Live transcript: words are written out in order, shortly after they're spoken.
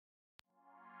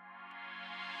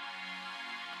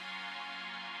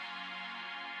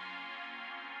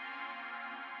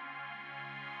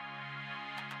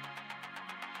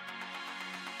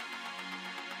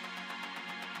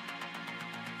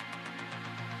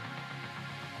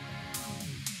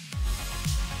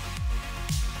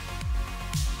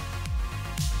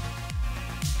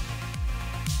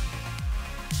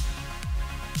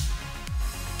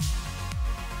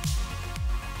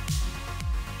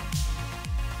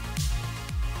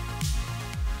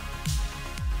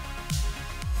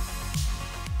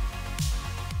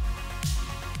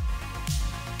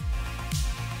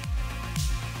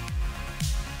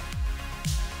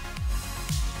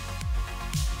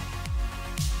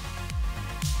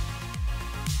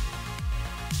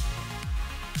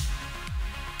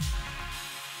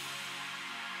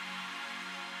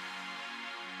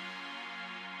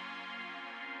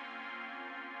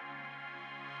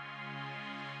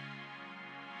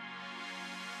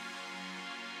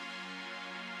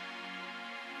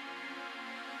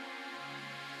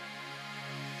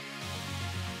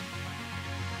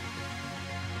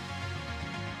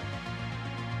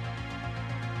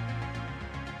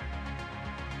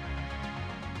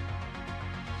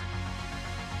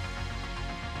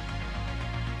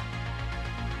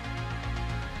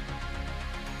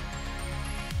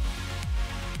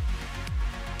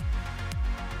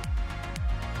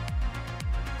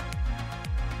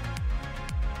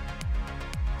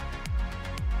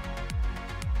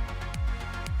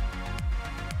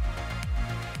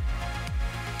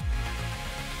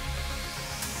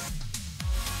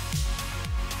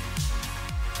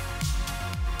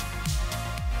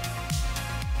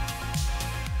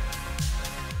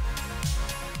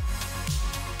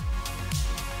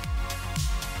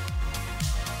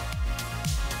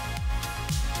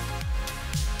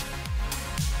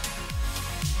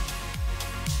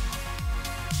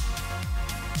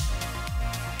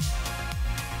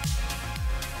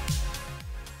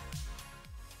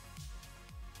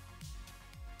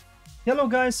Hello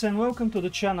guys and welcome to the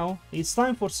channel. It's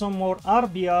time for some more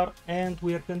RBR and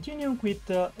we are continuing with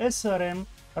SRM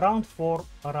Round 4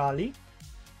 Rally.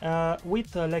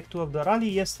 With leg 2 of the rally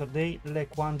yesterday, leg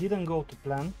 1 didn't go to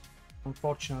plan,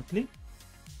 unfortunately.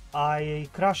 I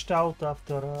crashed out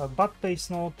after a bad pace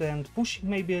note and pushing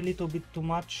maybe a little bit too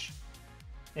much.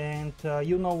 And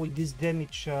you know, with this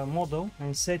damage model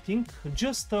and setting,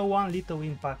 just one little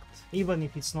impact, even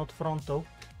if it's not frontal,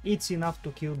 it's enough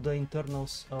to kill the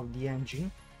internals of the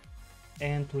engine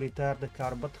and to retire the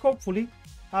car. But hopefully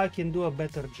I can do a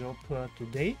better job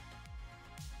today.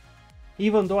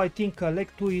 Even though I think leg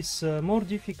 2 is more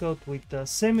difficult with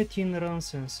 17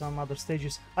 runs and some other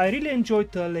stages. I really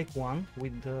enjoyed leg 1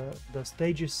 with the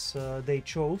stages they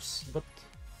chose, but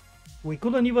we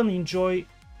couldn't even enjoy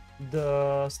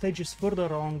the stages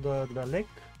further on the leg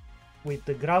with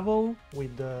the gravel,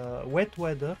 with the wet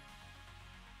weather.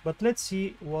 But let's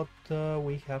see what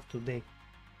we have today.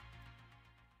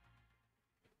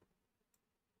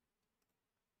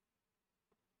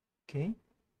 Okay.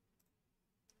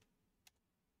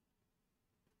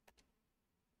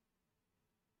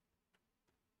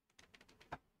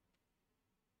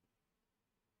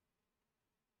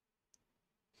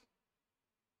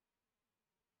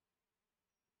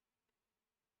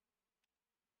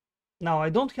 Now I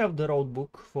don't have the road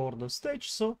book for the stage,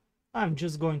 so I'm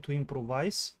just going to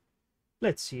improvise.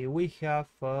 Let's see, we have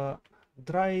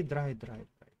dry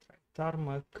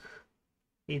tarmac.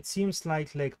 It seems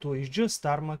like leg 2 is just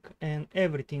tarmac and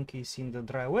everything is in the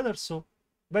dry weather, so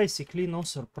basically no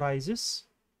surprises,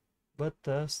 but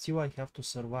still I have to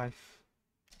survive.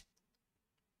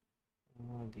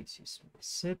 This is my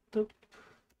setup.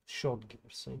 Short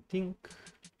gears, I think.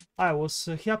 I was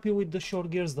happy with the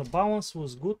short gears, the balance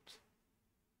was good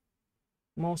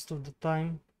most of the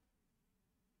time.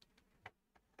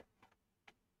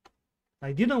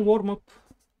 I didn't warm up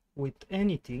with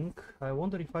anything. I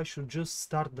wonder if I should just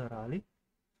start the rally.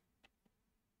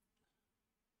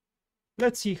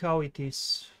 Let's see how it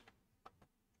is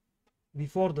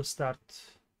before the start.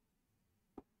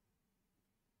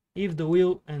 If the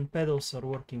wheel and pedals are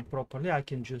working properly, I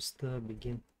can just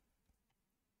begin.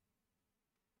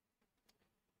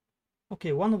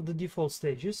 Okay, one of the default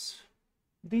stages.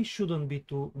 This shouldn't be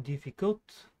too difficult.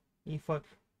 If I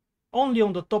only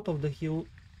on the top of the hill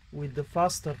with the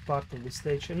faster part of the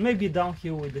stage, and maybe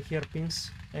downhill with the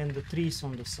hairpins and the trees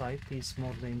on the side is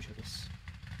more dangerous.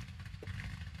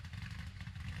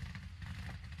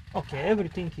 Okay,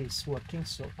 everything is working,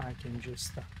 so I can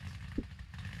just start.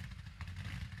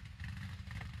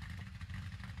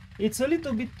 It's a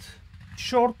little bit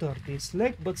shorter this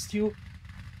leg, but still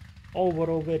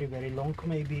overall very long,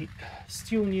 maybe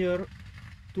still near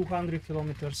 200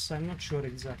 kilometers, I'm not sure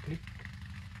exactly.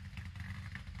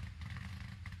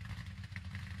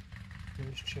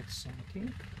 Let's check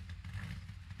something.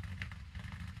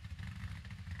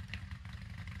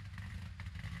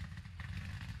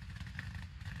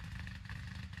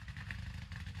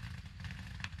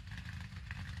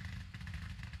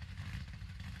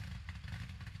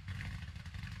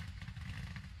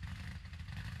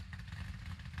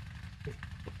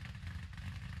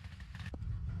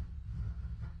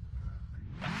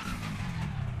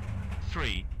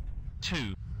 Three,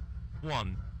 two,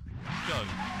 one, go.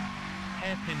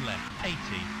 Hairpin left, 80.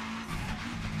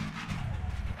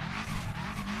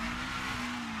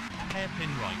 Hairpin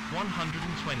right,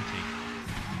 120.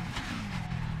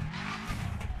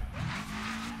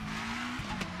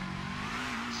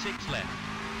 Six left.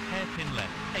 Hairpin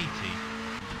left, 80.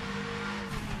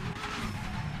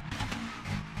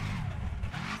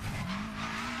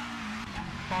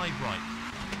 Five right.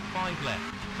 Five left,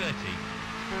 30.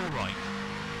 4 right,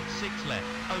 6 left,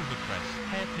 overcrest,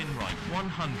 hairpin right,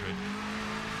 100.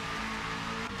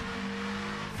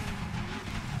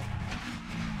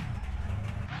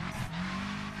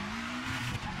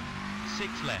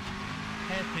 6 left,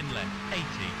 hairpin left, 80.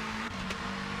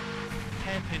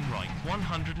 Hairpin right,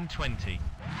 120.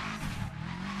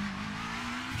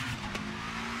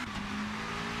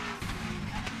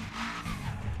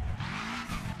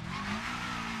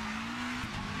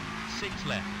 6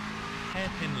 left.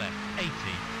 Hairpin left, 80.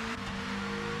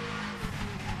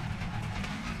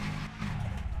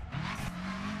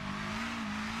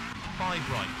 5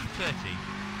 right, 30.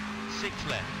 6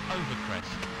 left,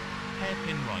 overcrest.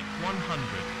 Hairpin right, 100.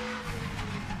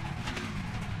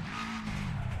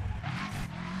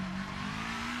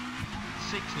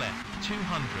 6 left, 200.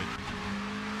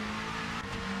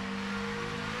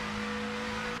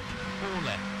 4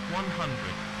 left,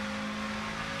 100.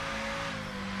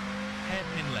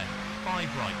 Hairpin left. 5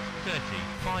 right, 30,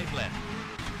 5 left.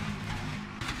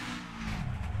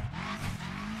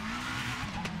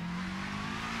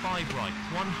 5 right,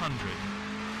 100.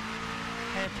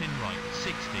 Hairpin right,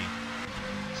 60.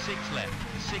 6 left,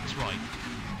 6 right.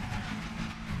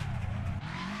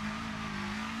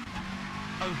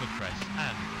 Overcrest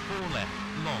and 4 left,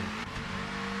 long.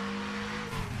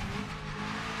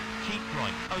 Keep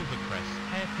right, overcrest,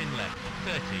 hairpin left,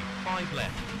 30, 5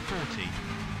 left, 40.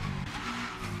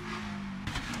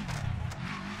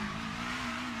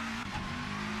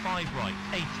 5 right,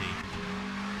 80.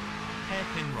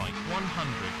 Hairpin right,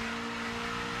 100.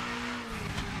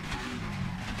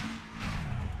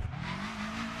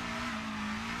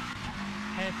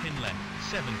 Hairpin left,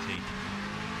 70.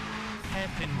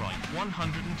 Hairpin right,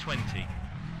 120.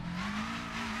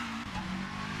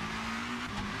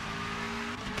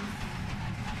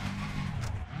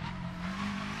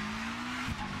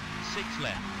 6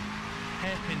 left.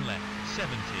 Hairpin left,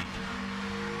 70.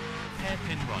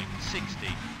 Hairpin right,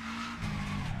 60.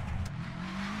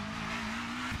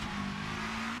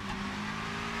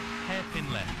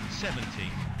 Hairpin left, 70.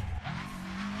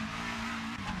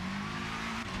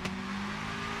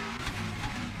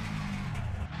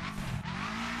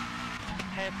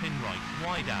 'Hairpin right,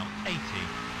 wide out, 80.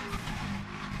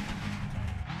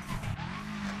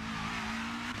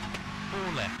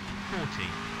 4 left, 40.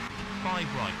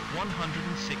 5 right,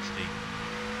 160.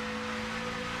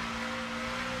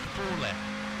 4 left.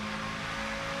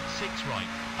 6 right,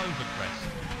 overcrest.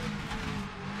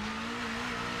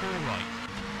 4 right.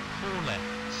 4 left,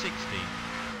 60.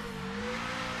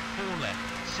 4 left,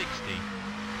 60.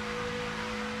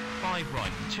 5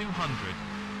 right, 200.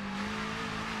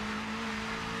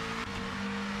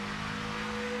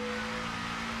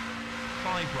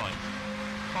 5 right.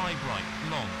 5 right,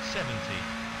 long, 70.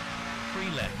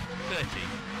 3 left, 30.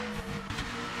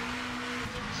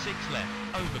 6 left,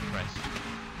 overcrest.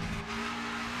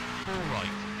 4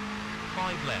 right.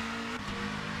 5 left.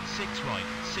 6 right,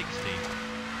 60.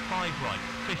 5 right,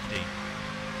 50.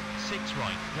 6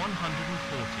 right, 140.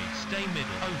 Stay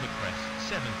middle, overcrest,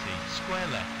 70. Square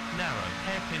left, narrow,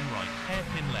 hairpin right,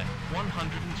 hairpin left,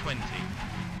 120.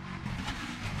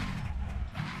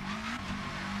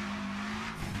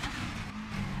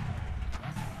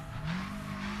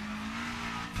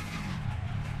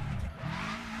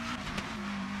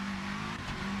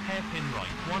 Hairpin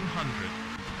right, 100.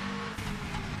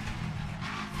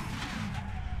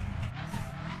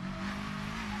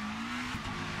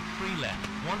 Left,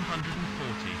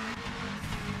 140.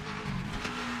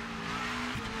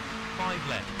 5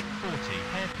 left, 40.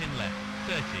 Hairpin left,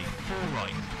 30. 4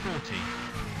 right, 40.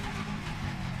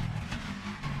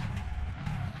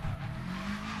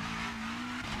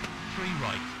 3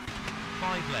 right.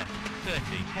 5 left, 30.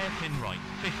 Hairpin right,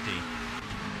 50.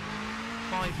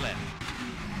 5 left.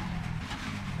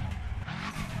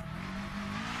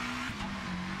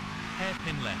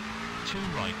 'Hairpin left. 2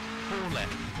 right. 4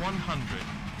 left, 100.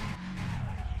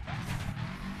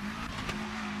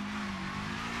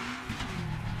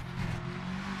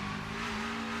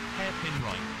 Hairpin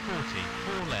right, 40,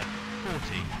 4 left,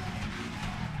 40.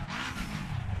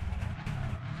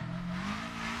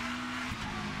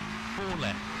 4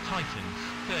 left, tightens,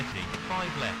 30,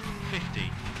 5 left,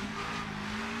 50.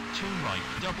 2 right,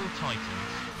 double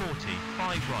tightens, 40,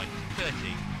 5 right,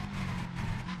 30.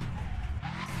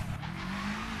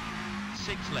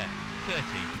 6 left, 30,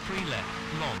 3 left,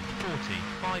 long, 40,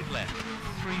 5 left,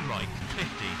 3 right,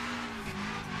 50.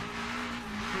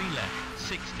 3 left,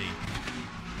 60.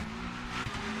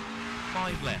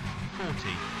 5 left, 40.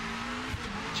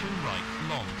 2 right,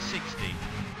 long, 60.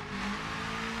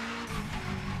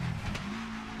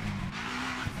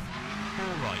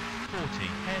 4 right, 40.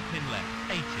 Hairpin left,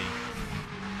 80.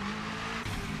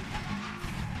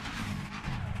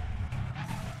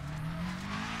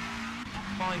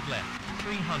 5 left,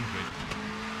 300.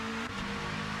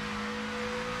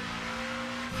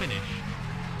 Finish.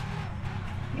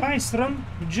 Nice run.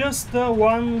 Just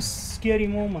one scary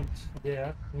moment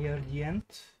there near the end.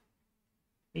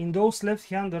 In those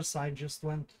left-handers I just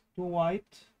went too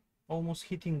wide, almost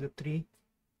hitting the tree.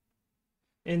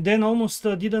 And then almost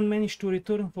didn't manage to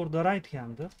return for the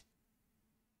right-hander.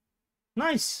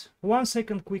 Nice! 1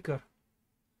 second quicker.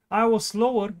 I was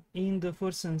slower in the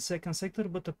first and second sector,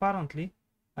 but apparently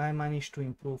I managed to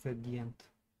improve at the end.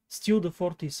 Still the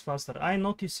 40 is faster. I'm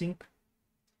noticing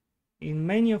in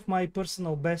many of my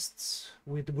personal bests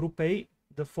with Group A,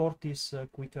 the 40 is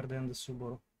quicker than the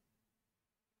Subaru.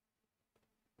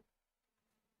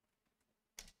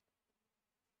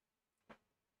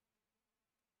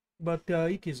 But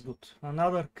it is good.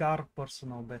 Another car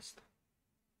personal best.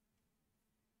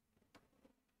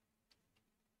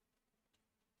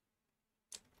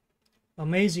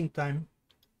 Amazing time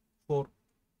for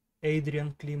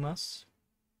Adrian Klimas.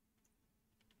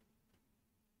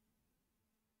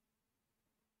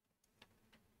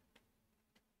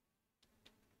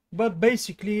 But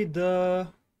basically the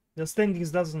standings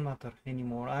doesn't matter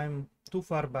anymore. I'm too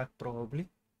far back probably.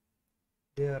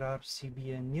 There are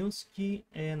CB and Newski,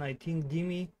 and I think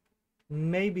Dimi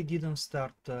maybe didn't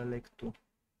start leg 2.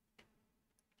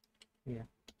 Yeah.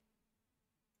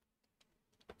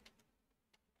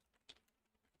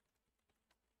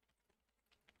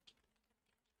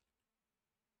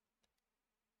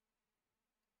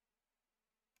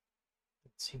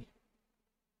 Let's see.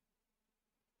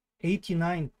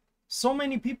 89. So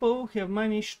many people have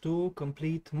managed to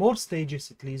complete more stages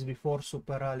at least before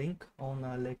super rallying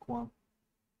on leg 1.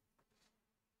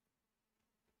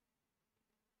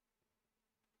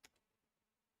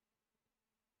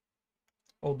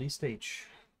 Oh, this stage.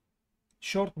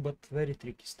 Short but very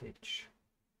tricky stage.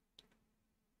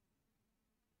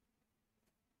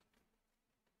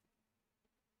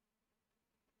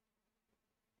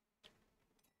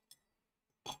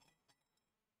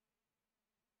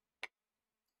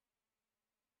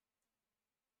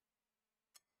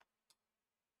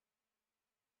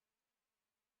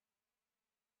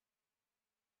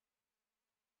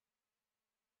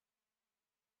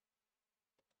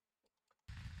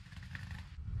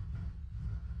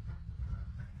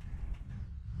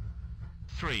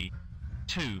 Three,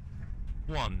 2,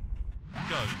 1,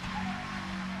 go.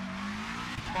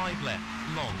 5 left,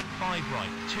 long, 5 right,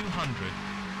 200.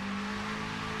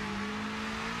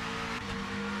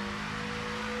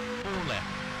 4 left,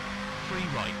 3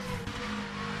 right.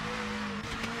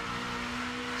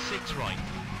 6 right.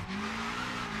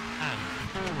 And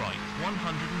 4 right, 140.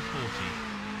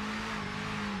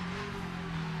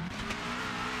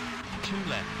 2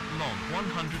 left, long,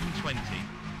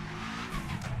 120.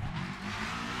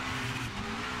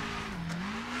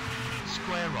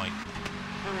 Square right,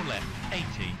 4 left, 80.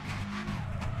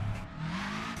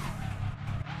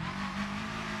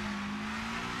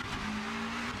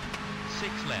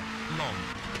 6 left, long,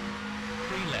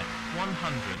 3 left,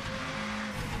 100.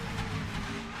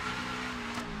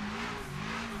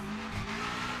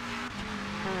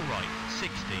 4 right,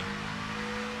 60.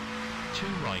 2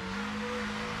 right.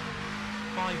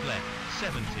 5 left,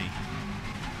 70.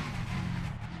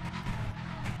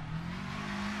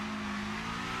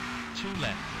 2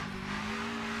 left.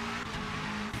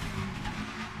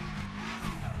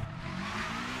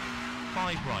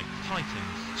 5 right,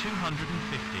 tightens,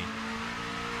 250.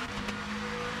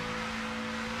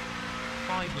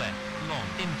 5 left, long,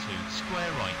 into,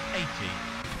 square right, 80.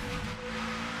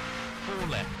 4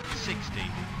 left, 60.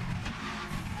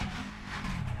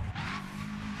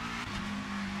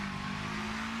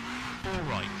 4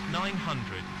 right,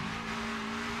 900.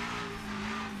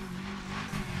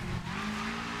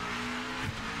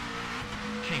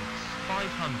 Kinks,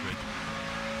 500.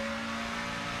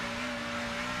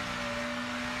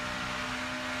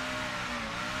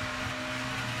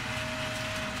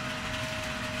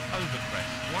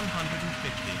 Overcrest,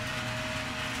 150.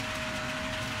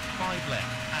 5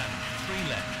 left, and 3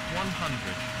 left,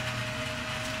 100.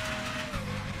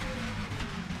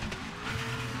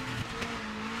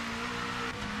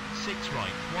 6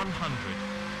 right, 100.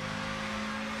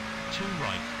 2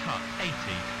 right, cut, 80.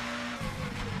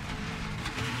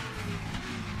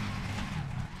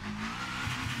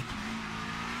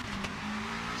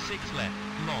 6 left,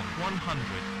 long, 100.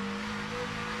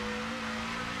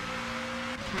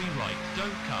 3 right,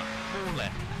 don't cut, 4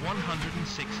 left,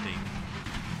 160.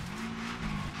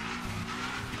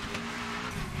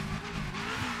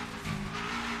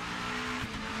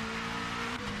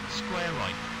 Square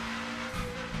right.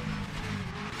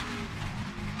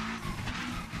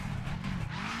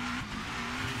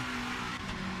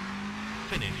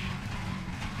 Finish.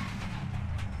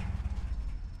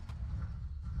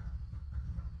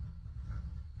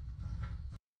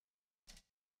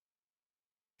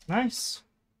 Nice.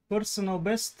 Personal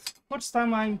best. First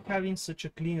time I'm having such a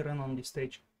clean run on this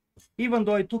stage. Even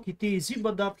though I took it easy,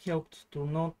 but that helped to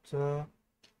not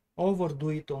overdo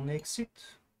it on exit.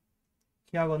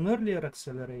 Have an earlier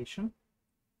acceleration.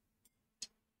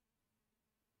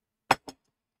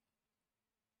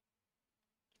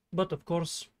 But of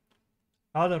course,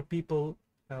 other people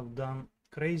have done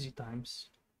crazy times.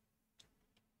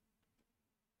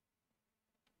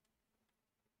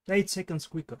 8 seconds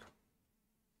quicker.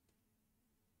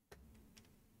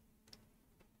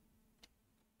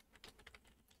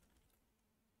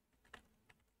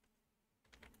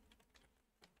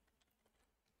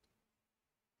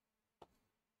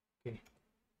 Okay.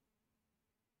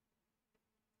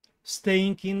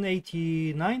 Staying in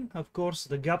 89, of course,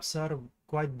 the gaps are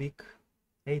quite big.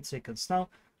 8 seconds. Now,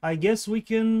 I guess we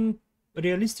can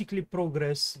realistically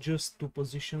progress just 2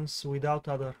 positions without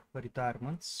other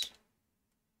retirements.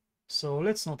 So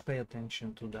let's not pay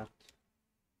attention to that.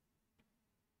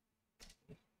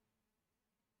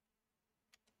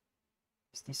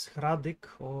 Is this Hradek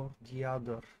or the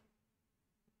other?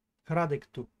 Hradek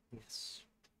 2, yes.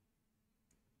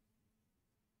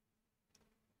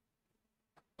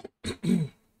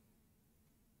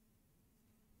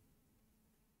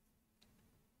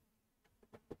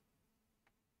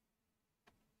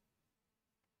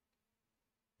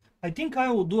 I think I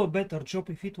would do a better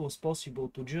job if it was possible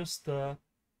to just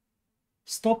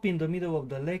stop in the middle of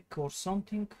the leg or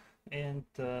something and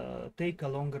take a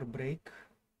longer break.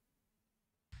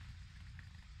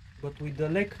 But with the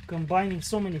leg combining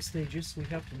so many stages, we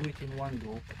have to do it in one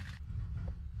go.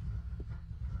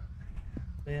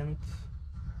 And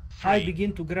I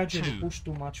begin to gradually push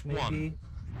too much, maybe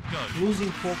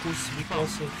losing focus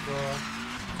because of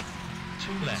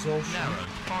exhaustion. Narrow,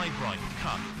 5 right,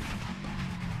 cut.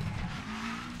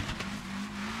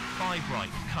 5 right,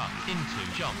 cut, into,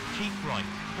 jump, keep right,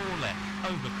 4 left,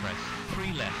 overcrest,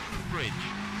 3 left, bridge.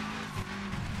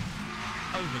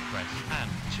 Overcrest, and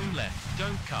 2 left,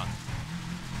 don't cut.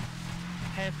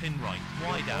 Hairpin right,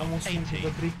 wide out, almost 80. into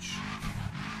the bridge.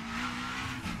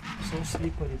 So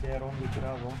slippery there on the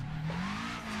gravel.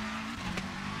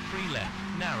 3 left,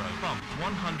 narrow, bump,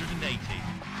 180.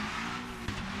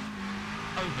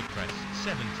 Overcrest,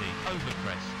 70,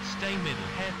 overcrest, stay middle,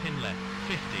 hairpin left,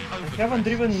 50, overcrest. I haven't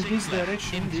driven in 6 this left,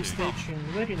 direction, into, this stage, in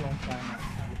a very long time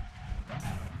actually.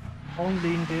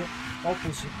 Only in the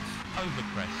opposite.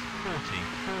 Overcrest, 40,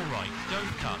 4 right,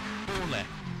 don't cut, 4 left,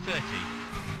 30.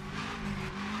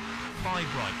 5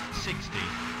 right, 60.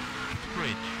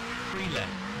 Bridge, 3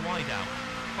 left, wide out,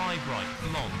 5 right,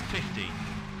 long, 50.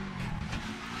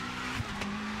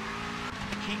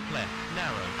 Keep left,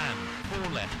 narrow, and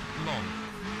 4 left, long.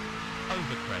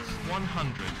 Overcrest,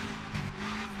 100.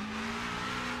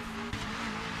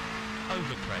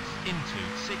 Overcrest, into,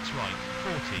 6 right,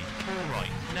 40, 4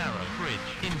 right, narrow, bridge,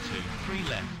 into, 3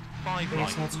 left, 5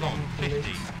 right, long, 50.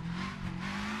 6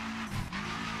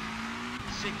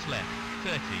 left,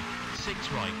 30,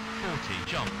 6 right, 40,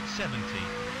 jump, 70.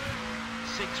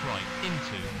 6 right,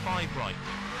 into, 5 right,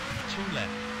 2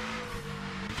 left.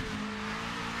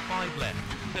 5 left,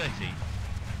 30.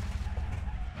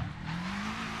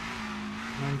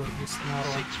 Remember this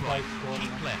narrow 6 right, right corner.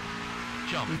 keep left.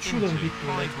 Jump It shouldn't into, be too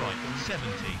 5 late, right, I think.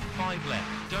 70. 5 left,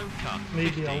 don't cut,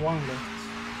 Maybe 50. a 1 left.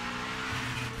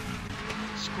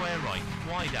 Square right,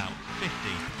 wide out, 50.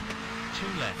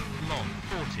 2 left, long,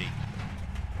 40.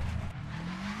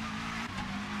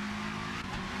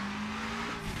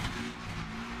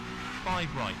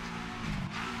 5 right.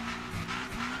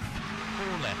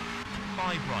 4 left,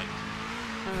 5 right.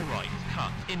 4 right, cut,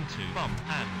 into, bump,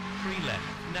 and 3 left,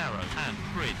 narrow, and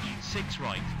bridge, 6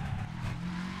 right.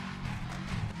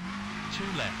 2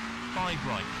 left, 5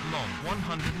 right, long,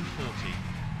 140.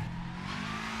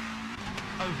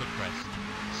 Overcrest.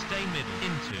 Stay middle,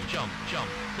 into, jump,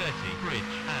 30,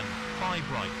 bridge, and 5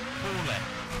 right, 4 left,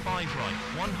 5 right,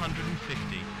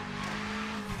 150.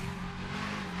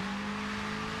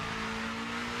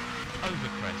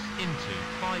 Overcrest, into,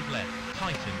 5 left,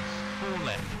 tightens, 4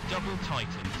 left, double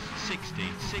tightens, 60,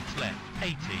 6 left,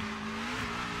 80.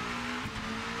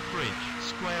 Bridge,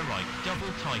 square right,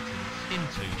 double tightens,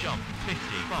 into, jump, 50,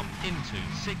 bump, into,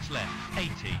 6 left,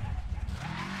 80.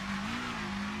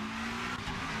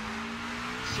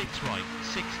 6 right,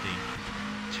 60.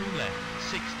 2 left,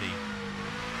 60.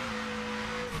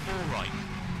 4 right.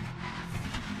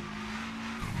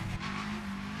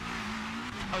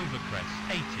 Overcrest,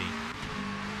 80.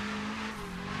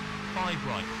 5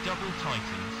 right, double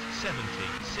tightens, 70.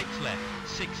 6 left,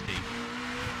 60.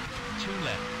 2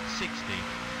 left, 60.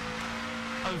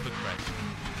 Overcrest.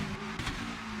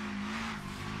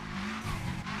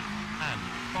 And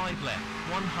 5 left,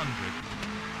 100.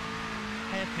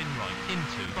 Hairpin right,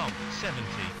 into, bump, 70.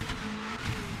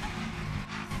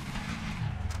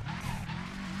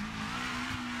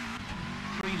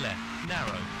 3 left,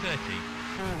 narrow, 30.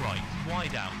 4 right,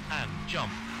 wide out, and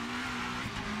jump.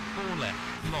 4 left,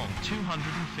 long,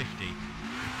 250.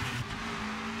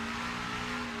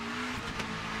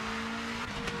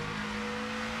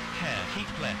 Care,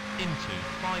 keep left, into,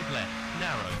 5 left,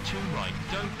 narrow, 2 right,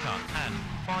 don't cut, and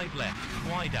 5 left,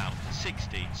 wide out,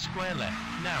 60, square left,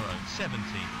 narrow, 70.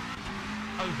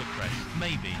 Overcrest,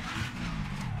 maybe.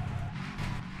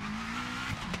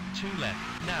 2 left,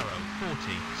 narrow, 40,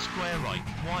 square right,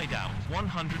 wide out,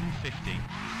 150.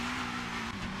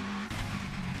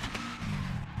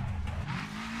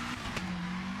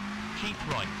 Keep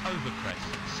right, overcrest,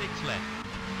 6 left,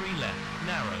 3 left,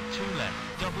 narrow, 2 left,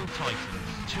 double tightens,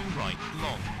 2 right,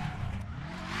 long.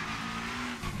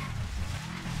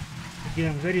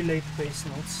 Again, very late pace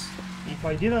notes. If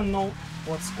I didn't know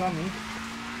what's coming,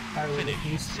 I would have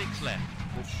Finish. missed 6 left.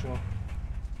 for sure.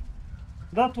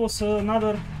 That was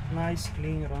another nice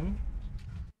clean run.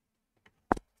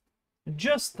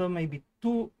 Just maybe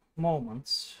 2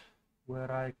 moments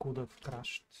where I could have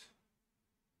crashed.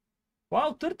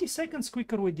 Wow, 30 seconds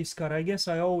quicker with this car. I guess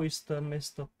I always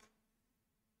messed up.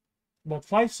 But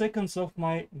 5 seconds of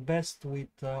my best with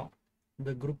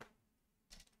the group.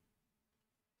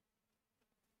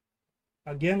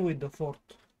 Again with the Ford.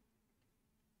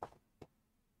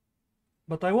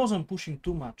 But I wasn't pushing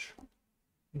too much.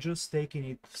 Just taking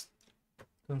it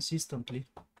consistently.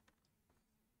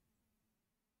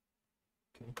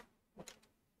 Okay.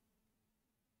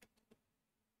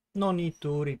 No need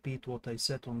to repeat what I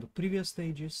said on the previous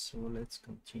stages, so let's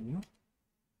continue.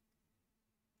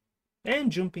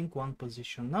 And jumping 1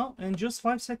 position now, and just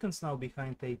 5 seconds now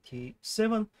behind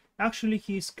 87. Actually,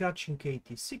 he is catching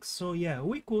 86, so yeah,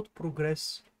 we could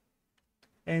progress.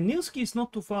 And Nilski is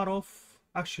not too far off.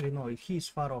 Actually, no, he is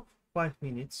far off. 5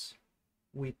 minutes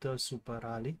with Super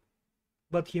Rally.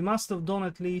 But he must have done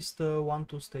at least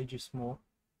 1-2 stages more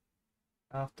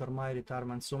after my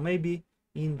retirement. So maybe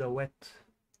in the wet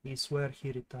is where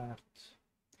he retired.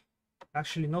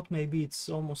 Actually, not maybe, it's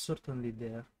almost certainly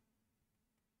there.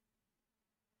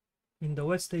 In the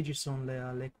wet stages on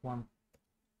leg 1.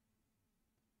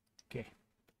 Okay.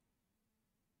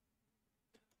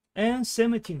 And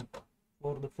 17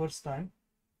 for the first time.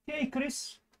 Hey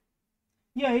Chris.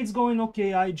 Yeah, it's going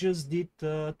okay. I just did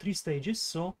 3 stages,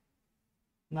 so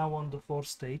now on the 4th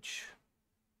stage.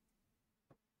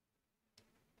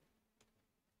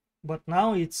 But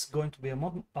now it's going to be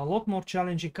a lot more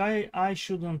challenging. I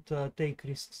shouldn't take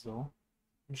risks though.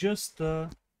 Just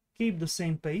keep the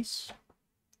same pace.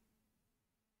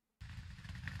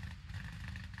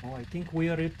 Oh, I think we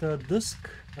are at dusk,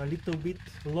 a little bit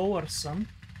lower sun.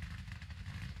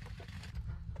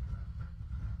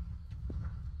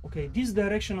 Okay, this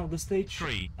direction of the stage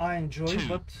 3, I enjoy, 2,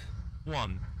 but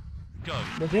 1, go.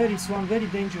 there is one very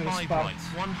dangerous 5 part right,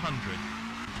 100.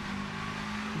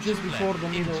 just 2 before left, the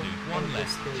middle into, 1 of the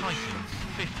left, stage, tightens,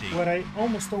 50. where I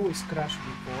almost always crash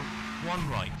before. 1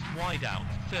 right, wide out,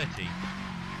 30.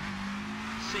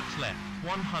 6 left,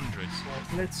 100.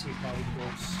 So let's see how it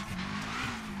goes.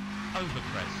 Over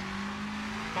crest.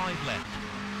 5 left,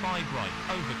 5 right,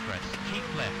 over crest. Keep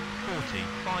left, 40.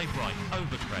 5 right,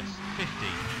 over crest, 50.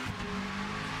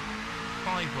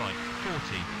 5 right,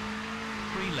 40.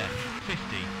 3 left, 50.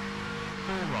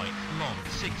 4 right, long,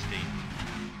 60.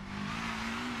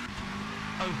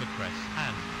 Over crest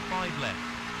and 5 left,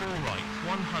 4 right,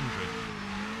 100.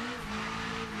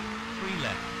 3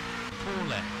 left, 4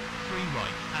 left, 3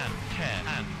 right, and care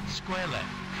and square left,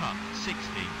 cut, 60.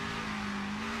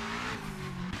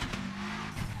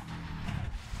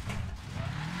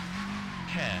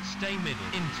 Care, stay middle,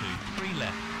 into, 3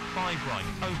 left, 5 right,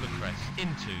 over crest,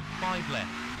 into, 5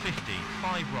 left, 50,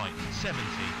 5 right, 70.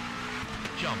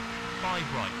 Jump, 5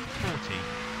 right, 40,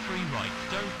 3 right,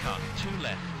 don't cut, 2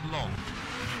 left, long.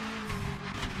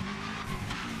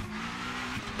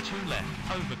 2 left,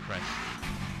 over crest.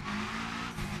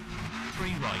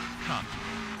 3 right, cut.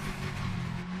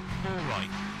 4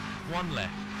 right, 1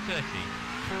 left, 30,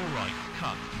 4 right,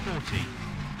 cut, 40.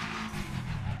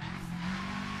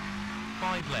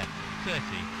 5 left, 30,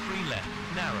 3 left,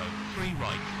 narrow, 3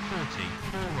 right, 40,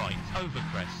 4 right, over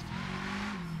crest.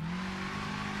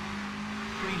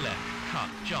 3 left, cut,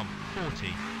 jump, 40.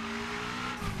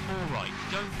 4 right,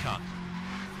 don't cut.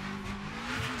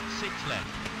 6 left,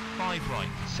 5 right,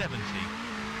 70.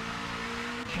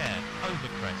 Care, over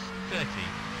crest, 30,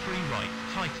 3 right,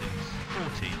 tightens,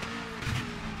 40.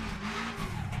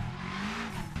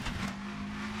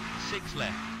 6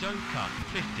 left, don't cut,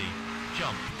 50.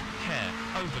 Jump, care,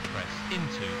 over crest,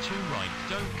 into, 2 right,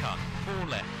 don't cut, 4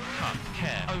 left, cut,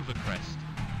 care, over crest.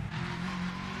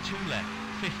 2 left,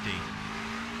 50.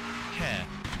 Care.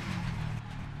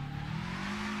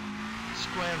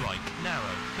 Square right,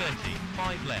 narrow, 30,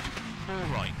 5 left, 4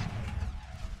 right.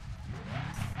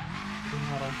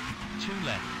 2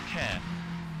 left, care.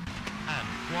 And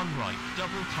 1 right,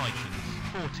 double tightens,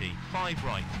 40, 5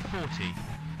 right, 40.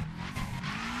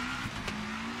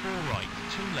 4 right,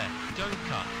 2 left, don't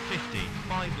cut, 50,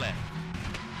 5 left.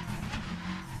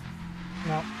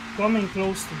 Now, coming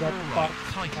close to that right, part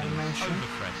tightens, I mentioned,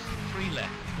 over crest, 3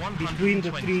 left, 120. between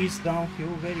the trees,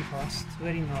 downhill, very fast,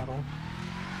 very narrow.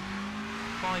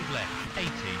 5 left, 80.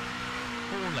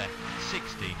 4 left,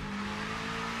 60.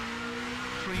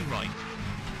 3 right.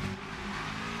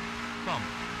 Bump.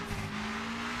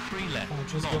 3 left, I'm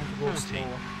just long, going to go 40.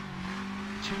 slower.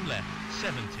 2 left,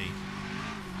 70.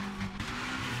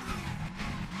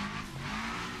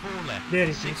 4 left, There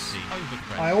it 60, is.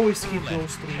 overcrest, I always 4 skip left,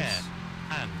 those trees. care,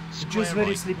 and It's square just very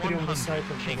right, slippery on the 100, side of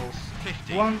the road. kinks,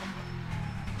 50, One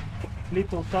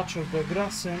little touch of the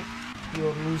grass and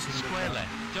you're losing the square car.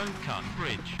 left, don't cut,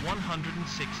 bridge,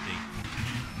 160.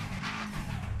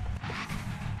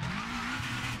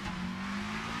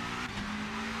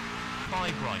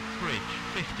 5 right, bridge,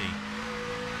 50.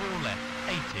 4 left,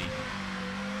 80.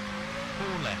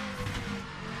 4 left.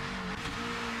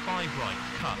 5 right,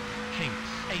 cut,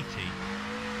 kinks, 80.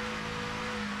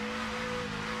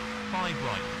 5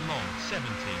 right, long, 70.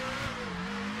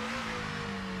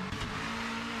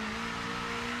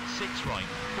 6 right,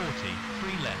 40.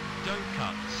 3 left, don't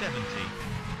cut, 70.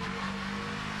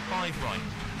 5 right.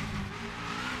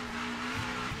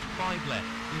 5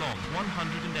 left, long,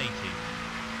 180.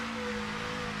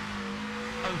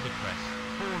 Overcrest,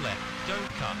 4 left,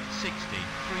 don't cut, 60,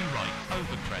 3 right,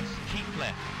 overcrest, keep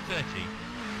left, 30,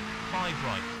 5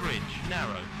 right, bridge,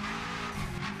 narrow,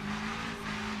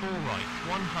 4 right,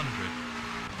 100,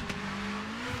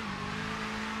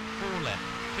 4 left,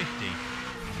 50,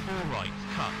 4 right,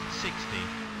 cut, 60,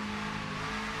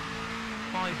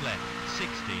 5 left,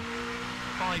 60,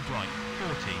 5 right,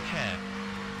 40, care,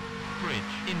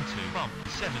 bridge, into, bump,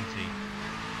 70,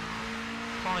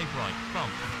 5 right, bump,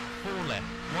 4 left,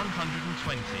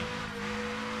 120.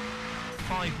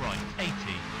 5 right, 80.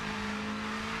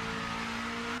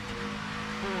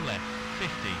 4 left, 50.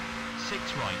 6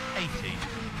 right, 80.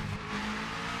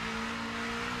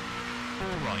 4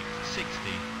 right, 60.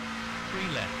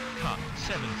 3 left, cut,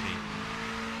 70.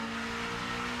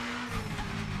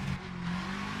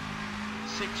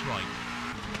 6 right.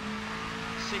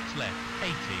 6 left,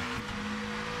 80.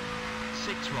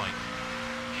 6 right,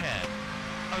 care,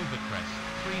 overcrest.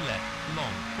 3 left,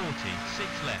 long, 40, 6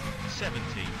 left, 70.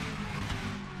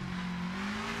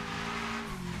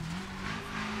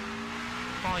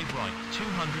 5 right,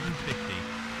 250.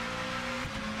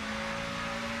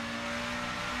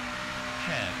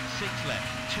 Care, 6 left,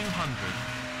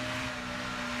 200.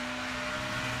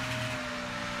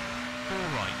 4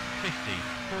 right, 50,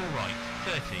 4 right,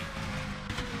 30.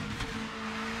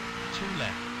 2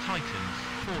 left, tightens,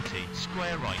 40,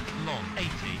 square right, long, 80.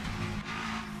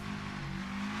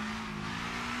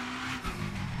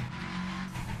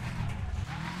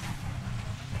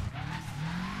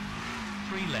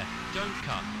 3 left, don't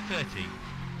cut, 30.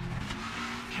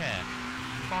 Care,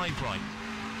 5 right,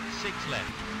 6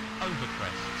 left,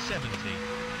 overcrest, 70.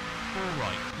 4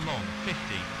 right, long, 50.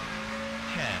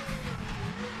 Care.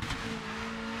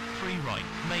 3 right,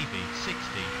 maybe, 60.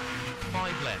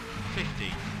 5 left,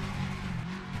 50.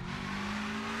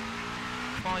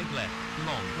 5 left,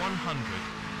 long, 100.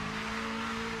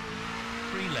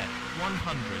 3 left,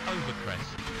 100,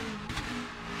 overcrest.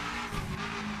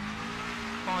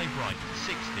 5 right,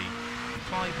 60.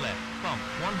 5 left, bump,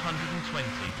 120.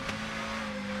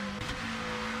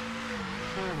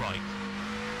 4 right.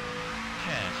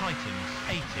 Care, tightens,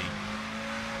 80.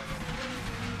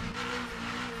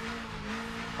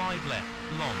 5 left,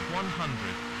 long,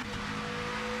 100.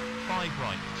 5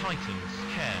 right, tightens,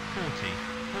 care, 40.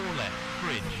 4 left,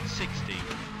 bridge, 60.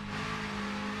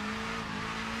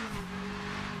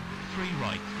 3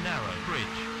 right, narrow,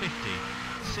 bridge, 50.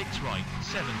 6 right,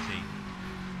 70.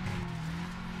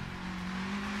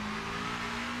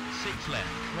 6 left,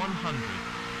 100.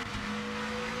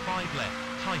 5 left,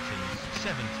 tightens,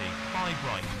 70. 5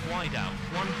 right, wide out,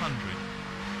 100.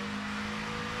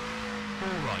 4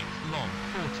 right, long,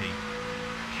 40.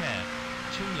 Care.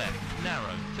 2 left,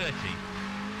 narrow, 30.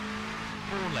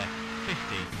 4 left,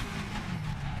 50.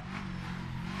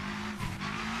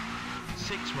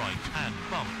 6 right, and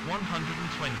bump,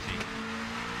 120.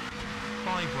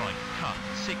 5 right, cut,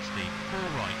 60. 4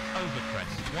 right,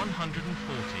 overcrest,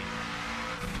 140.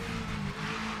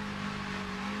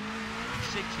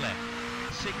 6 left,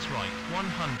 6 right,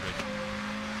 100.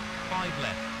 5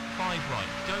 left, 5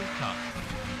 right, don't cut.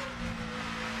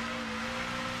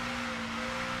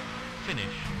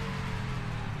 Finish.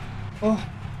 Oh,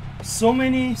 so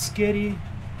many scary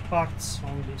parts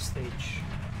on this stage.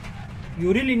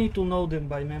 You really need to know them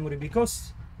by memory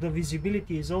because the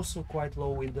visibility is also quite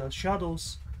low with the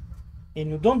shadows and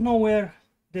you don't know where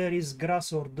there is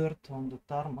grass or dirt on the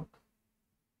tarmac.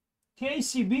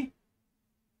 KCB.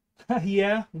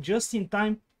 Yeah, just in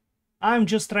time. I'm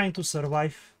just trying to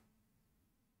survive.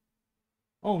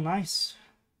 Oh, nice.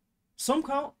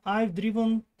 Somehow I've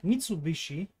driven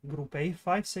Mitsubishi Group A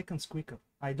 5 seconds quicker.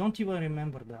 I don't even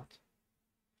remember that.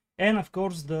 And of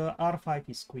course the R5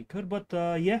 is quicker, but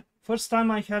yeah, first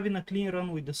time I having a clean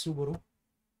run with the Subaru,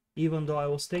 even though I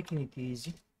was taking it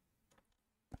easy,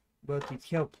 but it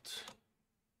helped.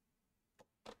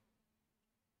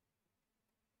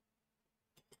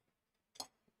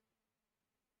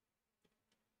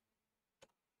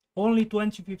 Only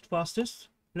 25th fastest.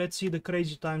 Let's see the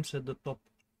crazy times at the top.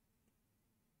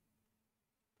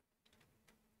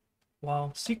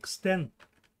 Wow, 6:10.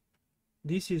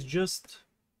 This is just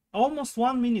almost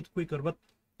 1 minute quicker, but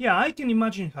yeah, I can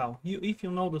imagine how. If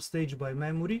you know the stage by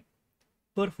memory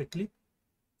perfectly,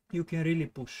 you can really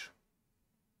push.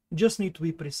 Just need to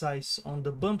be precise on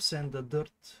the bumps and the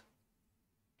dirt,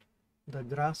 the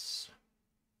grass.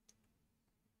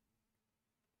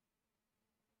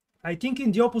 I think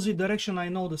in the opposite direction I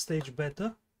know the stage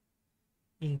better.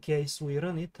 In case we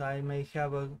run it, I may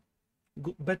have a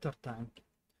better time.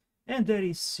 And there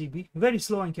is CB, very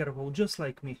slow and careful, just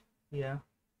like me. Yeah.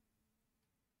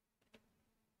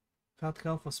 Cut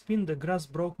half a spin, the grass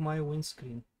broke my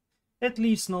windscreen. At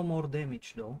least no more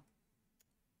damage though.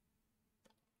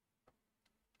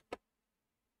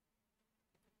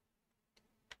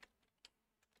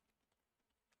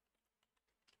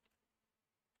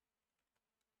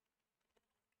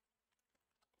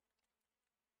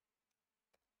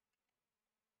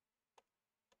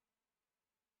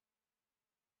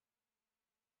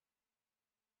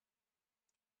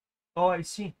 Oh, I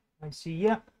see. I see.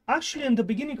 Yeah. Actually, in the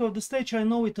beginning of the stage, I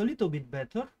know it a little bit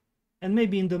better. And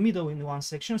maybe in the middle in one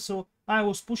section. So I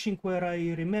was pushing where I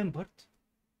remembered.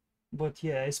 But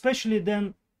yeah, especially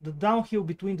then the downhill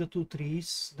between the two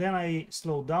trees. Then I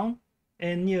slowed down.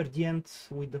 And near the end,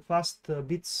 with the fast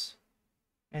bits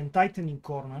and tightening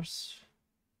corners,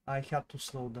 I had to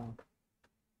slow down.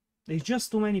 There's just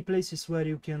too many places where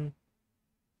you can...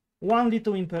 One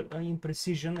little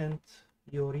imprecision and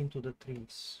you're into the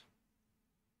trees.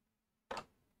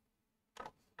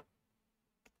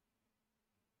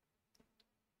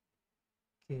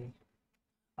 Okay,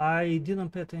 I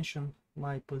didn't pay attention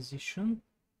my position.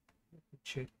 Let me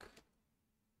check.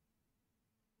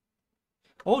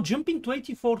 Oh, jumping to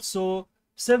 84, so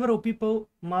several people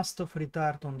must have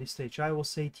retired on this stage. I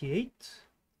was 88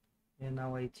 and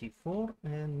now 84,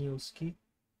 and Newski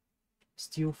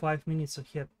still 5 minutes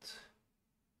ahead.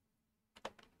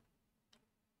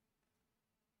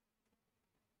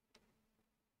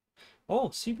 Oh,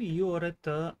 CB, you are at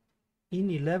in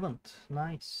 11th.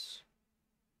 Nice.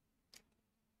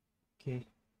 Okay.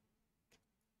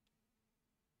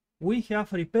 We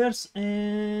have repairs,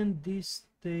 and this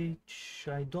stage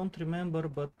I don't remember,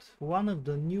 but one of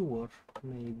the newer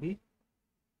maybe,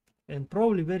 and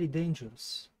probably very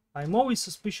dangerous. I'm always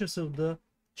suspicious of the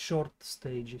short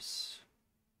stages.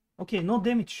 Okay, no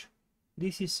damage.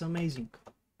 This is amazing.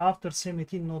 After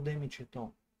 17, no damage at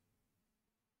all.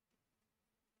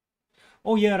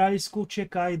 Oh yeah, Rally School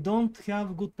check. I don't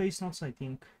have good pace notes, I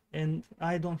think. And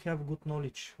I don't have good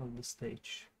knowledge of the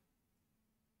stage.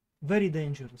 Very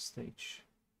dangerous stage.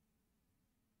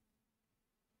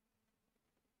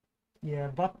 Yeah,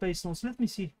 bad pace notes. Let me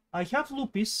see. I have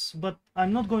lupis, but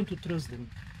I'm not going to trust them.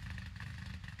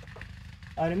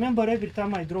 I remember every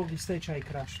time I drove this stage, I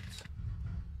crashed.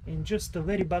 In just a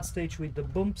very bad stage with the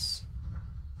bumps.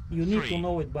 You need to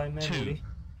know it by memory.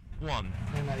 2, 1,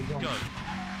 and I don't. Go.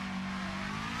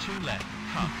 2 left,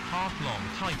 cut, half long,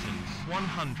 tightens,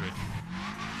 100.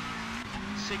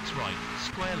 6 right,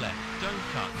 square left, don't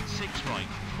cut, 6 right,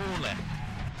 4 left.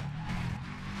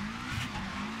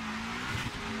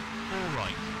 4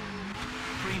 right.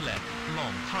 3 left,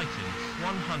 long, tightens,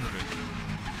 100.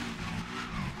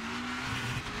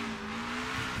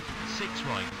 6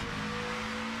 right.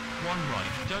 1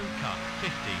 right, don't cut, 50,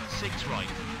 6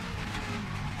 right.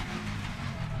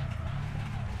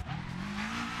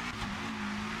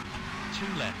 2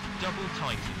 left, double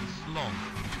tightens, long.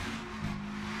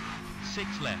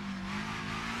 6 left.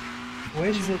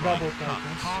 Where's the right, double cut,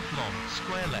 tightens? half long,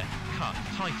 square left, cut,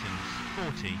 tightens,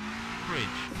 40,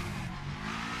 bridge.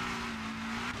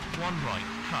 1 right,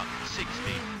 cut, 60.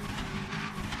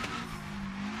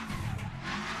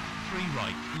 3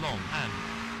 right, long, and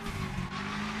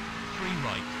 3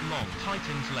 right, long,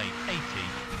 tightens late, 80.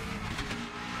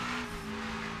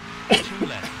 2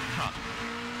 left, cut.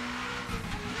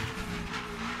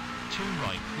 2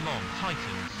 right, long,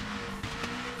 tightens.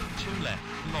 2 left,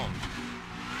 long.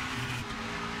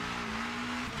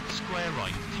 Square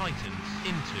right, tightens,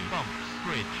 into, bumps,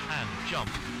 bridge, and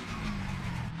jump.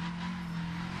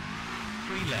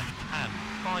 3 left, and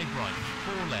 5 right,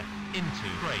 4 left, into,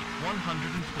 brake,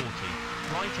 140.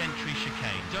 Right entry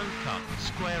chicane, don't cut,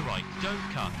 square right, don't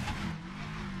cut.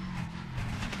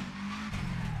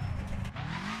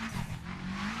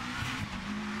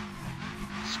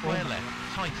 Square left,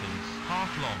 tightens, half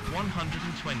long,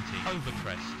 120, over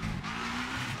crest.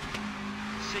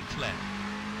 6 left.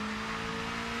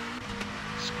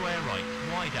 Square right,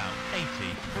 wide out, 80,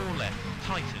 4 left,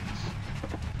 tightens.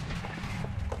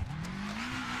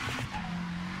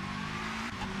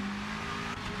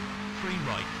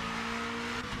 right,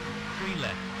 3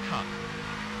 left, cut,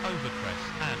 over crest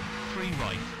and 3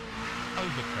 right,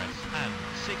 over crest and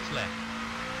 6 left.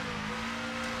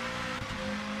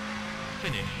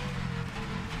 Finish.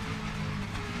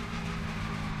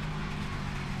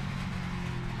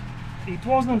 It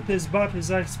wasn't as bad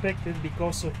as I expected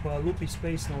because of loopy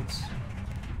space notes.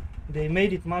 They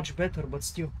made it much better, but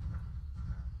still,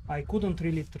 I couldn't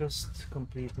really trust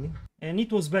completely. And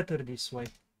it was better this way.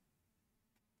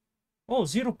 Oh,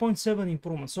 0.7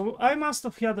 improvement. So I must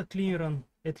have had a clean run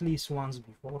at least once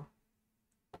before.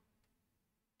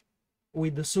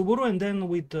 With the Subaru, and then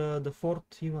with the Ford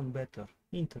even better.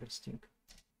 Interesting.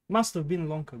 Must have been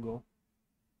long ago.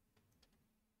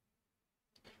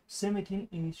 17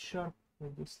 is sharp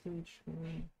at the stage.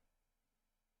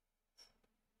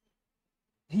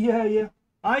 Yeah.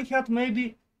 I had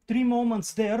maybe 3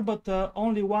 moments there, but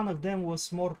only one of them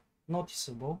was more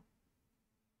noticeable.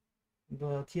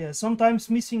 But yeah, sometimes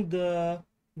missing the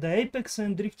apex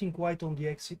and drifting quite on the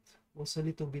exit was a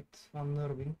little bit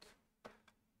unnerving.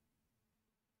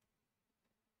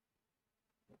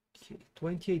 Okay,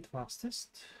 28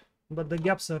 fastest, but the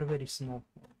gaps are very small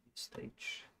on this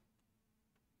stage.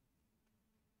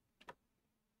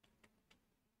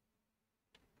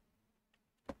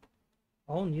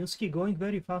 Oh, Newski going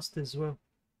very fast as well.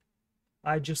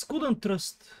 I just couldn't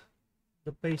trust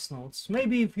the pace notes.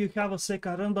 Maybe if you have a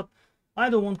second run, but I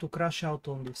don't want to crash out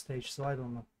on this stage, so I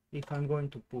don't know if I'm going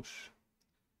to push.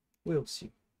 We'll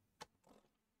see.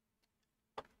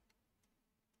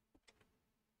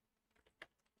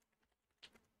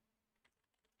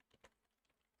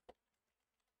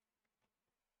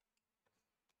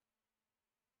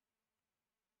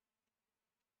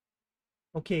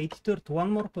 Okay, 83rd, one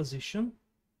more position.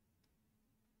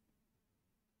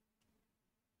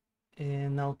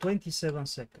 And now 27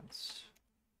 seconds.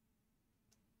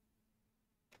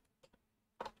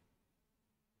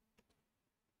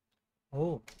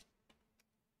 Oh,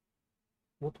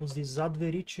 what was this,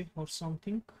 Zadverici or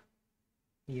something?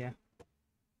 Yeah.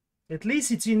 At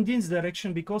least it's in this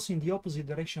direction, because in the opposite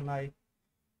direction I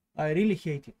really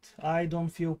hate it. I don't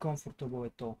feel comfortable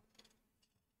at all.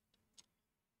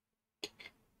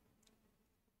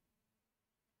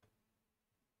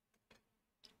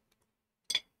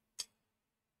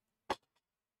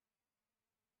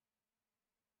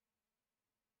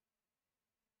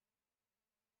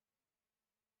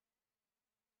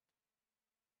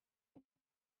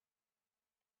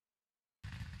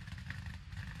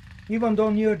 Even though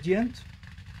near the end,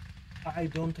 I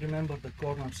don't remember the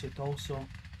corners at all, so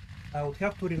I would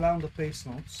have to rely on the pace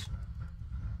notes.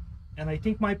 And I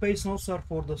think my pace notes are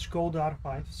for the Skoda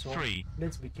R5, so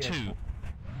let's be careful.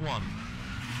 2, 1,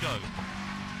 go.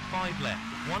 5 left,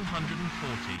 140.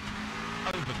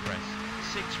 Over crest,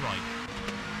 6 right.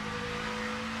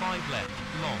 5 left,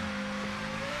 long.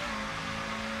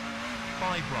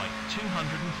 5 right,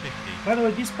 250. By the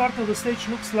way, this part of the stage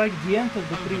looks like the end of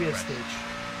the Over previous crest. stage.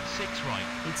 6 right,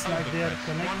 It's over like they are crest,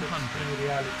 connected 100. in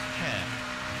reality. Care.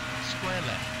 Square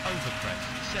left, over crest,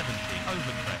 70,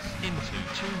 over crest, into,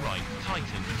 2 right,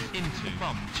 tightens, into,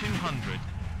 bump, 200.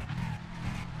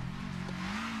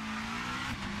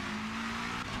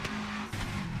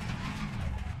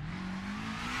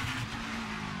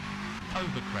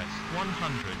 Over crest, 100.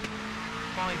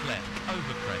 5 left,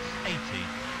 over crest, 80.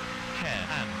 Care,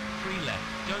 and, 3 left,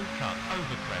 don't cut,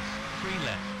 over crest, 3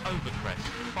 left, over crest,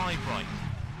 5 right.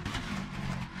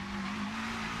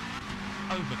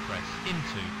 Over crest,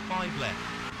 into, 5 left,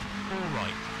 4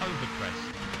 right, over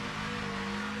crest,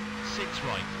 6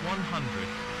 right, 100,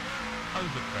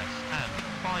 over crest, and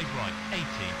 5 right, 80,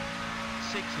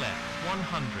 6 left,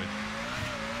 100,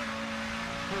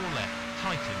 4 left,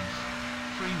 tightens,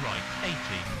 3 right,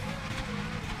 80,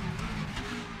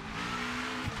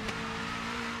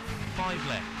 5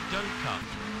 left, don't cut,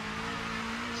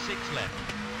 6 left,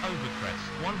 over crest,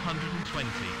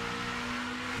 120,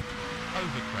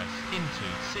 over crest, into,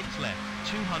 6 left,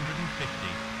 250.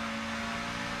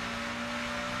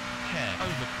 Care,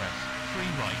 over crest, 3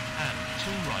 right, and 2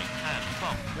 right, and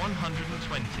bump,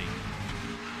 120.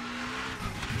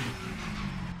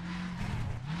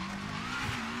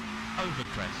 Over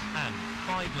crest, and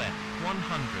 5 left,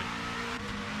 100.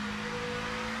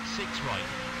 6 right,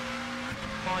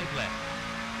 5 left,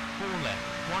 4 left,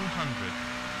 100.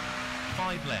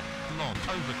 5 left, long,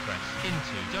 over crest,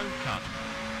 into, don't cut.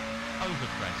 Over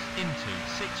crest, into,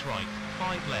 6 right,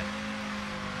 5 left.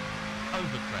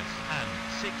 Over crest, and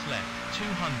 6 left, 200.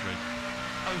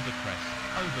 Over crest,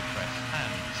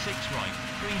 and 6 right,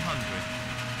 300.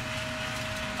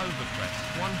 Over crest,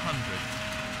 100.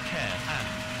 care, and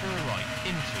 4 right,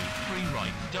 into 3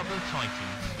 right, double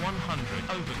tightens, 100,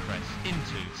 over crest,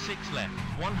 into 6 left,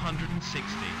 160.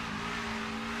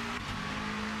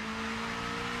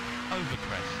 Over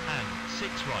crest, and 6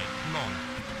 right, long.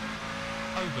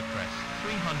 Over crest,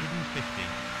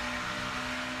 350.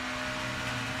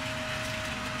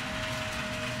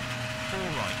 4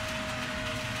 right,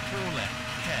 4 left,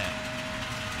 care.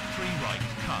 3 right,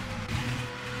 cut.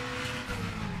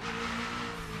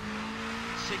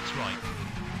 6 right.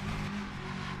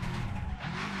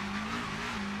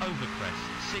 Over crest,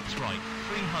 6 right,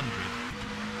 300.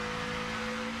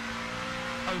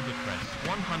 Over crest,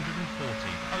 140.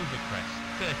 Over crest,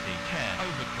 30. Care.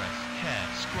 Over crest, care.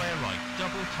 Square right,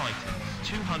 double tightens,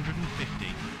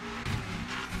 250.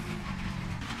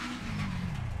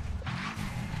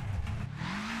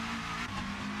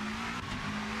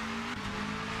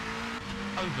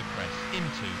 Over crest,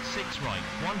 into 6 right,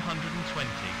 120,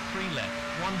 3 left,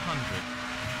 100,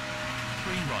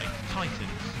 3 right, tightens,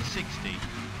 60,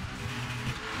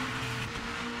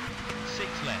 6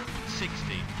 left,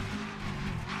 60,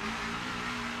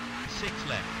 6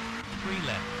 left, 3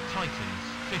 left, tightens,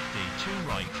 50, 2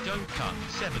 right, don't cut,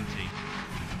 70,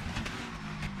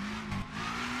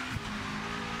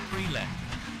 3 left,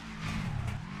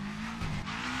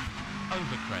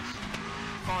 over crest,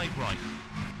 5 right,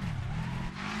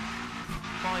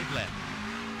 5 left,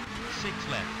 6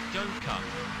 left, don't cut,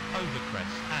 over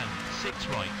crest, and 6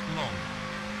 right, long,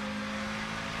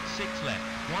 6 left,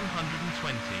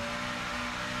 120,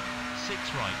 6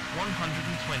 right, 120,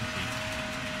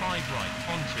 5 right,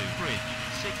 onto bridge,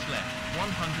 6 left,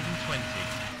 120,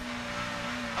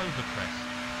 over crest,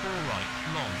 4 right,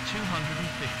 long,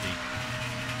 250,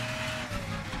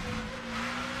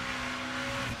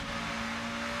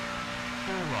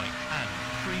 4 right, and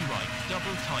 3 right,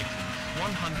 double tightens,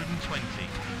 120.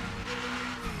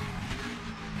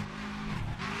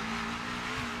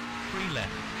 3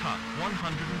 left, cut, 140.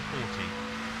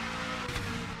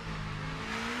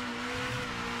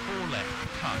 4 left,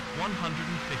 cut, 150.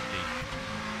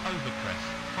 Over crest,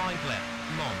 5 left,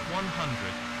 long, 100.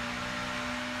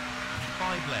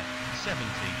 5 left, 70.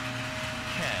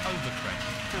 Care, over crest,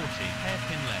 40.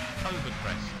 Hairpin left, over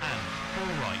crest, and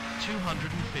 4 right,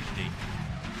 250.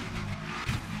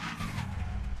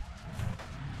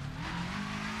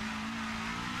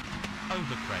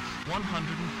 Over crest, 150.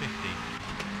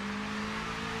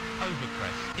 Over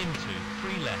crest, into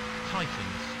 3 left,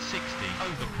 tightens, 60.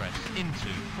 Over crest, into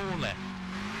 4 left.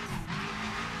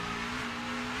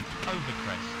 Over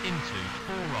crest, into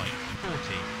 4 right,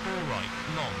 40. 4 right,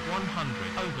 long,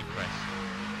 100. Over crest,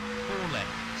 4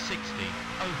 left, 60.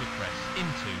 Over crest,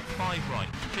 into 5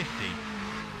 right, 50.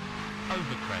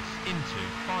 Over crest, into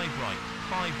 5 right,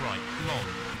 5 right, long.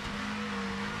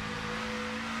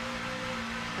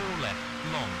 4 left,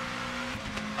 long.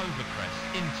 Over crest,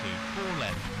 into 4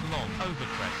 left, long. Over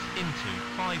crest, into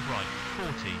 5 right,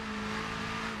 40.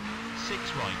 6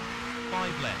 right,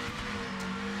 5 left.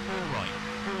 4 right,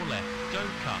 4 left,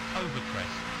 don't cut. Over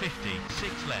crest, 50.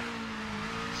 6 left.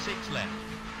 6 left.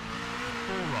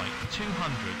 4 right, 200.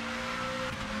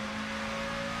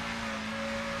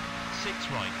 6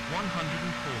 right, 140.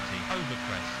 Over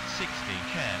crest, 60.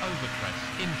 Care. Over crest,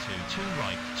 into 2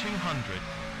 right, 200.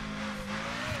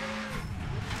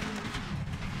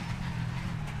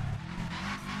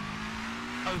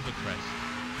 Over crest,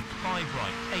 5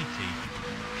 right, 80,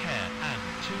 care, and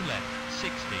 2 left,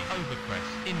 60, over crest,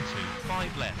 into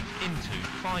 5 left, into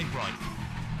 5 right.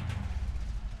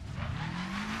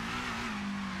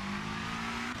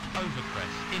 Over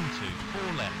crest, into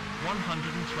 4 left,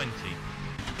 120.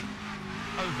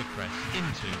 Over crest,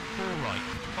 into 4 right,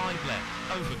 5 left,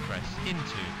 over crest,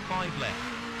 into 5 left.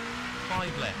 5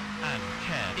 left, and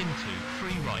care, into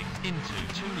 3 right, into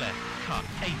 2 left, cut,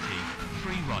 80,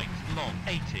 3 right, long,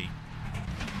 80.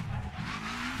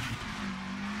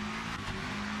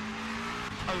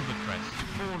 Over crest,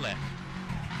 4 left.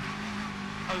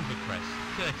 Over crest,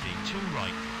 30, 2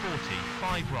 right, 40,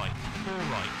 5 right, 4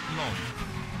 right, long.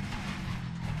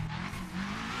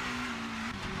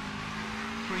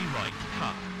 3 right,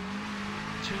 cut.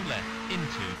 2 left,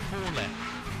 into 4 left.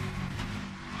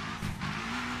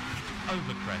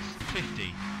 Over crest,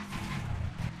 50.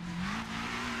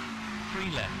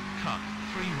 3 left, cut,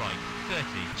 3 right, 30,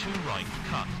 2 right,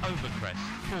 cut, over crest,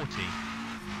 40.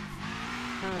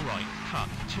 4 right, cut,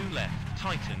 2 left,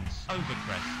 tightens, over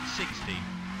crest, 60.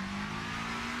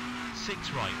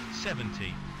 6 right,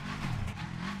 70.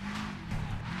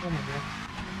 Oh my god.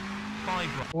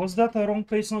 5 right. Was that a wrong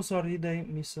place? No, sorry, did I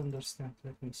misunderstand?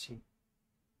 Let me see.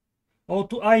 Oh,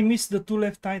 I missed the 2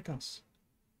 left tightens.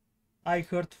 I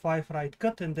heard 5 right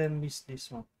cut and then missed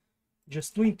this one.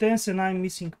 Just too intense and I'm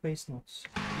missing pace notes.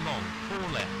 Long,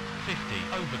 4 left, 50,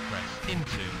 over crest,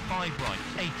 into, 5 right,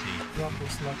 80. That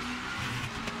was lucky.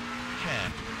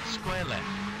 Care, square left,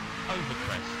 over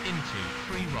crest, into,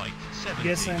 3 right, 70.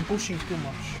 Guess I'm pushing too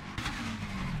much.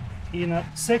 In a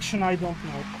section I don't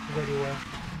know very well.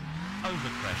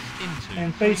 Over crest, into,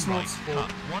 And 3 pace right, notes for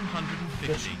cut,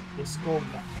 150. the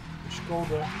Skoda. The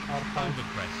Skoda are fine. Over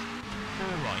crest, 4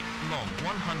 right, long,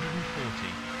 140,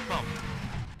 bump.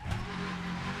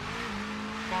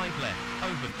 5 left,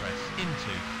 over crest,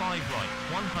 into, 5 right,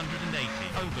 180,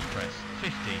 over crest,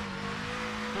 50.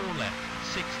 4 left,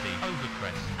 60, over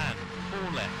crest, and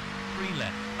 4 left, 3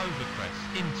 left, over crest,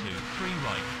 into, 3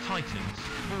 right, tightens,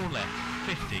 4 left,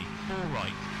 50, 4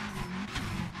 right.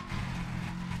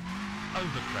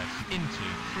 Over crest, into,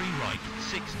 3 right,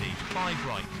 60, 5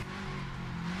 right.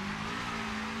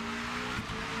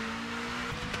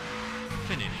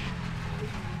 Finish.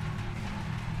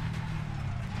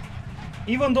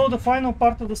 Even though the final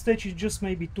part of the stage is just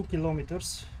maybe 2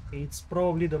 kilometers, it's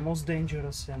probably the most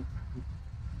dangerous,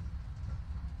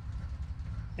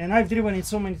 and I've driven it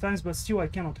so many times, but still I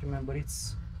cannot remember.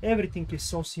 Everything is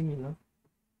so similar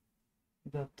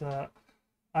that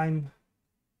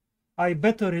I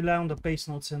better rely on the pace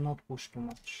notes and not push too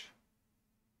much.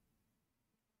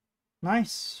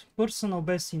 Nice, personal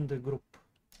best in the group.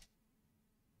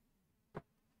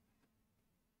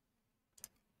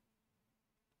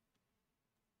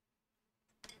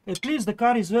 At least the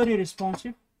car is very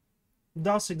responsive,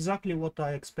 does exactly what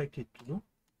I expect it to do.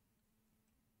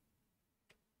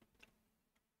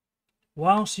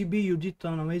 Wow, CB, you did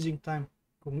an amazing time.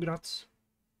 Congrats.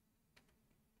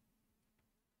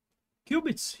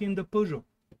 Qubits in the Peugeot.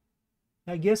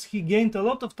 I guess he gained a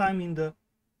lot of time in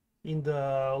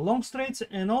the long straights,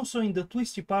 and also in the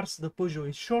twisty parts the Peugeot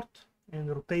is short and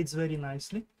rotates very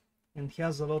nicely and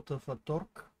has a lot of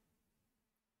torque.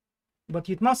 But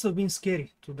it must have been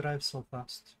scary to drive so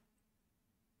fast.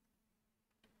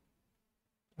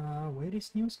 Where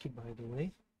is Newski, by the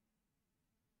way?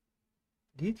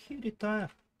 Did he retire?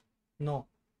 No.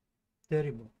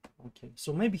 Terrible. Okay,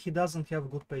 so maybe he doesn't have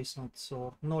good pace notes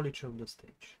or knowledge of the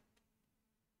stage.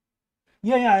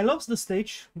 Yeah, I love the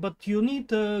stage, but you need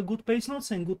good pace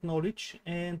notes and good knowledge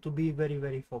and to be very,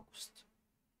 very focused.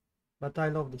 But I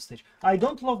love the stage. I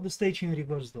don't love the stage in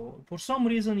reverse though. For some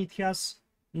reason it has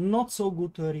not so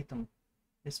good rhythm,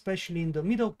 especially in the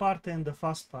middle part and the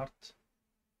fast part.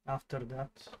 After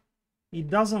that, it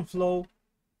doesn't flow.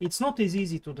 It's not as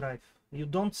easy to drive. You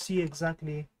don't see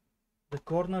exactly the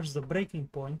corners, the braking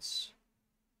points,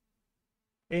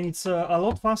 and it's a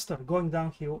lot faster going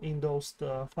downhill in those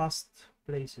fast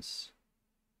places.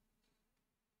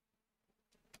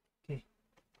 Okay.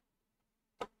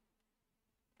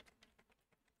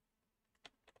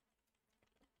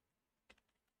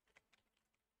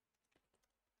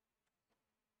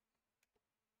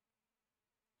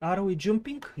 Are we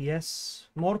jumping? Yes.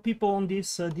 More people on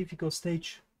this difficult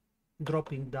stage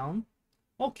dropping down.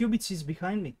 Oh, Qubits is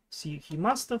behind me. See, he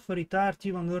must have retired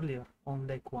even earlier on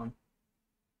leg 1.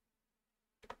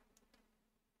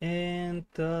 And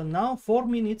now 4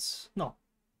 minutes, no,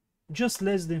 just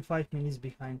less than 5 minutes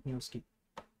behind Newski.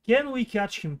 Can we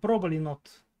catch him? Probably not.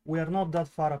 We are not that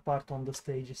far apart on the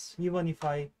stages. Even if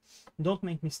I don't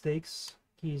make mistakes,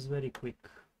 he is very quick.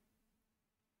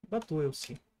 But we'll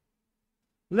see.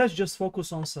 Let's just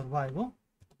focus on survival.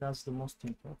 That's the most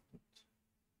important.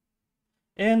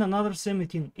 And another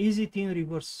 17. Is it in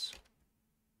reverse?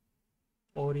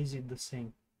 Or is it the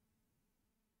same?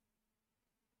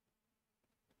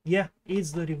 Yeah,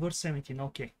 it's the reverse 17.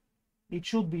 Okay. It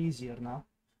should be easier now.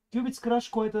 Qubits crashed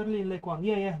quite early in leg 1.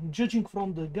 Yeah. Judging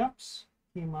from the gaps,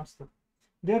 he must have.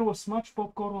 There was much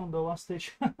popcorn on the last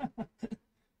stage.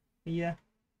 Yeah.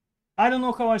 I don't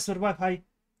know how I survived.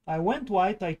 I went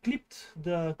wide, I clipped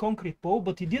the concrete pole,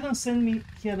 but it didn't send me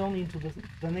head-on into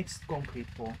the next concrete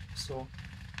pole. So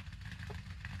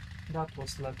that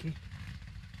was lucky.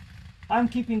 I'm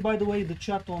keeping, by the way, the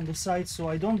chat on the side so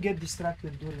I don't get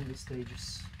distracted during the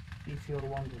stages, if you're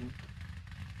wondering.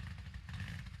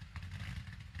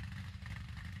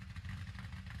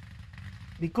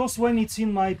 Because when it's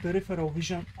in my peripheral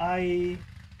vision, I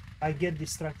get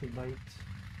distracted by it.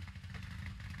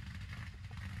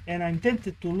 And I'm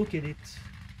tempted to look at it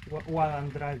while I'm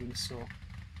driving, so...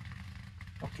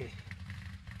 Okay.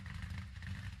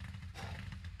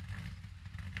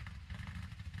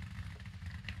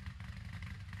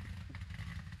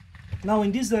 Now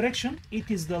in this direction,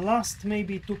 it is the last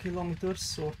maybe 2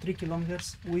 kilometers or 3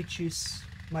 kilometers, which is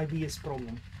my biggest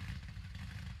problem.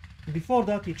 Before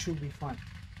that, it should be fine.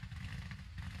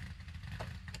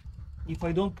 If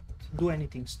I don't do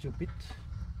anything stupid.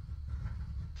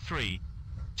 3,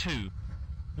 2,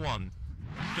 1,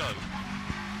 go.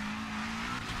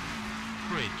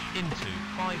 Bridge into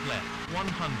 5 left, 100,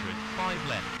 5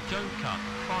 left, don't cut,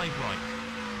 5 right.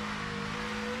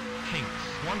 Kinks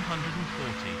 140.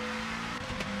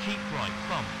 Keep right,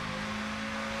 bump.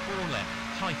 4 left,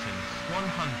 tightens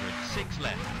 100, 6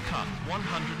 left, cut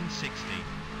 160.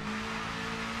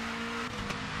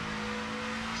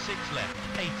 6 left,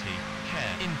 80,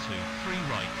 care, into 3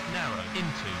 right, narrow,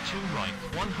 into 2 right,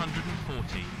 140.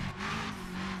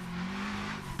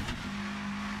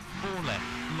 4 left,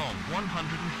 long,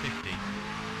 150.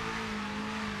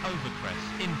 Overcrest,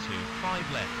 into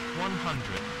 5 left, 100,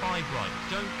 5 right,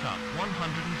 don't cut, 150.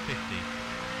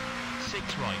 6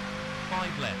 right, 5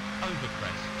 left,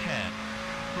 overcrest, care.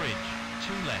 Bridge,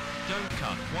 2 left, don't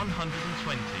cut,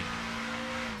 120.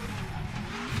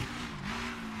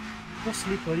 So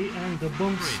slippery, and the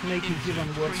bumps Bridge make it into even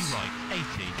worse. 3 right,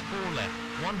 80, 4 left,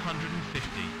 150.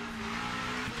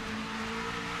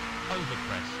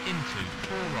 Overcrest, into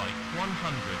 4 right, 100,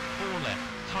 4 left,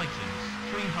 tightens,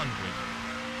 300.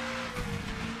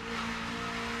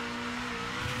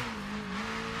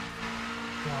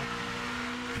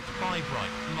 5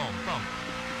 right, long, bump.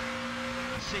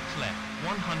 6 left,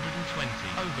 120,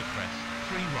 overcrest,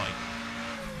 3 right.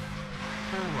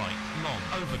 4 right, long,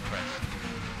 overcrest.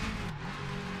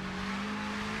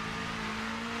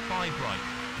 5 right,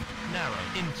 narrow,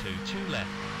 into 2 left.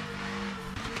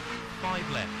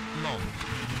 5 left, long.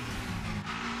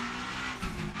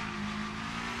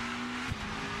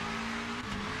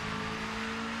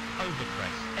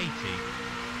 Overcrest, 80.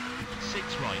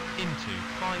 6 right, into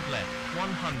 5 left, 100,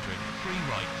 3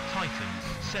 right, tightens,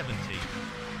 70.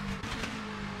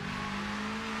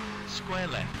 Square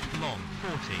left, long,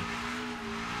 40.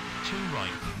 2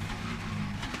 right.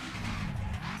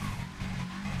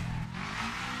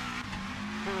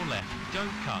 4 left,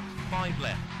 don't cut, 5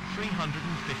 left, 350.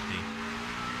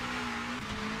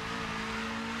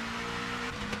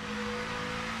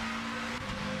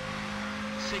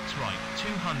 6 right,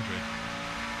 200.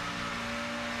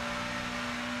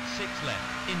 6 left,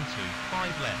 into 5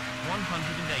 left, 180.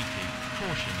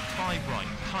 Caution, 5 right,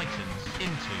 tightens,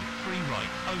 into 3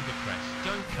 right, overcrest,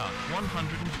 don't cut,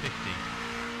 150.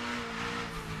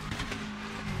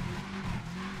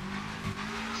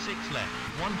 6 left,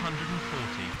 140.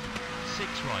 6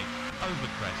 right,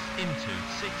 overcrest, into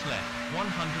 6 left,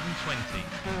 120.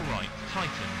 4 right,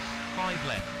 tightens, 5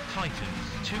 left, tightens,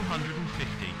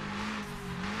 250.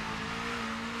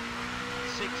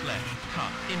 6 left,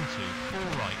 cut, into 4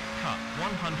 right, cut,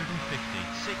 150.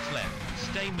 6 left,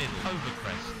 stay middle,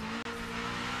 overcrest.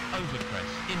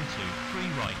 Overcrest, into 3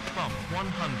 right, bump, 100,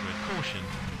 caution.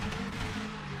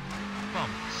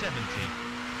 Bump, 70.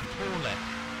 4 left.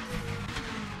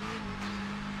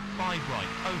 5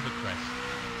 right, overcrest.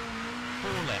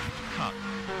 4 left, cut,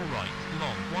 4 right,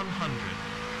 long, 100.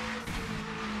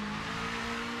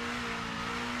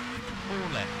 4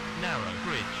 left, narrow,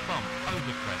 bridge, bump,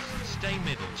 overcrest, stay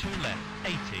middle, 2 left,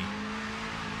 80.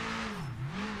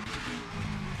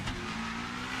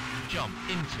 Jump,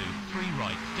 into 3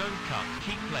 right, don't cut,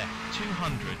 keep left,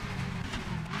 200.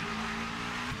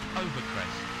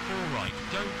 Overcrest, 4 right,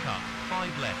 don't cut,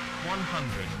 5 left,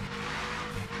 100.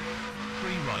 3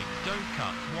 right, don't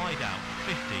cut, wide out,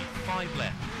 50, 5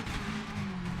 left.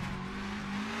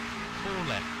 4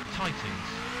 left, tightens.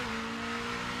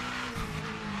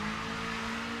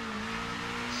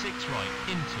 6 right,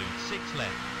 into 6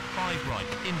 left, 5 right,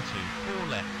 into 4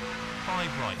 left, 5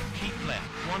 right, keep left,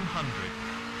 100.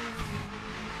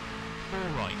 4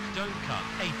 right, don't cut,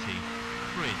 80.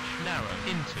 Bridge, narrow,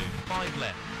 into 5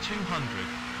 left, 200.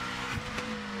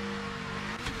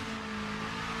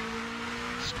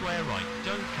 Square right,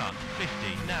 don't cut,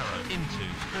 50, narrow, into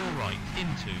 4 right,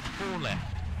 into 4 left.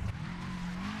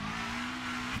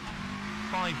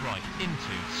 5 right,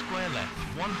 into square left,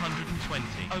 120,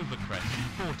 overcrest,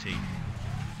 40.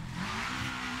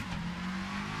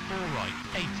 4 right,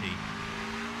 80.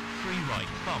 3 right,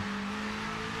 bump.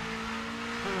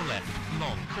 4 left,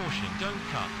 long, caution, don't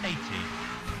cut, 80.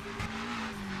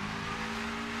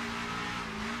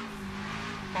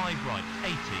 5 right,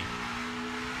 80.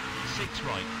 6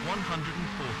 right,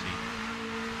 140.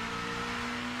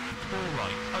 4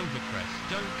 right, overcrest,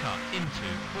 don't cut, into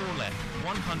 4 left,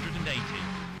 180.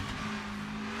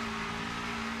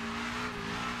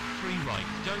 3 right,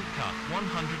 don't cut,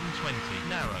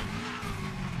 120, narrow.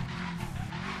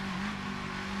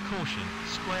 Caution,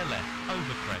 square left,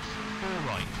 overcrest, 4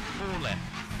 right, 4 left.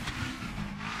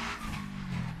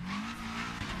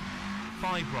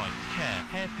 5 right, care,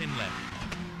 hairpin left.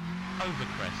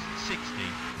 Overcrest, 60,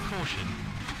 caution.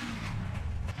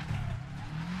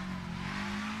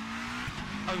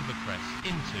 over crest,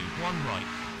 into, 1 right,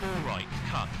 4 right,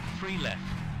 cut, 3 left,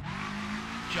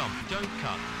 jump, don't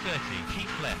cut, 30,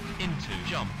 keep left, into,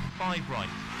 jump, 5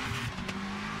 right,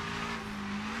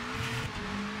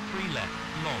 3 left,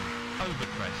 long, over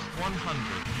crest, 100,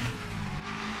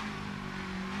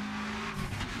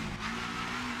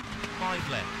 5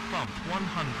 left, bump,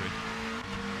 100,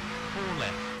 4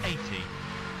 left, 80,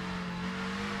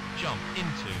 jump,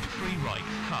 into, 3 right,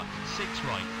 cut, 6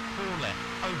 right, 4 left,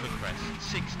 over crest,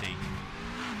 60, 3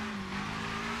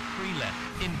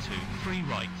 left, into, 3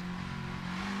 right,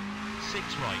 6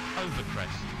 right, over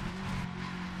crest,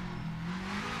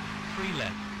 3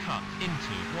 left, cut,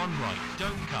 into, 1 right,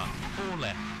 don't cut, 4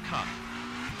 left, cut,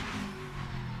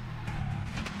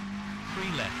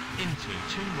 3 left, into,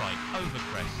 2 right, over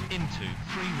crest, into,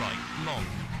 3 right, long,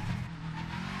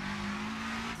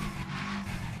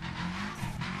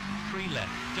 3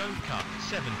 left, don't cut,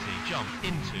 70, jump,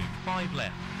 into, 5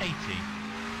 left, 80,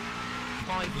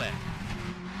 5 left,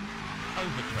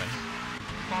 over crest,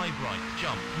 5 right,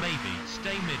 jump, maybe,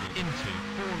 stay middle, into,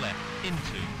 4 left,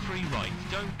 into, 3 right,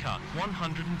 don't cut,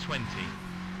 120,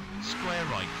 square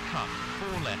right, cut,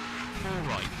 4 left, 4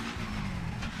 right,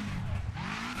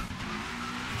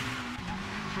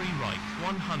 3 right,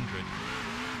 100,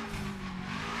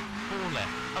 4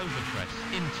 left, over crest,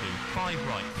 into, 5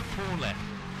 right, 4 left,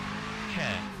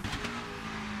 care,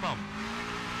 bump,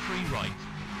 3 right,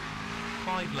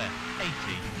 5 left, 80,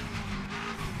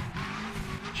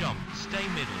 jump, stay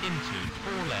middle, into,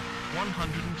 4 left,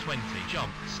 120,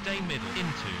 jump, stay middle,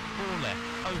 into, 4 left,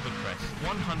 over crest,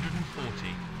 140,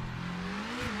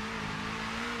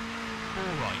 4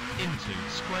 right, into,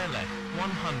 square left,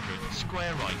 100,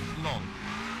 square right, long,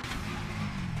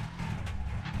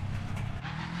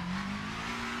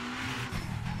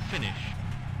 finish.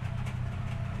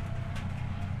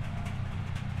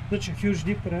 Such a huge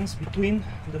difference between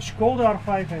the Skoda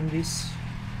R5 and this.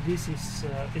 This is,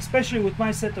 especially with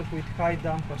my setup with high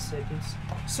damper settings,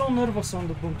 so nervous on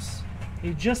the bumps.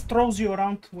 It just throws you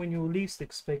around when you least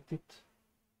expect it.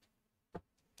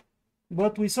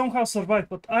 But we somehow survived,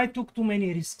 but I took too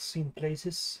many risks in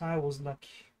places. I was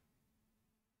lucky.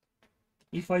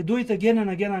 If I do it again and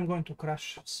again, I'm going to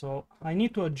crash. So I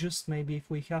need to adjust maybe if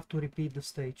we have to repeat the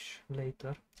stage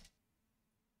later.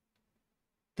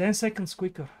 10 seconds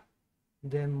quicker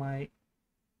than my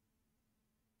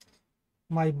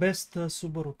best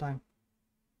Subaru time.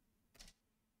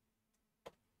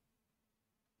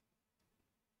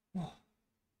 Oh.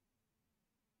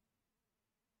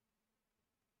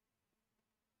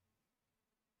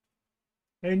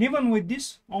 And even with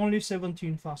this, only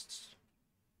 17 fasts.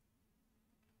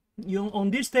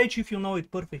 On this stage, if you know it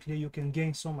perfectly, you can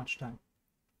gain so much time.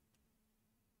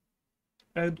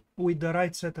 And with the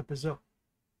right setup as well.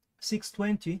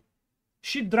 620.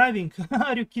 Shit driving.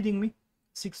 Are you kidding me?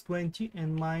 620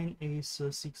 and mine is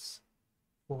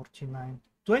 649.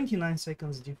 29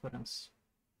 seconds difference.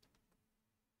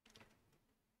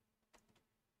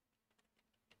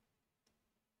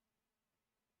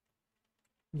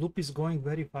 Loop is going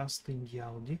very fast in the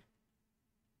Audi.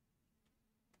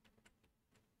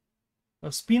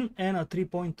 A spin and a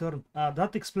 3-point turn.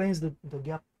 That explains the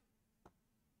gap.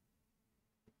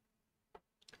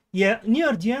 Yeah,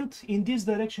 near the end in this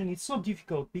direction it's so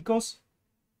difficult because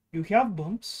you have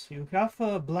bumps, you have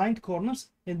blind corners,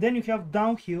 and then you have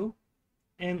downhill,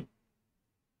 and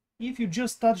if you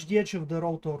just touch the edge of the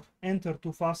road or enter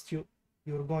too fast,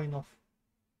 you're going off.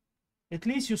 At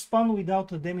least you spun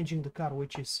without damaging the car,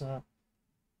 which is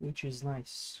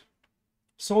nice.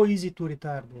 So easy to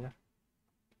retire there.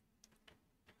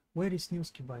 Where is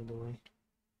Newski, by the way?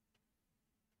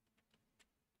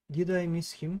 Did I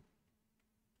miss him?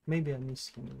 Maybe I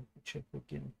missed him. Let me check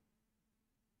again.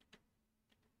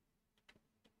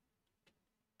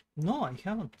 No, I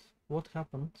haven't. What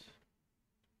happened?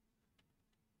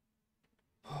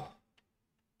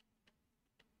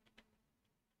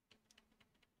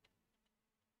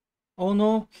 Oh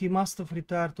no, he must have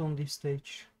retired on this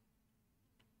stage.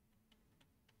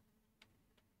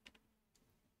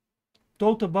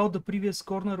 Thought about the previous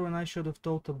corner when I should have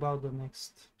thought about the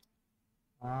next.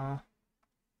 Ah,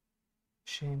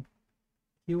 shame.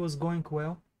 He was going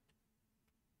well.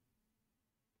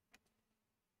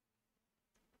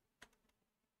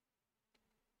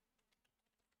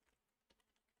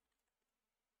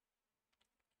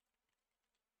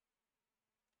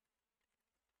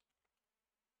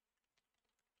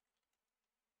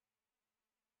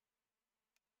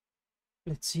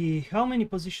 Let's see, how many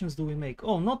positions do we make?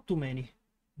 Oh, not too many.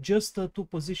 Just 2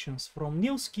 positions from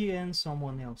Nilsky and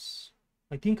someone else.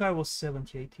 I think I was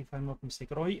 78 if I'm not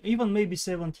mistaken, or even maybe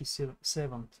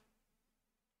 77th.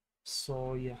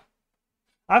 So yeah.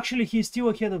 Actually, he's still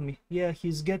ahead of me. Yeah,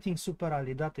 he's getting super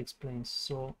rally. That explains.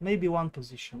 So maybe one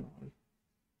position only.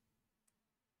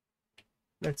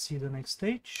 Let's see the next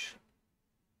stage.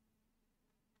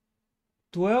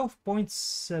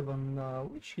 12.7.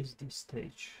 Which is this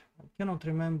stage? I cannot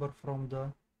remember from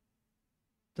the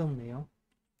thumbnail.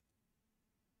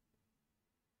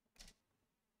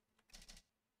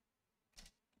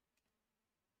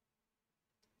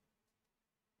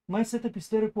 My setup is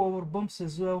terrible over bumps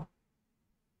as well.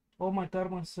 All my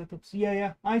thermal setups.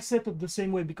 Yeah, I set up the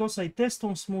same way because I test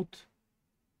on smooth.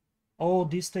 Oh,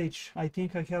 this stage. I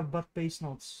think I have bad pace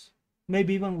notes.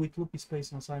 Maybe even with loopy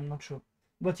space notes, I'm not sure.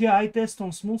 But yeah, I test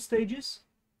on smooth stages.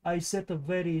 I set up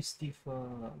very stiff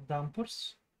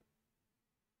dampers.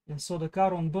 And so the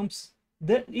car on bumps,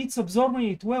 it's absorbing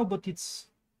it well, but it's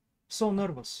so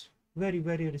nervous. Very,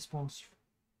 very responsive.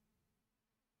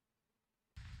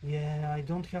 Yeah, I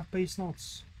don't have pace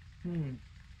notes.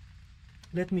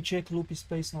 Let me check loopy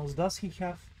space notes. Does he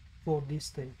have for this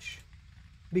stage?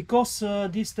 Because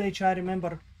this stage I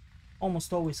remember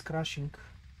almost always crashing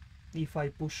if I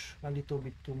push a little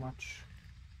bit too much.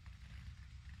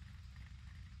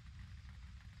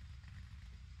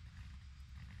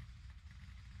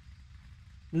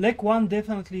 Leg 1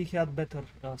 definitely had better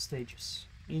stages.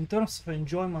 In terms of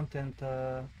enjoyment and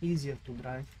easier to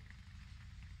drive.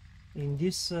 In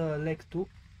this leg 2,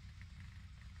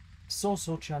 so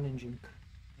challenging.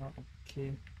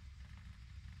 Okay.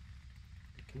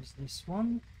 Is this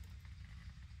one?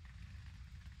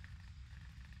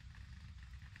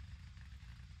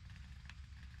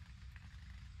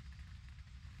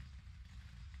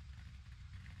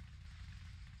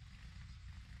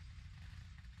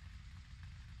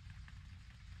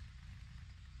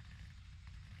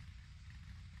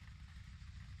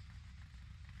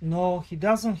 No, he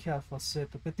doesn't have a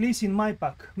setup, at least in my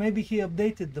pack. Maybe he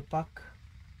updated the pack.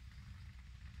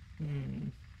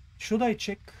 Should I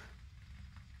check?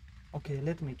 Okay,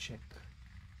 let me check.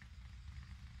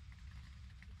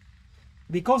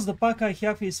 Because the pack I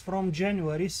have is from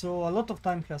January, so a lot of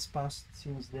time has passed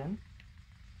since then.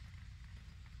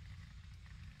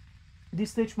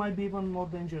 This stage might be even more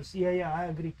dangerous. Yeah, I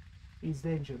agree. It's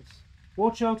dangerous.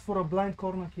 Watch out for a blind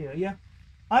corner here. Yeah,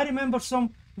 I remember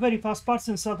some very fast parts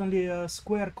and suddenly a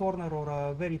square corner or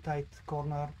a very tight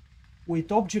corner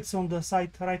with objects on the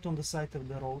side, right on the side of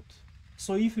the road.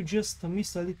 So if you just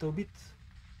miss a little bit,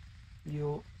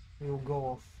 you will go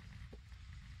off.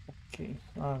 Okay,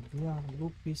 yeah,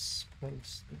 loop is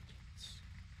placed.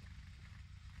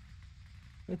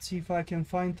 Let's see if I can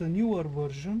find a newer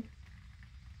version.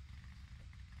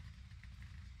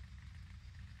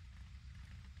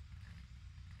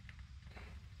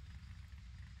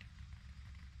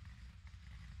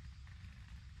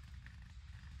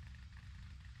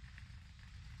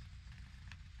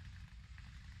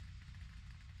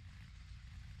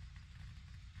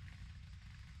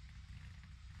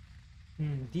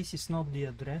 This is not the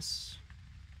address.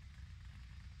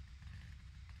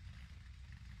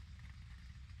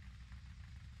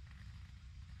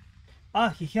 Ah,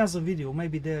 he has a video.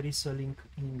 Maybe there is a link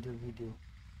in the video.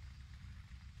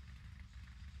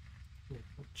 Let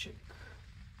me check.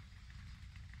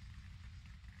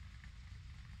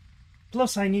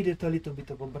 Plus, I needed a little bit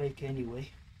of a break anyway.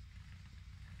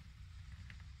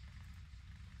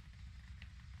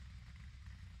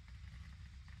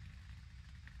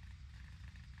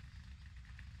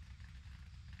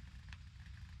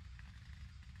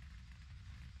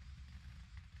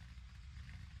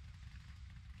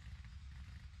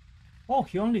 Oh,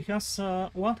 he only has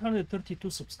 132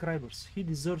 subscribers. He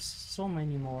deserves so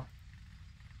many more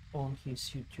on his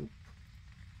YouTube.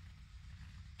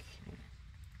 Okay.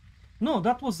 No,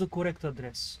 that was the correct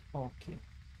address. Okay.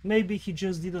 Maybe he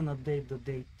just didn't update the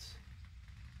date.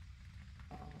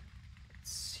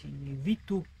 Let's see.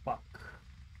 V2 pack.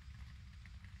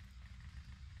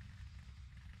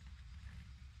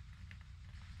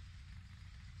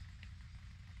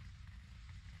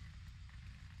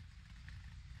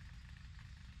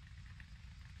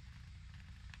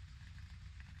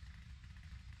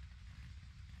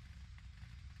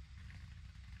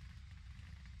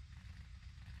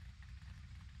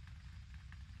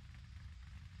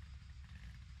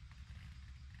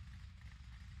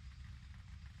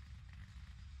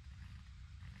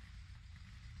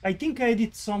 I think I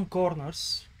did some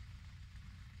corners,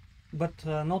 but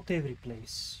not every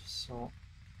place, so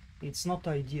it's not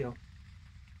ideal.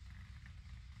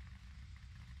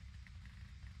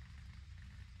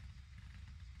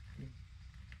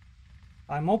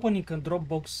 I'm opening a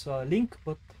Dropbox link,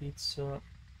 but it's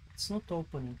not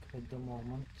opening at the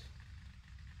moment.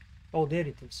 Oh, there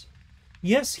it is.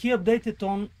 Yes, he updated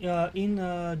on in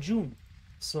June,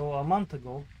 so a month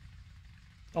ago,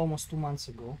 almost 2 months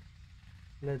ago.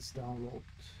 Let's download.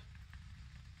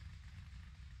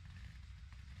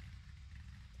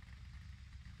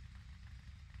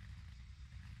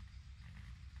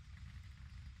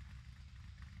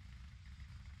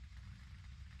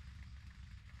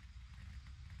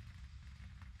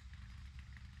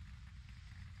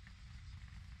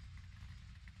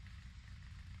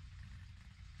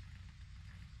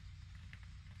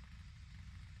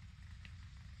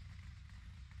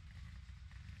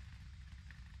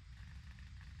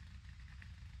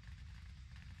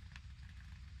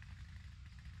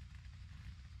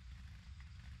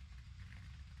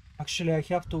 Actually, I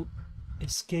have to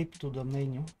escape to the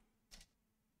menu.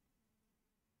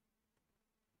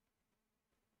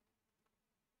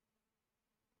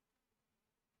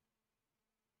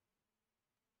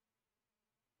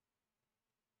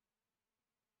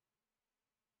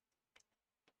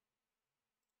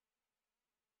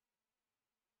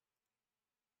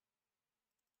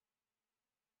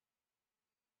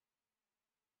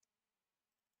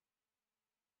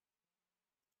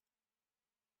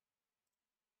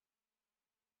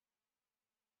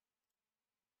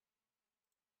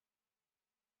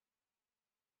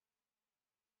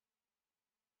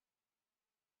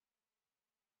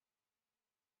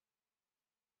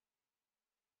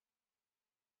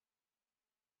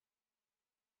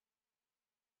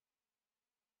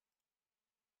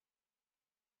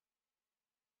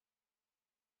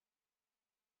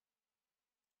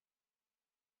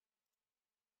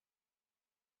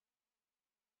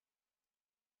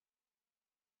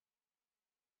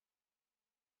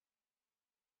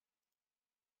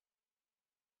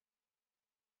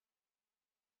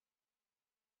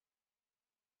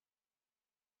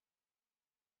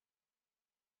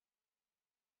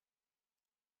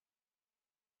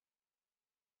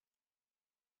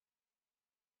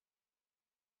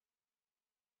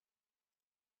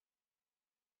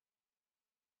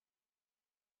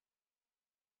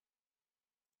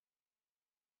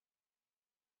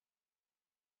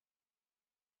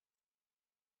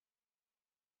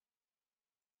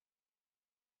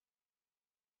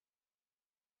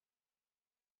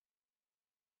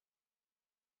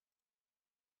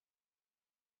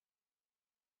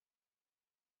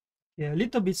 Yeah, a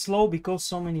little bit slow because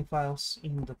so many files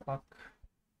in the pack.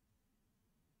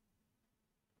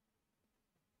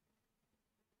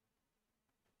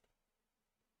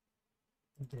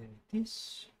 There it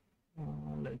is.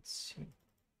 Let's see.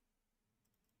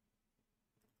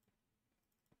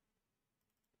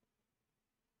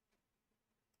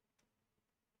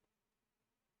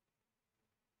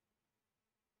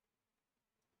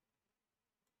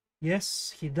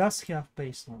 Yes, he does have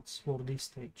paste notes for this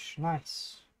stage.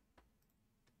 Nice.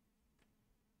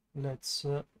 Let's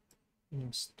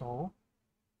install.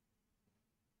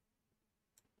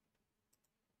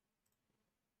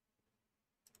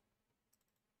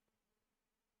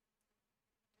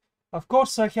 Of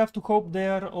course, I have to hope they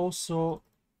are also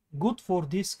good for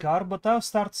this car, but I'll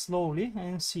start slowly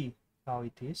and see how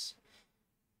it is.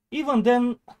 Even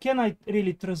then, can I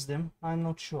really trust them? I'm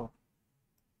not sure.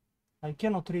 I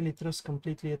cannot really trust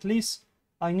completely. At least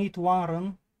I need one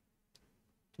run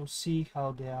to see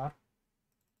how they are.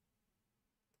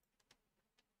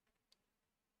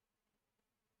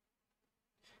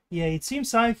 Yeah, it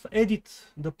seems I've edited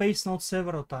the paste notes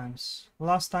several times.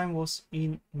 Last time was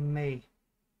in May.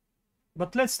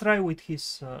 But let's try with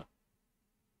his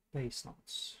paste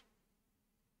notes.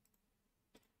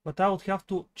 But I would have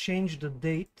to change the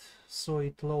date so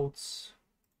it loads.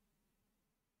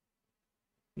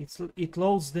 It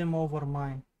loads them over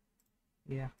mine.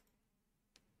 Yeah.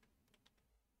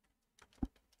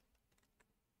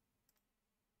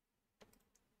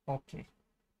 Okay.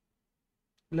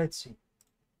 Let's see.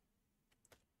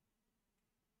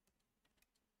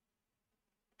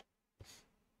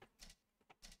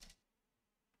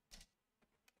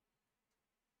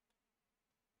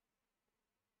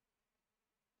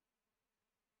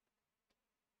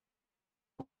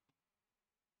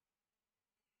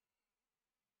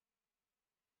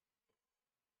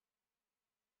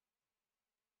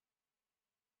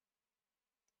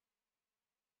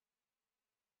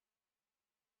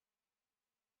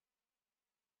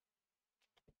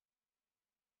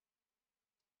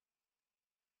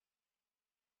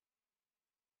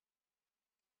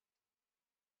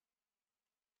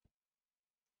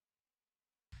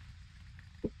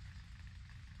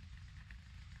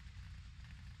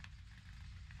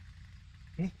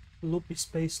 Okay. Loopy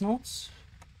space notes.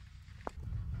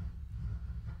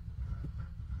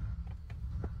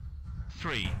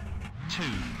 3, 2,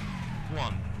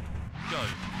 1, go.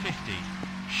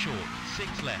 short,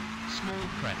 6 left, small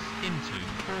crest, into,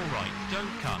 4 right,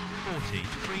 don't cut, 40,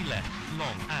 3 left,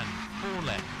 long, and, 4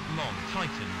 left, long,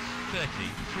 tightens, 30,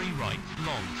 3 right,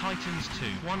 long, tightens to,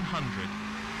 100.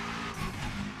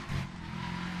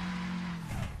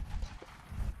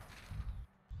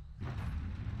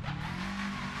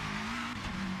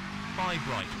 5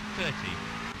 right, 30,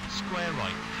 square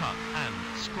right, cut, and,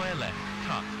 square left,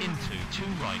 cut, into, 2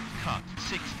 right, cut,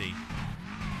 60.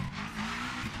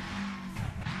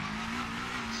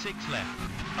 6 left,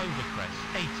 over crest,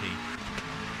 80.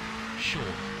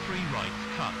 Short, 3 right,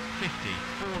 cut, 50,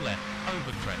 4 left,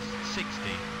 over crest, 60.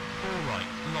 4 right,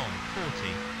 long,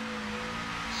 40.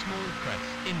 Small crest,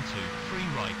 into, 3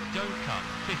 right, don't cut,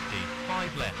 50,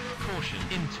 5 left, caution,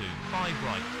 into, 5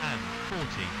 right, and, 40,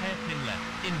 hairpin left,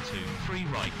 into, 3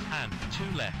 right, and, 2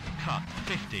 left, cut,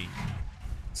 50.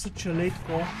 Such a late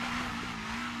call.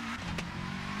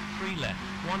 3 left,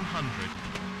 100.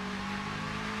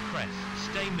 Crest,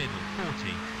 stay middle, 40,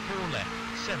 4 left,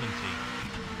 70.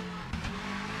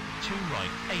 2 right,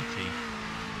 80.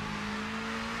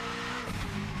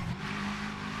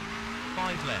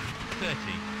 5 left, 30,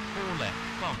 4 left,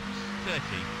 bumps, 30,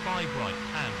 5 right,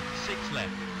 and, 6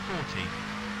 left, 40.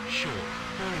 Short,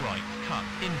 4 right, cut,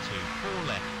 into, 4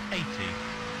 left, 80.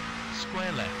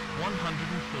 Square left,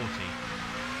 140.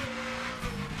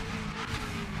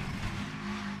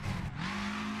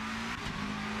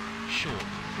 Short,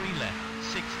 3 left,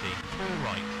 60, 4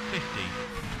 right, 50.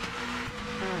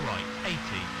 4 right, 80.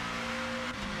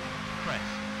 Crest,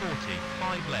 40,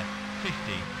 5 left, 50.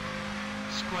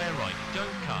 Square right,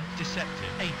 don't cut,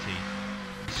 deceptive, 80.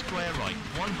 Square right,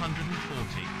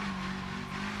 140.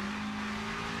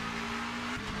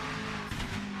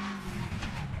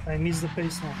 I missed the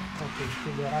pace now. Okay,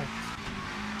 to the right.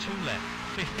 2 left,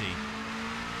 50.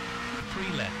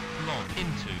 3 left, long,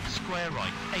 into, square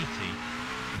right, 80.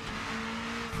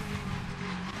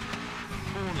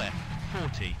 4 left,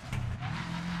 40.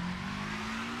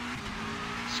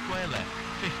 Square left,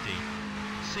 50.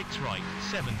 6 right,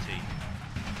 70.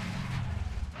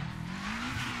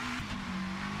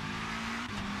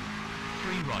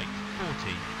 3 right,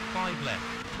 40. 5 left,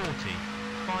 40.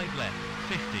 5 left,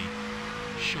 50.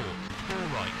 Short, 4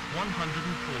 right,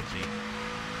 140.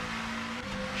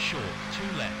 Short,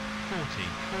 2 left, 40.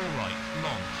 4 right,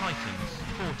 long, tightens,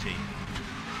 40.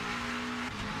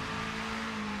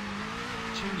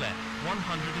 2 left, 180.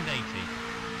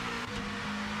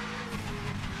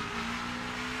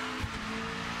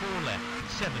 4 left,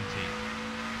 70.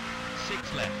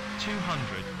 6 left,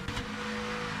 200.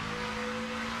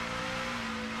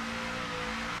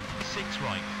 6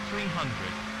 right, 300.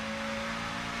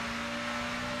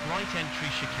 Right entry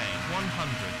chicane,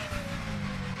 100.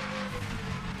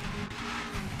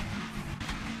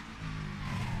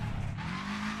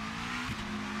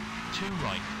 2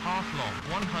 right, half long,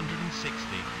 160.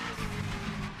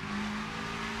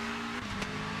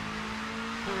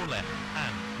 4 left,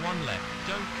 and, 1 left,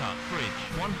 don't cut, bridge,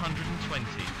 120.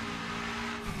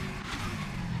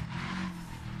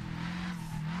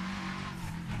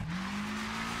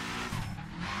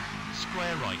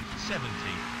 Square right, 70.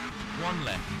 1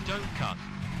 left, don't cut.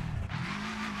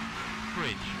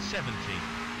 Bridge, 70.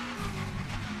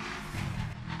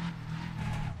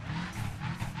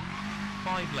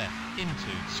 5 left,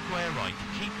 into, square right,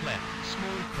 keep left,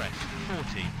 small crest,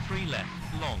 40, 3 left,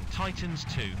 long, tightens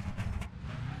 2.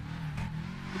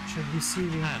 Picture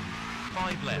deceiving. And,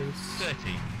 5 left, Place.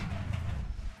 30.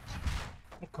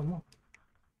 Oh, come on.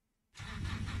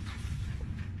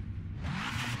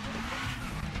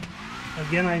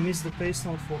 Again, I missed the pace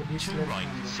note for this 2 left right,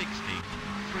 hander. 60.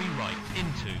 3 right,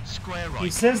 into, square right. He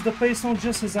says the pace note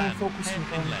just as I'm And focusing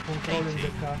hairpin on left, controlling 80. the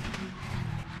car.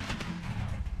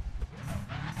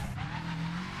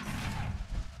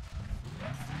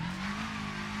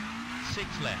 6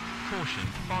 left, caution,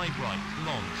 5 right,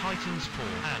 long, tightens 4,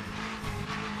 and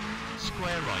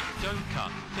square right, don't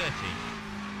cut, 30.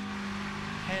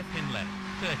 Hairpin left,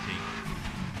 30.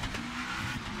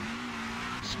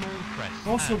 Small crest.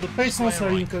 Also, and the pace notes square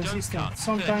are right, don't inconsistent. cut,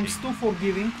 Sometimes 30. too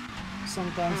forgiving,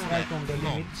 sometimes 4 right left, on the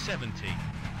long, limit. 70.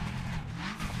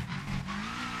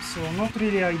 So not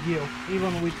really ideal,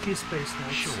 even with his pace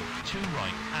notes. Short, 2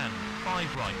 right, and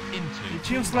 5 right, into. It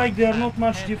 2 feels right, like they are and not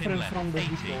much hairpin different left, from the 80.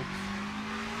 default.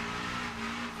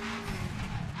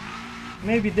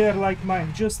 Maybe they're like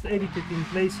mine, just edited in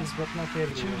places but not 2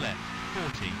 everywhere. left,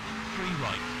 40. 3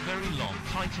 right, very long,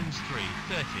 tightens 3,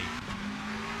 30.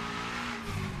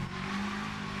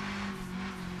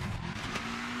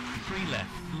 3 left,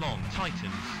 long,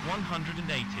 tightens,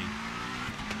 180.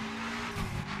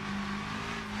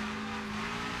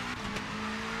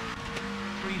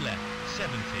 3 left,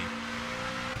 70.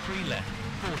 3 left,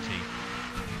 40.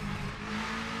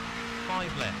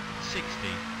 5 left, 60.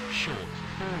 Short,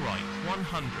 4 right,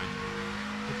 100.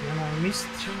 Again, I missed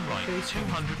 2 right,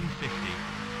 250.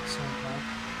 somehow.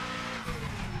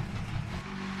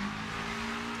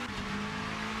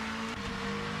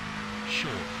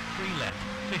 Short, 3 left,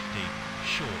 50.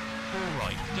 Short, 4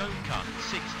 right, don't cut,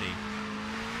 60.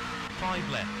 5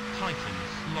 left,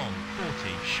 tightens, long,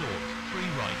 40. Short, 3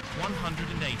 right,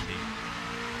 180.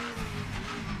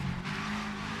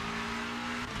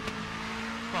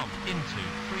 Bump into,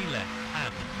 3 left,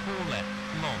 and 4 left,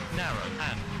 long, narrow,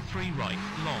 and 3 right,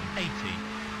 long, 80.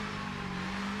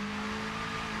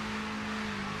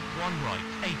 1 right,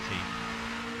 80.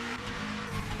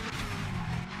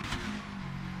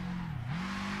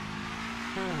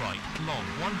 4 right, long,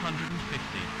 150.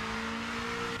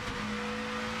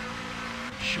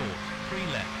 Short, 3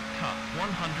 left, cut,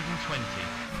 120.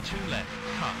 2 left,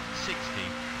 cut, 60.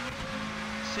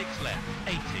 6 left,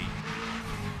 80.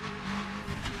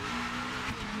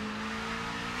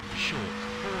 Short,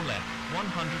 4 left,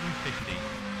 150.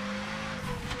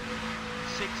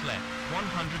 6 left,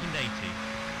 180.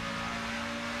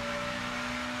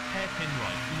 Hairpin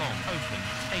right, long,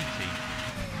 opens, 80.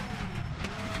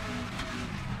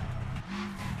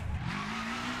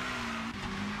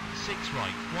 6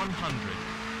 right, 100.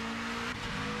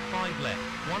 5 left,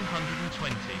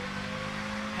 120.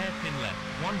 Hairpin left,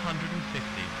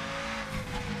 150.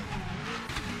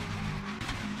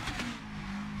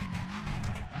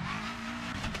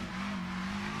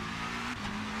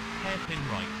 Hairpin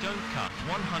right, don't cut,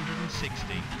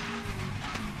 160.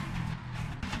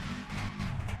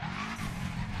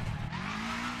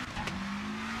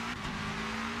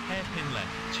 Hairpin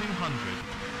left,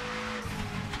 200.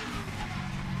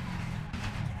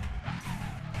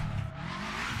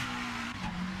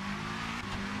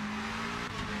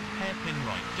 Hairpin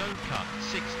right, don't cut,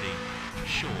 60.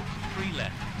 Short, 3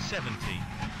 left, 70.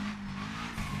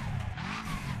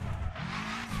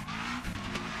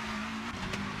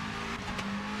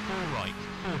 4 right,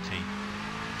 40.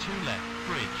 2 left,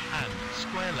 bridge, and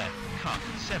square left, cut,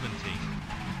 70.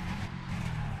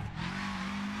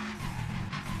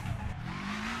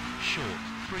 Short,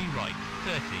 3 right,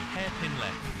 30. Hairpin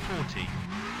left, 40.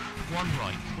 1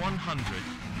 right, 100.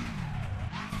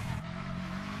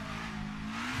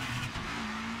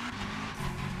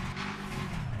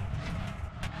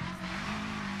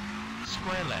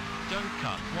 Square left, don't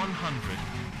cut, 100.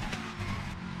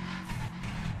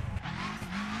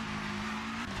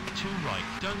 2 right,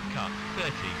 don't cut,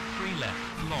 30. 3 left,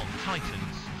 long,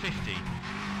 tightens, 50.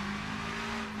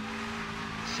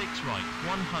 6 right,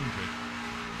 100.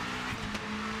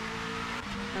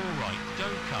 4 right,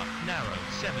 don't cut, narrow,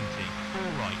 70. 4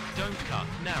 right, don't cut,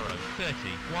 narrow, 30.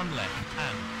 1 left,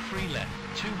 and 3 left,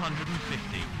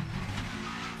 250.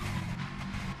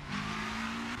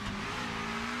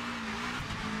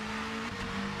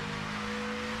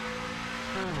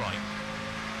 4 right.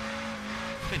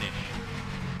 Finish.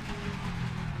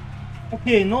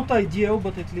 Okay, not ideal,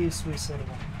 but at least we survived.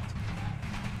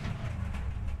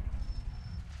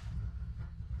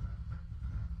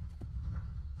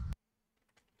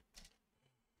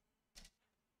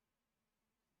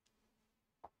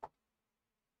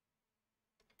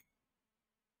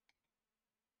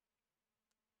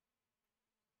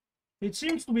 It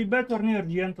seems to be better near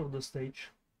the end of the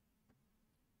stage.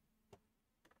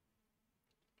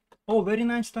 Oh, very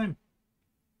nice time.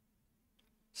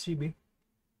 CB.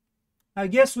 I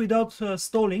guess without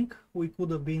stalling, we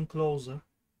could have been closer.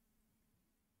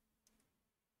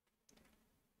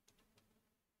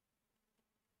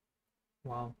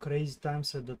 Wow, crazy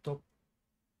times at the top.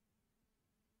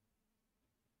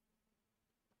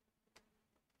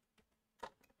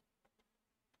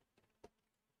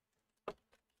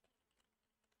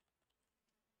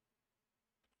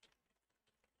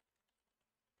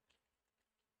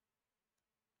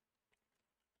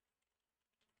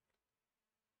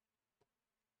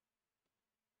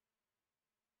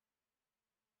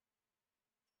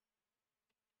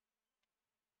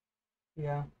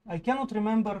 Yeah, I cannot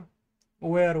remember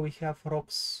where we have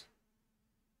rocks,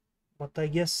 but I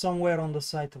guess somewhere on the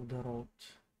side of the road.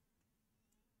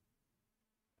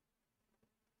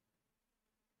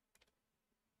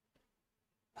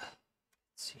 Let's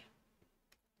see.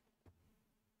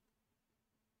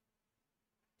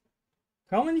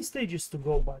 How many stages to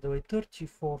go, by the way?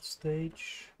 34th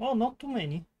stage. Oh, not too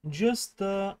many. Just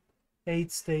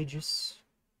 8 stages.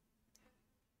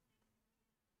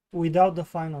 Without the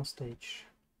final stage.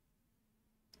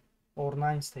 Or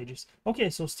 9 stages. Okay,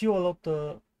 so still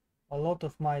a lot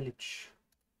of mileage.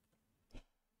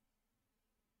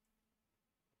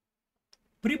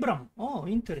 Pribram. Oh,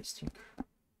 interesting.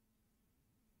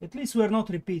 At least we're not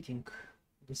repeating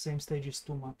the same stages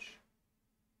too much.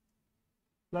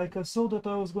 Like I saw that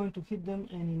I was going to hit them,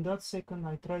 and in that second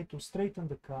I tried to straighten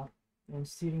the car and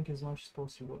steering as much as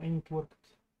possible, and it worked.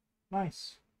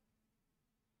 Nice.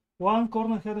 One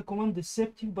corner had a command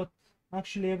deceptive, but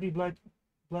actually every blind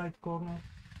corner,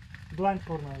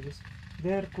 I guess,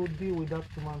 there could be with that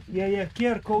command. Yeah,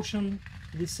 care, caution,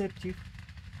 deceptive.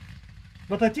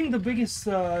 But I think the biggest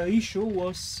issue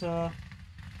was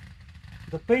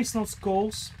the pace notes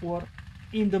calls were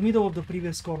in the middle of the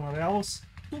previous corner. I was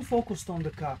too focused on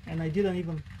the car and I didn't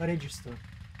even register.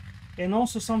 And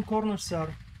also some corners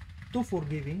are too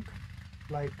forgiving,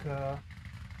 like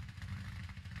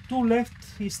two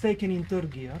left is taken in third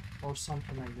gear or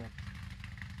something like that.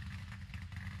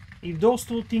 If those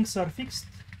two things are fixed,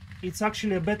 it's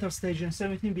actually a better stage than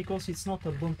 17 because it's not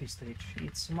a bumpy stage.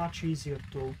 It's much easier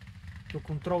to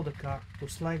control the car, to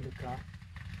slide the car,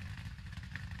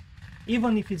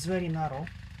 even if it's very narrow.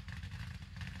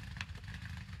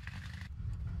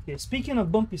 Okay, speaking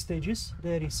of bumpy stages,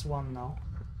 there is one now.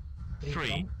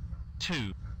 3,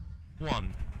 2,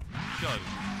 1, go.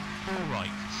 4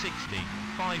 right, 60,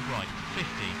 5 right, 50,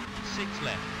 6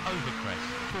 left, over crest,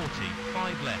 40,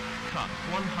 5 left, cut,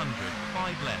 100,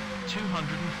 5 left,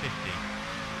 250.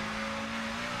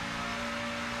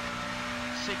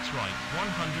 6 right,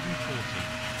 140.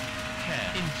 Care,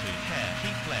 into, care,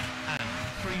 keep left, and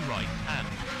 3 right, and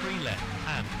 3 left,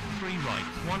 and 3 right,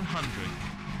 100.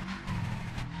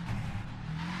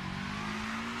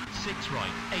 6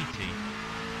 right, 80.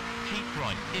 Keep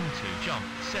right, into, jump,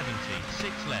 70, 6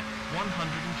 left,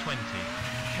 120.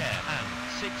 Care, and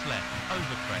 6 left,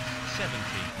 over crest, 70,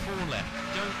 4 left,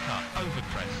 don't cut, over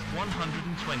crest, 120.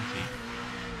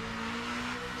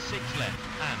 6 left,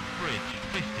 and bridge,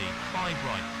 50, 5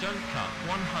 right, don't cut,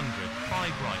 100, 5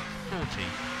 right, 40,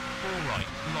 4 right,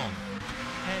 long,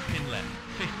 hairpin left,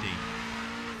 50.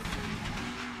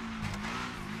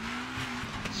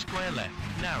 Square left,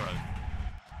 narrow.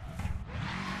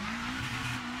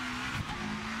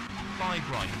 5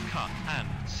 right, cut, and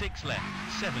 6 left,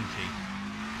 70.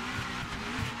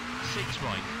 6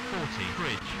 right, 40,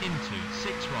 bridge, into,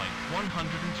 6 right,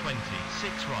 120,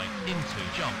 6 right, into,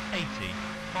 jump, 80.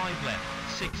 5 left,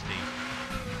 60,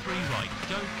 3 right,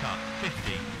 don't cut,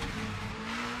 50,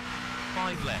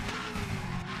 5 left,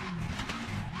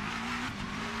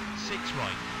 6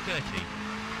 right, 30,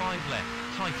 5 left,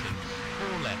 tightens,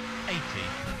 4 left, 80,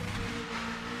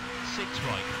 6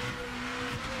 right,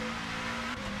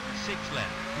 6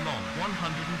 left, long, 120,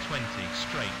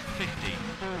 straight, 50,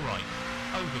 4 right,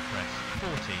 over crest,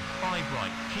 40, 5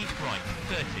 right, keep right,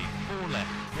 30, 4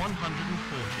 left,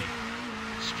 140.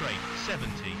 Straight, 70.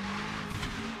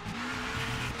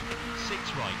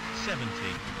 6 right, 70.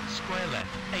 Square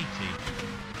left, 80.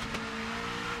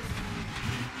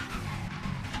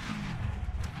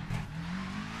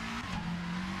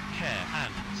 Care,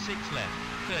 and 6 left,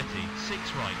 30.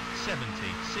 6 right, 70.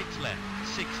 6 left,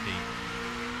 60.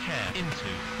 Care,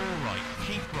 into, 4 right,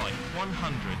 keep right,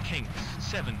 100. Kinks,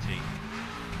 70.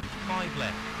 5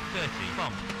 left, 30.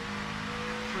 Bump.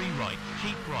 3 right,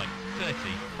 keep right, 30,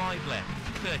 5 left,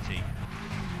 30.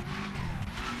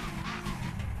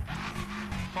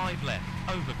 5 left,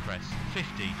 over crest,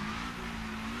 50.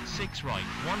 6 right,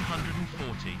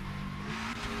 140.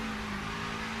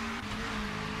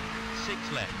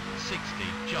 6 left, 60,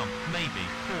 jump, maybe,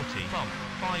 40, bump,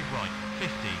 5 right,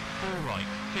 50, 4 right,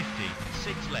 50,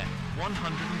 6 left,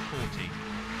 140.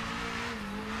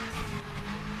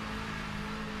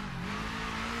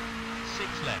 6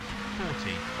 left,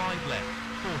 40, 5 left,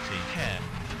 40, care,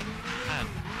 and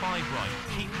 5 right,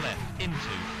 keep left,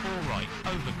 into, 4 right,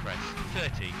 over crest,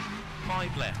 30,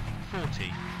 5 left, 40,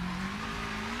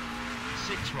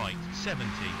 6 right, 70,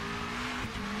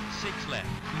 6 left,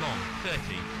 long,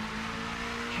 30,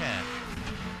 care,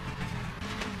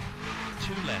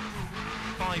 2 left,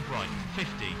 5 right,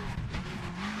 50,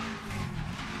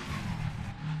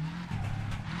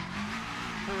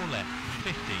 4 left,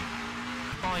 50,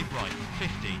 5 right,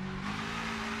 50,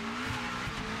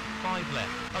 5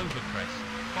 left, over crest,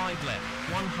 5 left,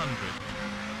 100,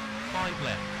 5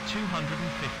 left,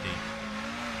 250,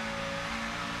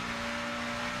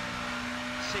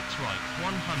 6 right,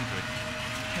 100,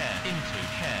 care, into,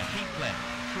 care, keep left,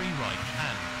 3 right,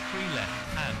 and 3 left,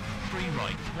 and 3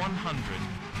 right, 100,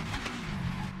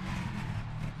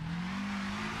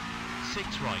 6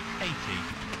 right, 80,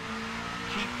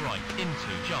 keep right,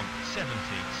 into, jump, 70,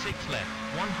 6 left,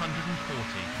 140,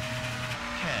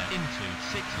 care, into,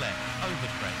 6 left, over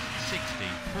crest, 60,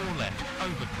 4 left,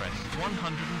 over crest,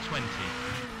 120,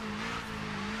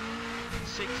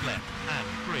 6 left, and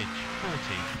bridge, 40,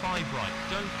 5 right,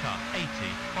 don't cut, 80,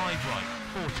 5 right,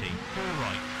 40, 4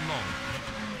 right, long,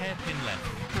 hairpin left,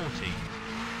 40,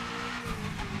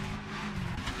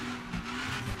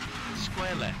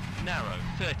 square left, narrow,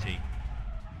 30,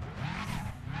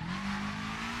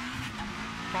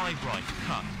 5 right,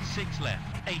 cut, 6 left,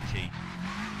 80,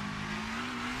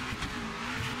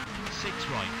 6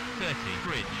 right, 30,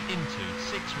 bridge, into,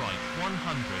 6 right, 100,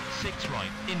 6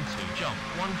 right, into, jump,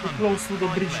 100, close to the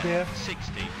 5 bridge left, there.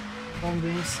 60, On the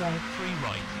inside. 3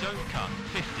 right, don't cut,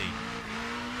 50,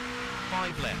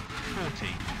 5 left, 40,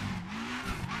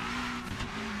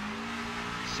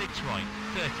 6 right,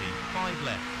 30, 5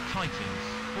 left, tightens,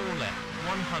 4 left,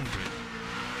 100,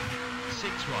 6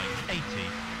 right, 80,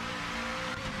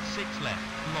 6 left,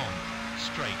 long,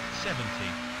 straight, 70,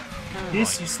 4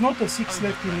 This right, is not a 6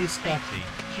 left in this car. 80,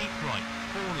 keep right,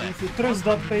 4 left, If you trust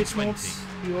that pace 120, modes,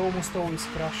 you almost always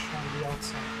crash on the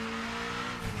outside.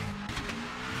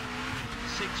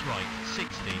 6 right,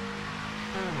 60,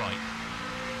 4 right,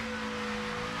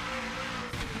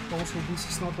 Also, this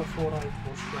is not a 4-right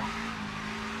for sure.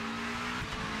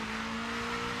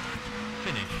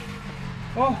 finish,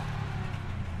 Oh,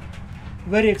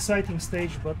 very exciting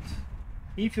stage, but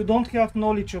if you don't have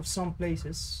knowledge of some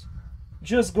places,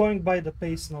 just going by the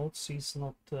pace notes is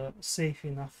not safe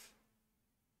enough.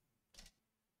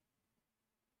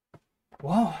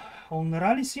 Wow, on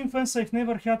Rally Sim Fans I've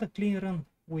never had a clean run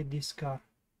with this car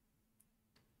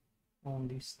on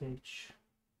this stage.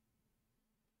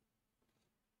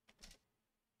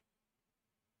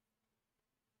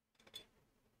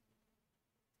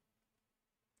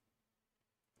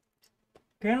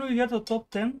 Can we get a top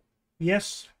 10?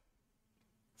 Yes.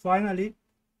 Finally,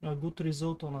 a good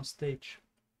result on a stage.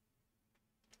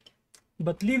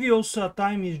 But Livio's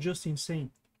time is just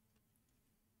insane.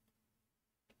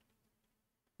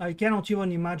 I cannot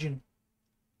even imagine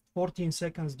 14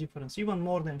 seconds difference, even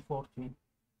more than 14.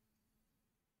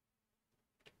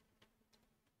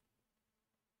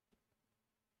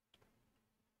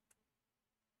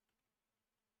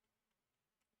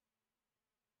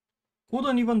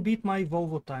 Couldn't even beat my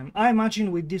Volvo time. I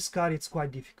imagine with this car it's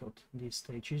quite difficult, this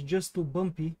stage. It's just too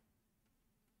bumpy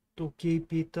to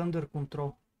keep it under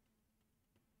control.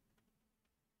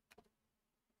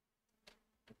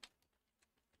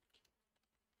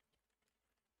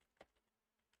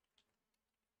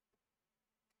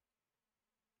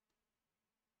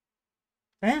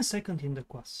 And second in the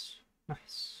class.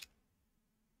 Nice.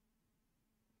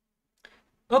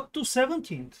 Up to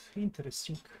 17th.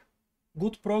 Interesting.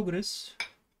 Good progress.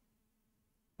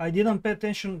 I didn't pay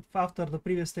attention after the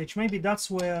previous stage. Maybe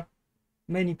that's where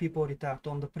many people retired,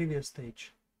 on the previous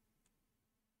stage.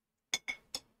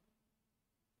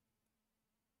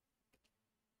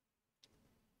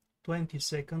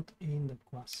 (22nd) in the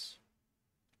class.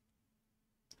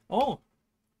 Oh,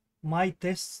 my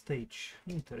test stage.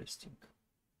 Interesting.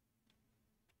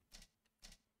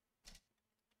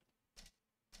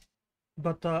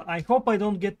 But I hope I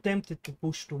don't get tempted to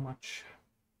push too much.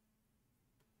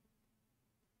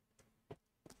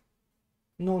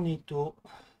 No need to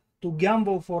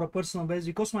gamble for a personal best,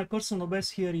 because my personal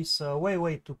best here is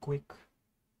way too quick.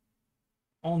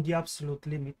 On the absolute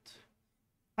limit.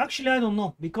 Actually, I don't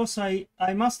know, because I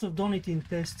must have done it in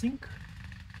testing,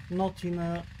 not in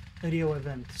a real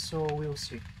event, so we'll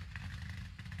see.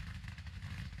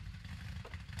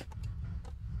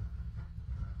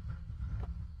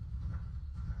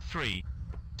 Three,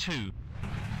 2,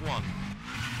 1,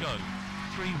 go.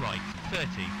 3 right, 30,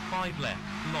 5 left,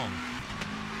 long.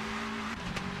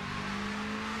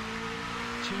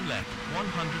 2 left,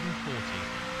 140.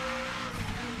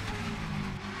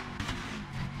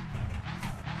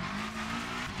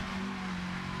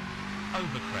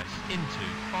 Overcrest, into,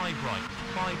 5 right,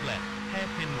 5 left,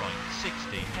 hairpin right,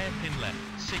 60, hairpin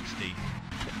left, 60.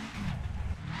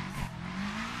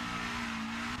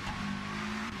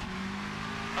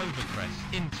 Overcrest,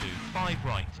 into, 5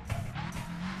 right,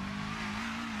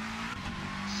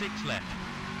 6 left,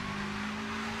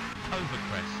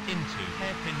 overcrest, into,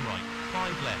 hairpin right,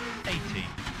 5 left, 80,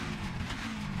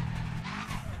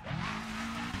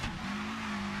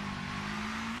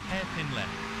 hairpin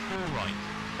left, 4 right,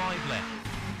 5 left,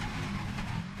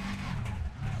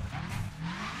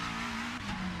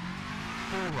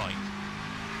 right,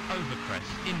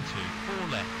 overcrest, into,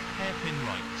 4 left, hairpin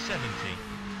right, 70.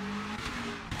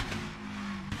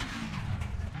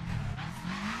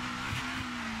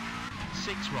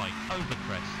 6 right,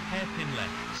 overcrest, hairpin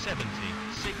left, 70,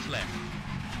 6 left.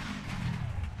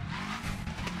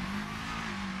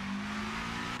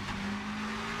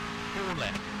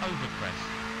 Left, overcrest,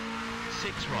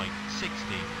 6 right, 60,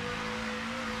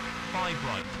 5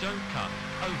 right, don't cut,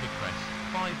 over crest,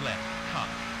 5 left, cut,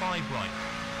 5 right,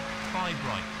 5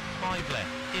 right, 5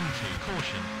 left, into,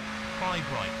 caution, 5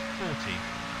 right, 40,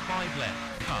 5 left,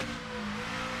 cut,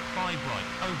 5 right,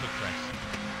 over crest,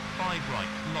 5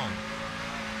 right, long,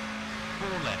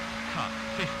 4 left, cut,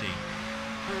 50,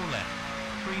 4 left,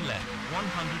 3 left,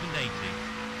 180,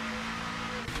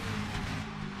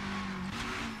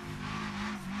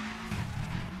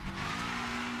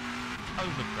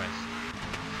 over crest,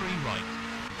 3 right,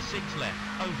 6 left,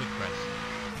 over crest,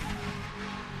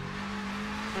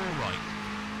 4 right,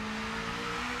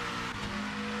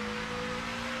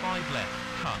 5 left,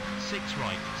 cut, 6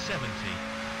 right, 70,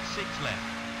 6 left,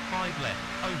 5 left,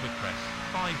 over crest,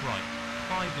 5 right,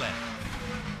 5 left,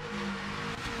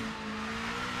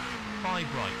 5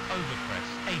 right, over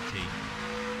crest, 80,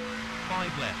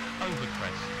 5 left, over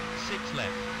crest, 6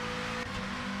 left,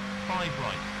 5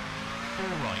 right, 4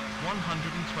 right,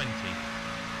 120,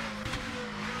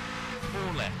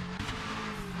 4 left,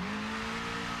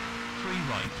 3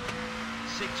 right,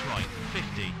 6 right,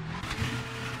 50,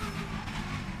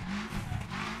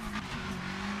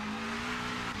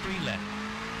 3 left,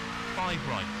 5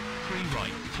 right, 3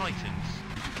 right, tightens,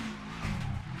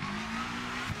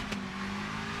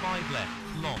 5 left,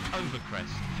 long, over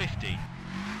crest, 50,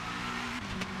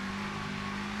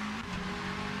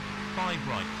 5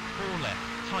 right, 4 left,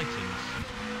 tightens,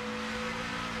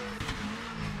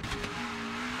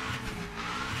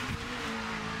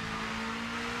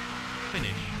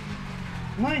 finish.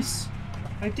 Nice.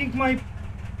 I think my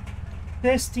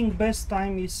testing best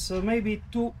time is maybe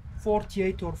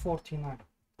 2:48 or 49.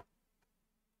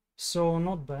 So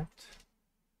not bad.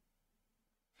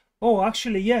 Oh,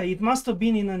 actually, yeah, it must have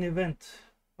been in an event.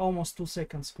 Almost 2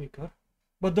 seconds quicker.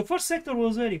 But the first sector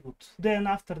was very good. Then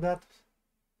after that,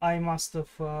 I must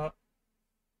have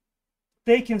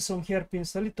taken some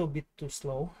hairpins a little bit too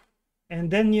slow. And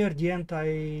then near the end,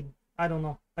 I don't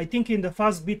know. I think in the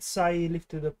fast bits, I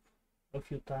lifted up a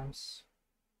few times.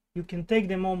 You can take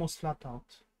them almost flat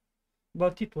out.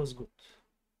 But it was good.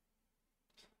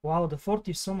 Wow, the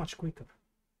 40 is so much quicker.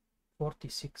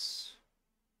 46.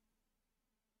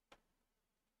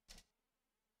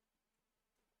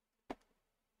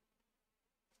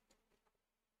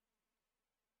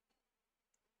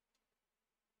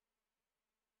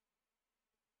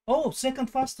 Oh, second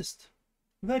fastest.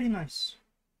 Very nice.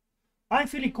 I'm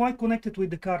feeling quite connected with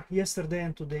the car yesterday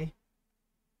and today.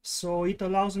 So it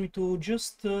allows me to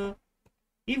just,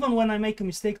 even when I make a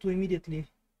mistake, to immediately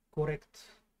correct.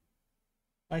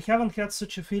 I haven't had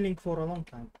such a feeling for a long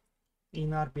time. In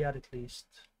RBR at least.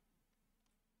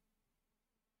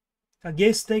 I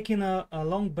guess taking a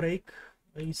long break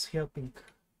is helping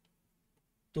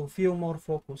to feel more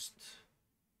focused.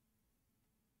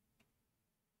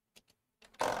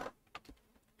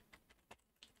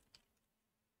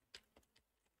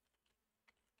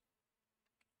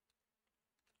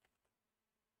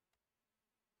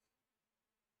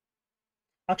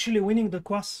 Actually winning the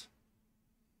quas.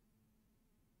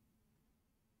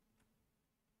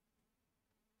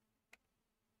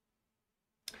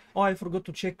 Oh, I forgot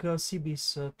to check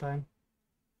CB's time.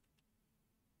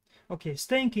 Okay,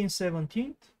 staying in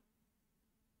 17th.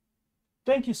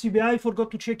 Thank you, CB. I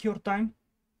forgot to check your time.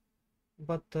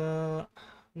 But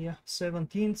yeah,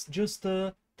 17th, just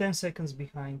 10 seconds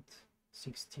behind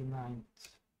 69th.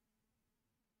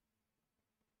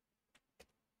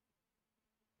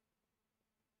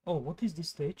 Oh, what is this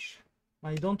stage?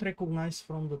 I don't recognize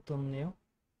from the thumbnail.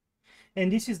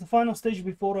 And this is the final stage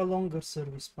before a longer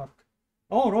service park.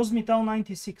 Oh, Rosmetall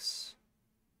 96.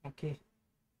 Okay.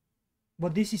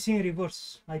 But this is in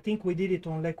reverse. I think we did it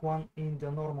on leg 1 in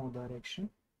the normal direction.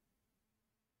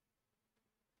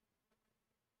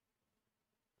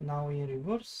 Now in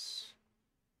reverse.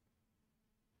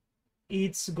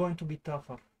 It's going to be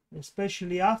tougher.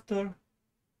 Especially after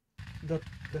the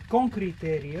concrete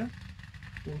area.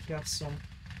 We have some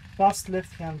fast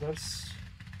left-handers.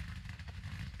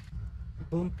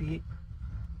 Bumpy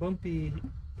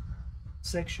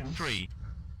sections. 3,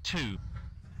 2,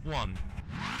 1,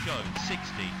 go, 60,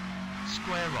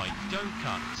 square right, don't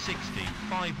cut, 60,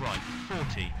 5 right,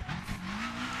 40,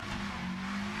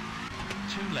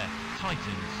 2 left,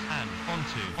 tightens, and,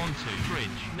 onto,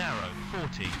 bridge, narrow,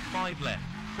 40, 5 left,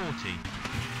 40,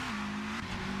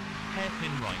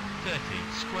 hairpin right, 30,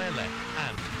 square left,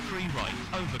 and, 3 right,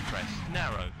 over crest,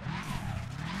 narrow,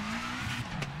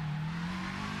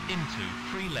 into,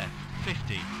 3 left,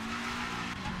 50,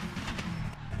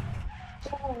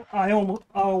 I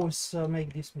always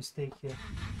make this mistake here.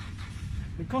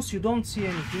 Because you don't see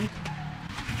anything.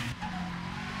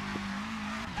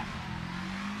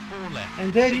 4 left,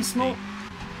 And there 60, is no...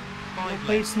 5 5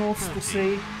 pace left, notes 40, to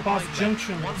say 5 past left,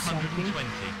 junction or 120.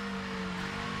 something.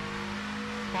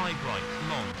 5 right,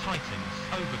 long, tightens,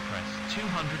 overcrest,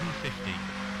 250.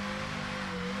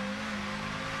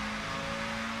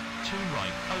 2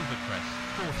 right, overcrest,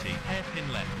 40, hairpin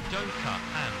left, don't cut,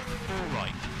 and 4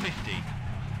 right, 50.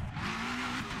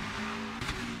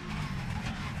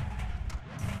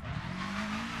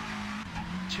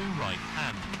 2 right,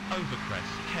 and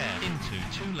overcrest, care, into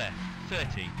 2 left,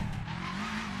 30.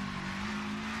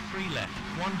 3 left,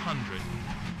 100.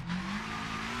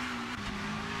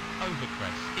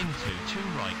 Overcrest, into 2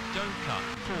 right, don't cut,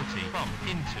 40, bump,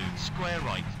 into, square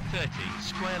right, 30,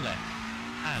 square left,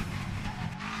 and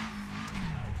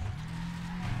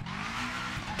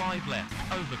 5 left,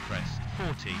 overcrest,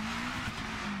 40,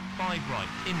 5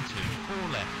 right, into,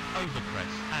 4 left,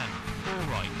 overcrest, and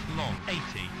 4 right, long, 80,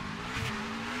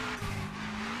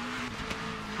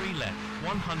 3 left,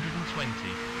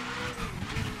 120,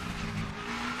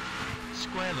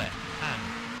 square left, and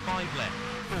 5 left,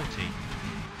 40,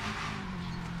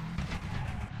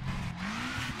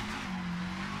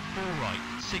 4 right,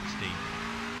 60,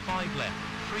 5 left,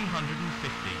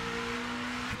 350,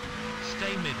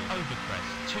 stay middle, overcrest,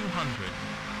 200,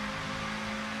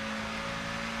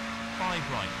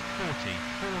 5 right, 40,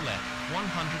 4 left,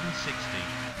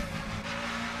 160,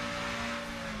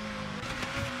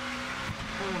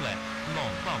 4 left,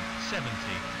 long, bump, 70,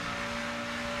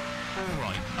 4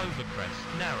 right, overcrest,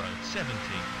 narrow, 70,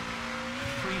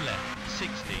 3 left,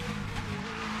 60,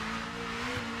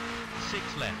 6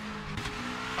 left,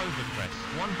 overcrest,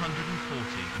 140,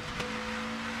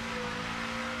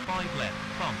 5 left,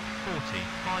 bump, 40,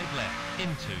 5 left,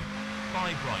 into,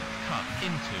 5 right, cut,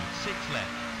 into, 6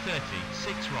 left, 30,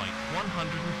 6 right,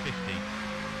 150,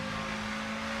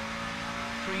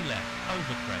 3 left,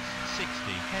 overcrest,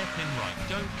 60, hairpin right,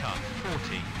 don't cut,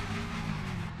 40,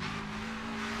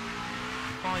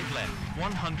 5 left,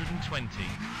 120,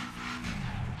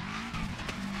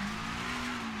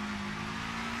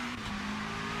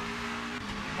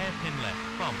 hairpin left,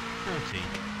 bump, 40,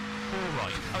 4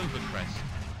 right, overcrest,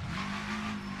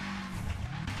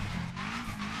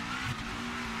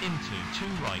 into, 2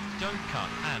 right, don't cut,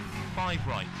 and 5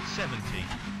 right, 70,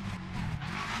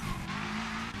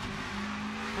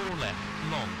 4 left,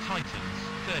 long, tightens,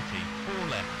 30, 4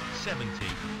 left, 70,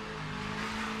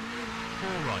 4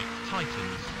 right,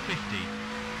 tightens, 50,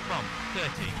 bump,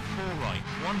 30, 4 right,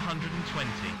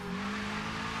 120,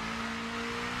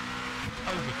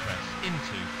 overcrest,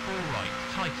 into, 4 right,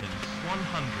 tightens,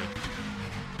 100,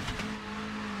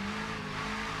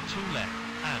 2 left,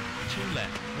 and 2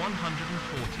 left,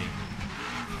 140,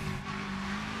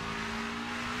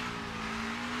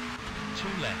 2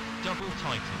 left, double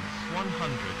tightens, 100,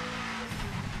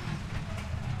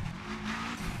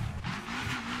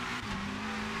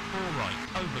 4 right,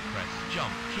 overcrest,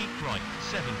 jump, keep right,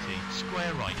 70,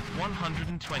 square right,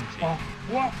 120, Oh,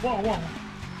 whoa.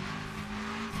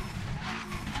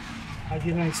 I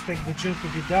didn't expect the jump to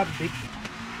be that big.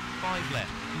 5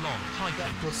 left, long,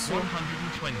 tightens, was so-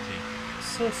 120,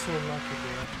 So lucky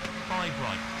there. 5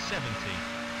 right, 70,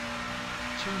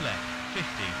 2 left,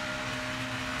 50,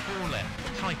 4 left,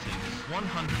 tightens,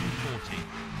 140,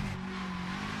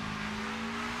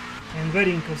 And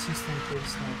very inconsistent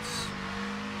pace notes.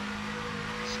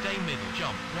 stay middle,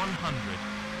 jump, 100,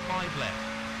 5 left,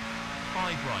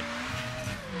 5 right,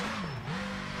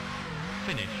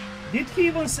 finish, Did he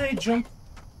even say jump?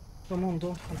 Come on,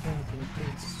 don't hit anything,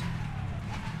 please.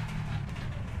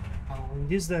 In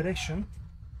this direction.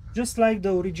 Just like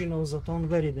the original Zaton,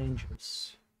 very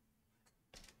dangerous.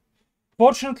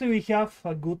 Fortunately, we have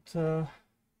a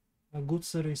good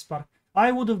service park.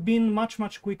 I would have been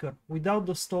much quicker without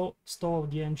the stall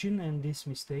of the engine and this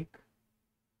mistake.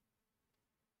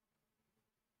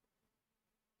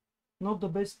 Not the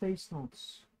best pace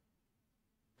notes.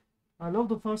 I love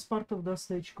the first part of that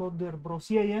stage called there, bros.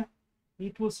 Yeah.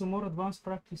 It was a more advanced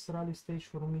practice rally stage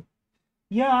for me.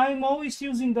 Yeah, I'm always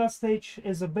using that stage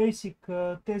as a basic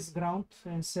test ground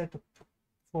and setup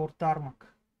for tarmac.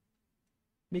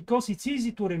 Because it's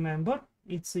easy to remember,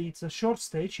 it's a short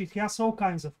stage, it has all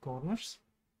kinds of corners,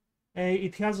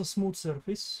 it has a smooth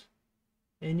surface,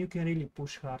 and you can really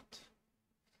push hard.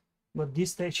 But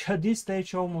this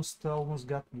stage almost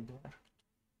got me there.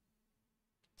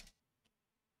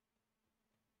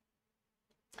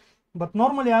 But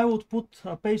normally I would put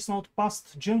a pace note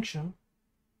past junction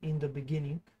in the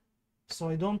beginning, so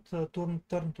I don't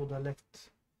turn to the left.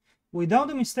 Without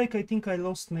the mistake, I think I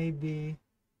lost maybe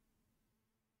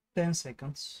 10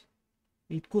 seconds.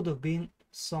 It could have been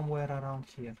somewhere around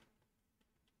here.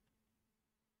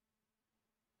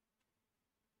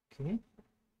 Okay.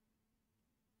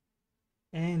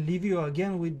 and leave you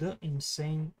again with the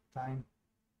insane time.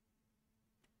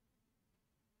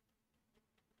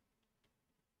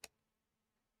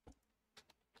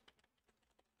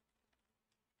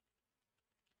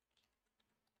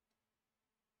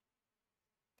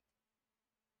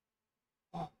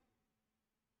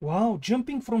 Wow,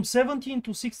 jumping from 17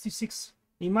 to 66.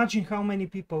 Imagine how many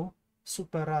people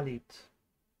super rallied.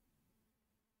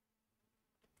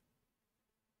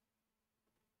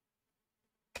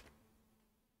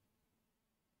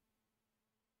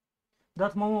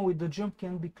 That moment with the jump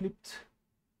can be clipped.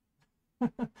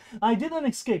 I didn't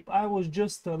escape. I was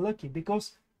just lucky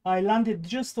because I landed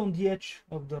just on the edge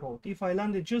of the road. If I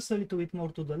landed just a little bit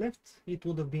more to the left, it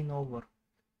would have been over.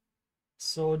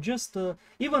 So just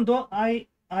even though I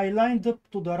lined up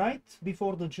to the right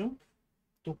before the jump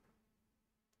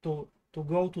to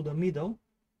go to the middle,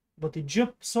 but it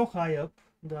jumped so high up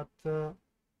that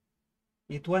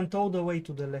it went all the way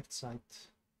to the left side.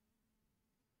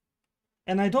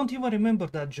 And I don't even remember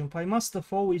that jump. I must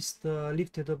have always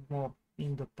lifted up more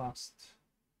in the past.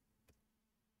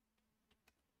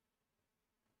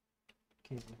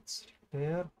 Okay, let's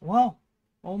repair. Wow,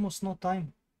 almost no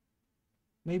time.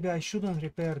 Maybe I shouldn't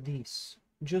repair these,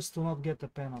 just to not get a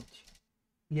penalty.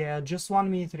 Yeah, just 1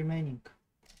 minute remaining.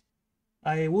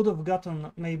 I would have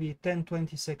gotten maybe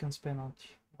 10-20 seconds penalty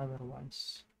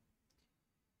otherwise.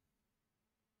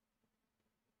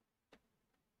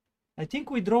 I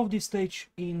think we drove this stage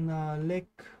in leg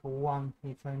 1,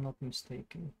 if I'm not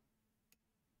mistaken.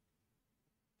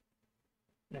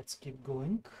 Let's keep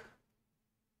going.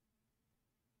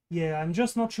 Yeah, I'm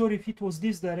just not sure if it was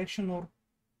this direction or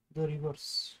the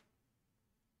reverse.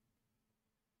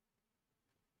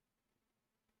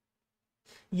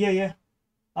 Yeah.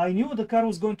 I knew the car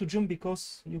was going to jump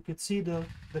because you could see the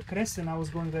crest and I was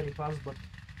going very fast, but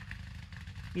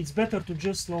it's better to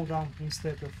just slow down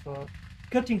instead of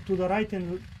cutting to the right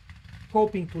and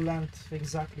hoping to land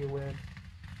exactly where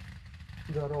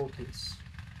the road is.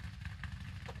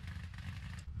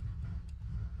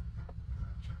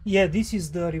 Yeah, this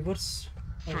is the reverse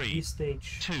of this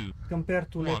stage 2,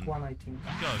 compared to leg 1, I think.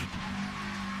 Go.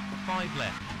 5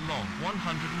 left, long,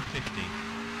 150.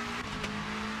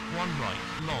 1 right,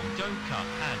 long, don't cut,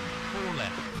 and 4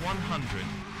 left, 100.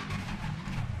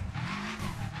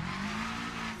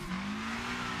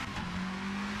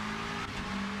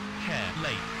 Care,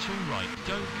 late, 2 right,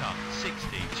 don't cut,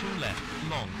 60, 2 left,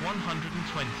 long,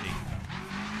 120.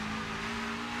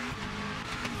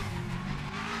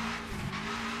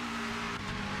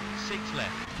 6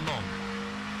 left, long,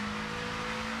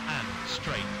 and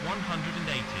straight, 180.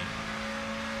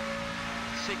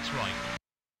 6 right.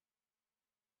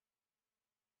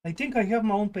 I think I have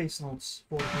my own pace notes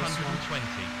for this 120.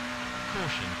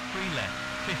 Caution, 3 left,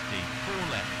 50, 4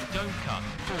 left, don't cut,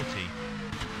 40.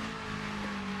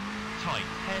 Tight,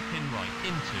 hairpin right,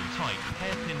 into, tight,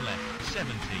 hairpin left,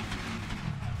 70.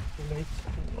 Too late.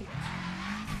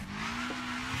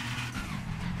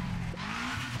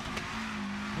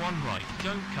 1 right,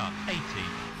 don't cut, 80.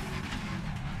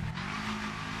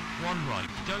 1 right,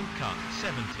 don't cut,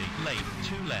 70. Late,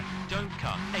 2 left, don't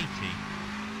cut, 80.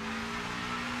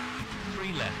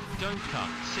 3 left, don't cut,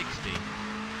 60. 1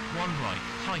 right,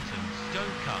 tightens,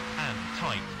 don't cut, and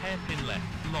tight, hairpin left,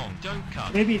 long, don't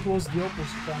cut. Maybe it was the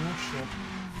opposite, I'm not sure.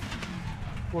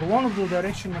 For one of the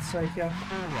directions I have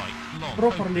 4 right, long,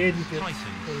 properly opens, edited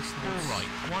tightens, pace 4 notes.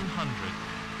 right, 100.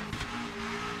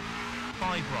 5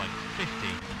 right, 50.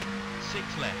 6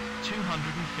 left, 250.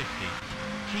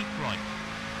 Keep right.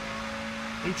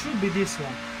 It should be this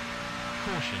one.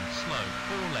 Caution, slow,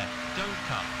 4 left, don't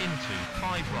cut, into,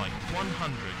 5 right, 100.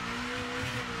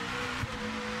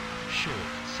 Short,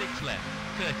 6 left,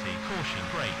 30, caution,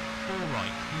 brake, 4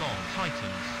 right, long,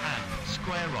 tightens, and,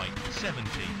 square right, 70.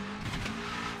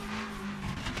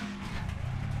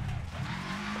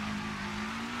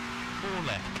 4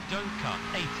 left, don't cut,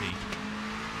 80.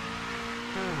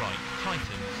 4 right,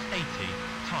 tightens, 80,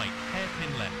 tight,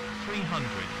 hairpin left,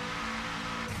 300.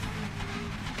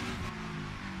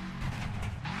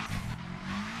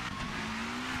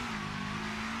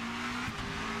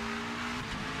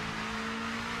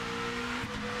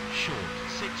 Short,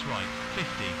 6 right, 50,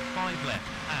 5 left,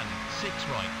 and 6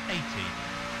 right, 80.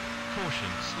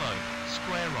 Caution, slow,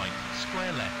 square right,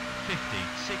 square left, 50,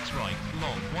 6 right,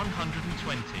 long,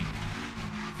 120.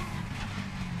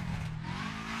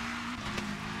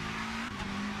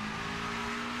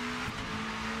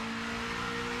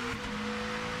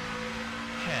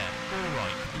 Care, 4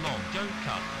 right, long, don't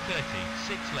cut, 30,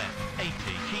 6 left, 80,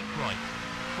 keep right,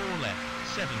 4 left,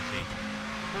 70,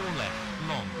 4 left,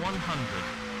 long, 100.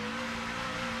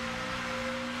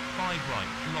 5 right,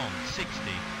 long, 60.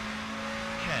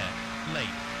 care,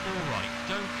 late, 4 right,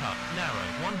 don't cut, narrow,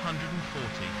 140.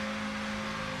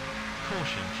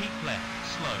 Caution, keep left,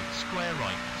 slow, square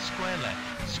right, square left,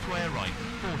 square right,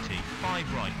 40,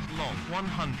 5 right, long,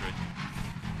 100.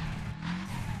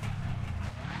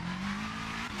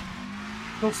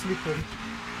 So slippery.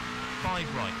 5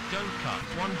 right, don't cut,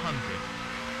 100.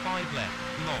 5 left,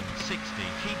 long, 60,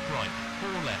 keep right, 4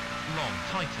 left, long,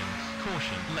 tightens,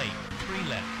 caution, late, 3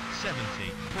 left, 70,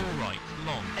 4 right,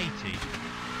 long, 80.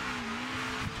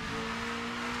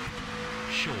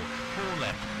 Short, 4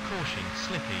 left, caution,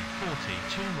 slippy, 40,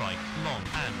 2 right, long,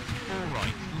 and 4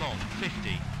 right, long,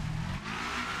 50.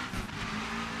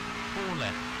 4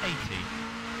 left, 80.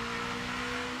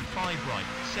 5 right,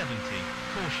 70,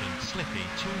 caution, slippy,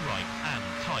 2 right, and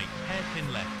tight, hairpin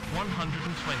left, 120.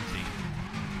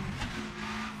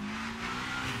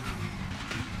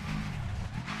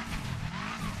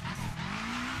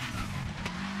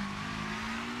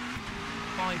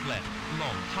 5 left,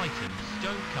 long, tightens,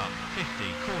 don't cut, 50,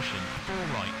 caution, 4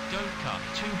 right, don't cut,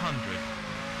 200.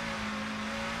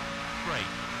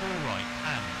 Brake, 4 right,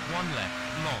 and 1 left,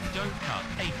 long, don't cut,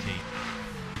 80.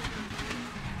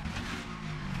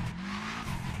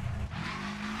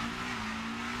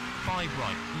 5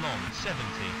 right, long, 70.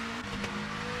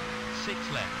 6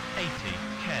 left, 80,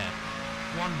 care.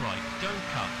 1 right, don't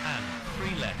cut, and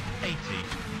 3 left, 80.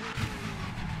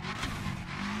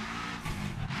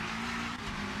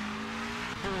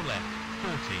 4 left,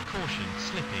 40, caution,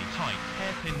 slippy, tight,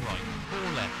 hairpin right, 4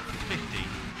 left, 50.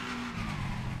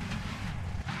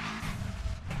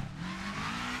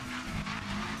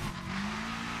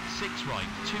 6 right,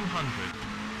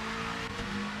 200.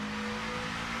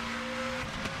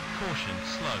 Caution,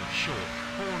 slow, short,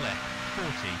 4 left, 40,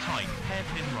 tight,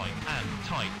 hairpin right, and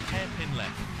tight, hairpin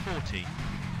left, 40.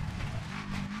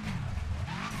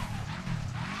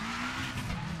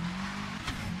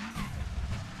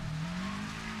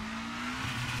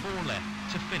 4 left,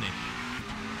 to finish.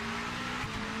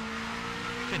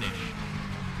 Finish.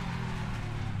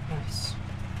 Nice.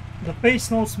 The pace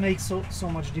notes make so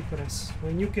much difference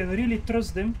when you can really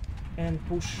trust them and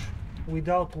push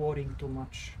without worrying too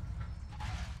much.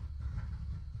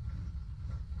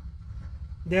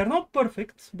 They are not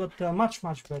perfect, but much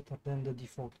better than the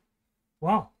default.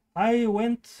 Wow, I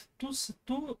went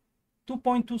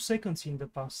 2.2 seconds in the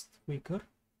past quicker.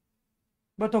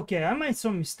 But okay, I made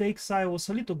some mistakes. I was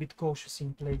a little bit cautious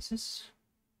in places,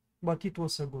 but it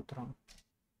was a good run.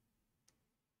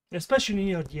 Especially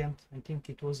near the end, I think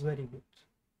it was very good.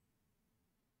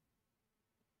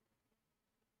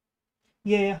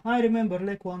 Yeah, I remember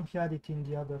leg 1 had it in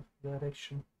the other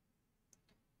direction.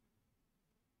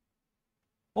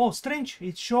 Oh, strange,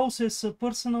 it shows as a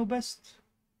personal best.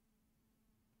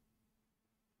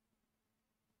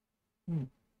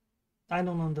 I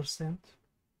don't understand.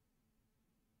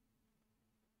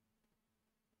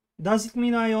 Does it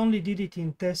mean I only did it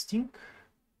in testing?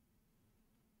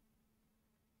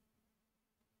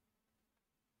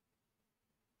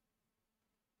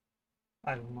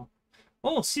 I don't know.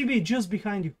 Oh, CB just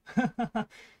behind you.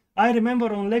 I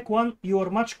remember on leg 1 you were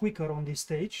much quicker on this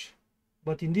stage,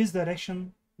 but in this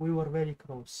direction we were very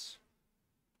close.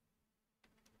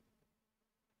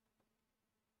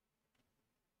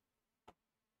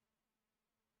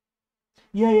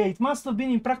 Yeah, it must have been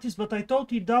in practice, but I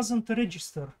thought it doesn't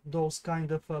register those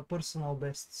kind of personal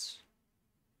bests.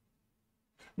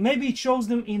 Maybe it shows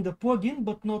them in the plugin,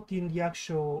 but not in the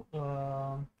actual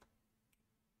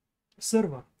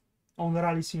server on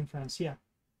Rally Sim Fans. Yeah,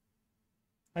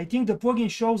 I think the plugin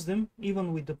shows them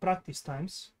even with the practice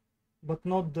times, but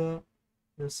not the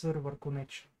server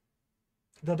connection,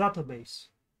 the database.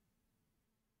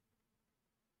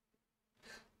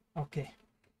 Okay.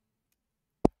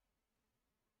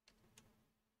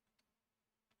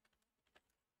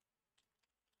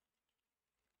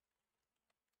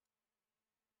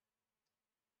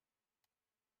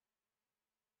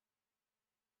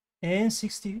 And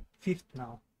 65th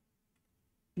now.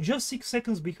 Just 6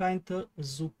 seconds behind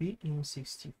Zupi in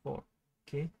 64.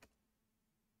 Okay.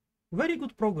 Very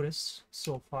good progress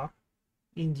so far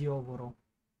in the overall.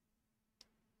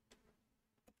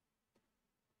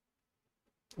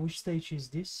 Which stage is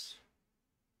this?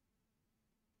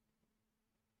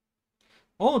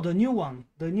 Oh, the new one.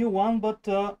 The new one, but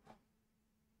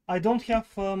I don't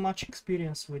have much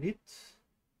experience with it.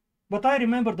 But I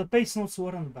remember the pace notes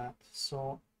weren't bad,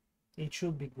 so it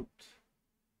should be good.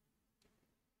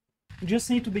 You just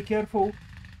need to be careful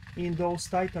in those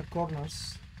tighter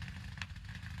corners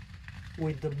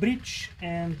with the bridge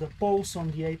and the poles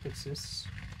on the apexes.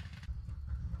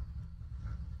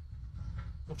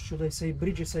 Or should I say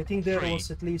bridges? I think there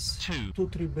was at least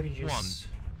 2-3 bridges.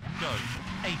 1, go.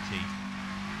 80.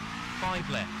 5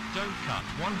 left, don't cut,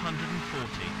 140.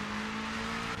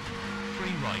 3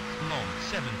 right, long,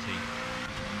 70.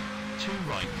 2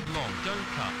 right, long, don't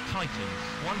cut, tightens,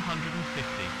 150.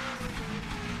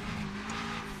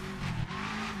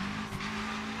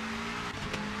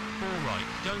 4 right,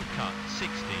 don't cut,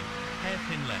 60.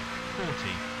 Hairpin left,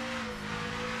 40.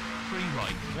 3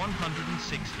 right,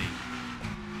 160.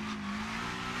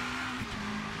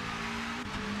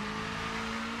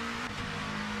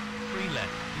 3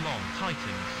 left, long,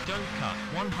 tightens, don't cut,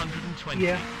 120.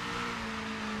 Yeah,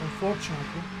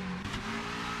 unfortunately.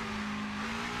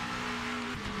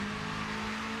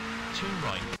 2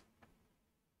 right.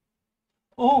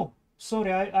 Oh,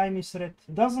 sorry, I misread.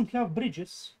 Doesn't have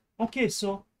bridges. Okay,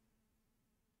 so...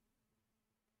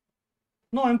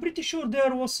 No, I'm pretty sure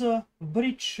there was a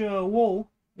bridge wall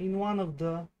in one of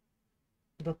the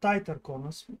tighter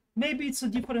corners. Maybe it's a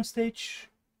different stage,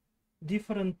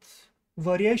 different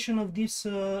variation of this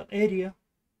area.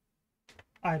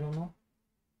 I don't know.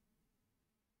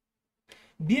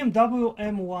 BMW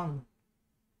M1,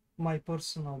 my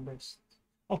personal best.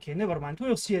 Okay, never mind.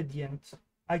 We'll see at the end.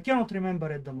 I cannot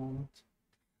remember at the moment.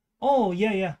 Oh,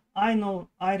 yeah. I know.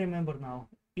 I remember now.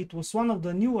 It was one of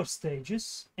the newer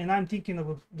stages, and I'm thinking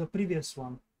of the previous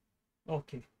one.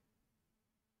 Okay.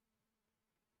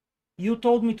 You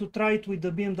told me to try it with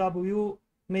the BMW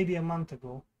maybe a month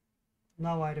ago.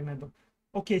 Now I remember.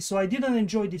 Okay, so I didn't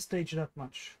enjoy this stage that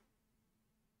much.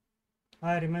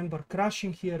 I remember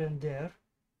crashing here and there.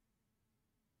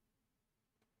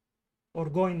 Or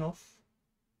going off.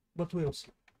 But we'll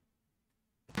see.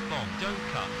 Long, don't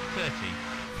cut, 30.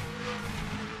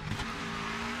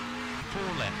 4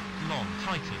 left, long,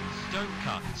 tightens, don't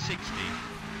cut, 60.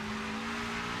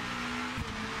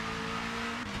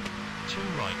 2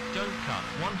 right, don't cut,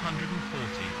 140.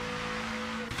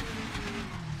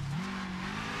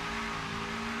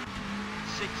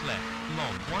 6 left,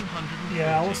 long, 140.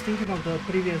 Yeah, I was thinking of the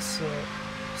previous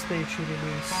stage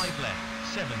release. 5 left,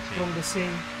 70. From the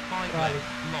same 5 rally.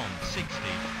 left, long, 60.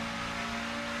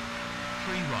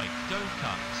 3 right, don't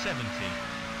cut, 70.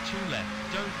 2 left,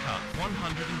 don't cut,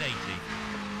 180.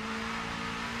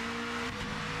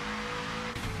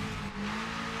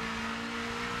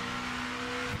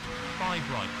 5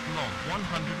 right, long,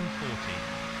 140.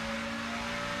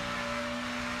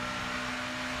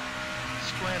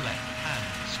 Square left, and,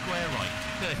 square right,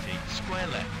 30, square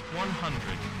left,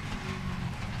 100.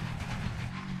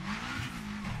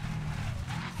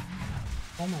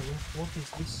 Oh my god, what is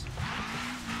this?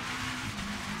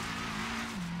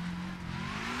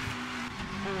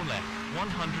 4 left,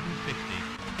 150.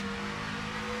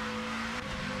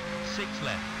 6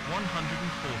 left,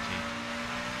 140.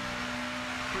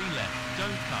 3 left,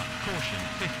 don't cut, caution,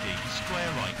 50,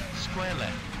 square right, square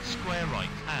left, square right,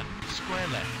 and, square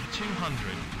left,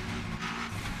 200.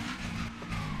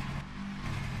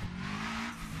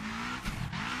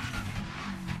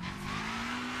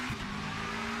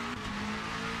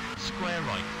 Square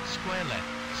right, square left,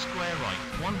 square right,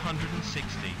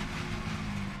 160.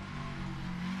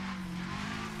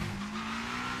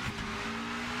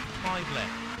 5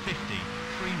 left, 50,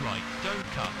 3 right, don't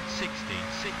cut, 60,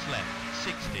 6 left,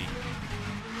 60. 6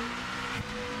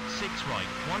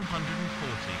 right, 140.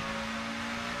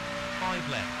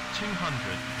 5 left, 200.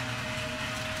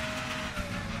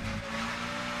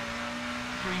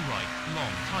 3 right,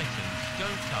 long, tightens,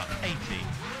 don't cut, 80.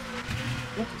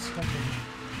 What is happening?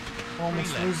 3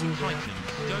 Almost left, losing the tightens,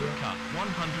 don't cut,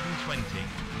 120.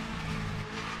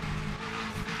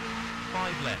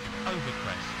 5 left,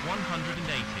 overcrest,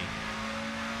 180.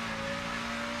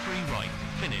 3 right,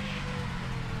 finish.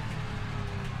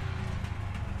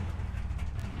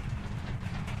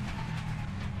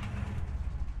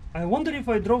 I wonder if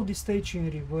I drove this stage in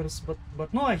reverse,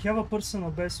 but no, I have a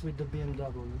personal best with the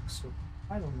BMW, so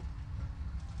I don't know.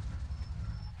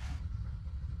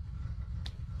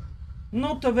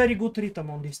 Not a very good rhythm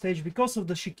on this stage because of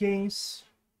the chicanes.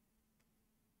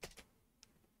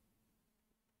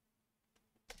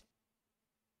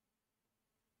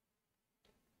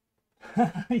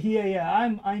 yeah,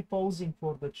 I'm pausing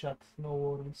for the chat, no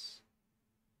worries.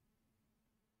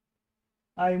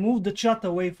 I moved the chat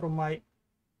away from my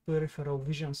peripheral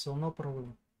vision, so no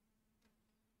problem.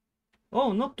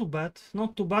 Oh, not too bad.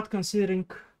 Not too bad considering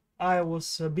I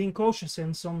was being cautious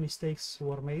and some mistakes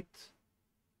were made.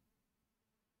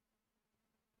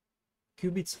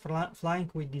 Qubits flying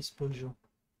with this Peugeot.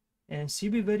 And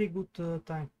CB very good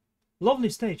time. Lovely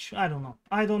stage. I don't know.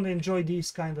 I don't enjoy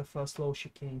these kind of slow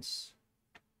chicanes.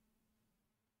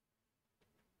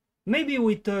 Maybe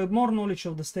with more knowledge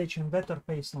of the stage and better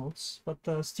pace notes, but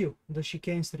still, the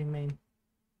chicanes remain.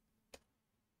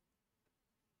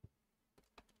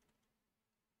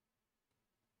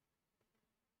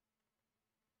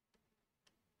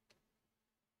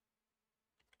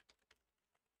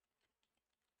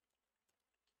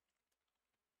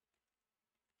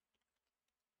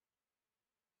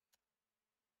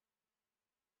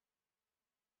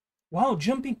 Wow,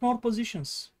 jumping more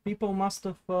positions. People must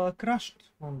have crashed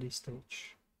on this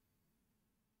stage.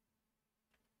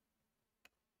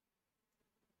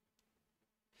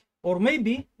 Or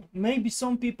maybe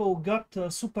some people got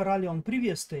Super Rally on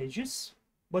previous stages,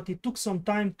 but it took some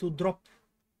time to drop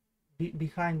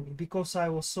behind me because I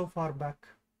was so far back.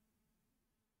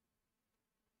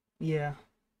 Yeah,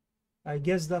 I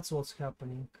guess that's what's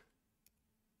happening.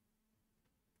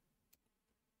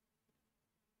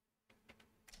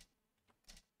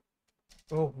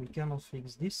 Oh, we cannot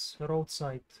fix this.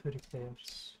 Roadside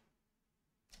repairs.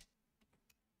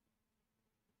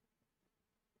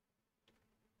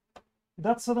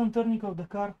 That sudden turning of the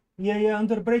car. Yeah,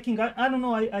 under braking. I don't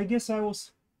know. I guess I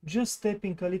was just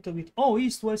stepping a little bit. Oh,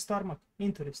 east-west tarmac.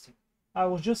 Interesting. I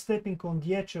was just stepping on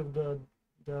the edge of the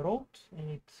road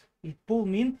and it pulled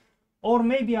me in. Or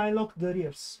maybe I locked the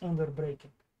rears under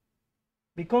braking.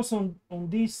 Because on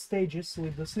these stages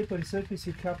with the slippery surface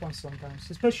it happens sometimes,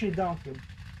 especially downhill.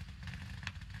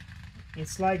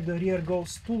 It's like the rear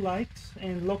goes too light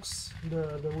and locks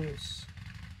the wheels.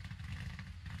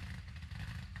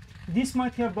 This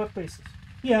might have bad paces.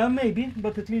 Yeah, maybe,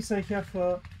 but at least I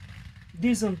have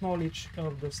decent knowledge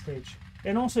of the stage.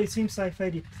 And also it seems I've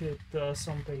edited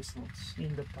some pace notes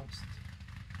in the past.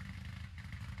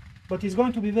 But it's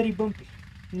going to be very bumpy.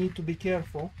 Need to be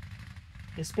careful,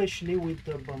 especially with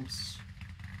the bumps.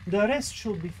 The rest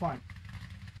should be fine.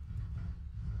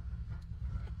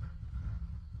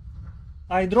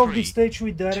 I drove this stage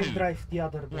with direct drive the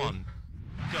other day,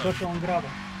 but on gravel.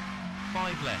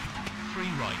 5 left, 3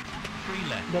 right, 3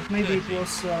 left. But maybe 30, it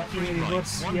was in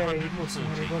reverse. Right, Yeah, it was in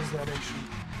reverse direction.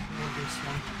 Not this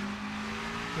one.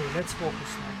 Okay, let's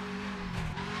focus now.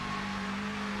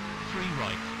 3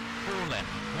 right, 4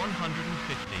 left,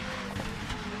 150.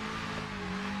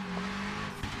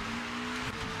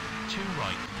 2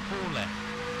 right, 4 left,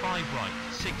 5 right,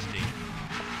 60.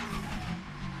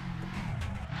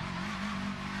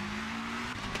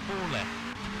 4 left,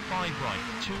 5 right,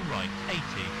 2 right, 80.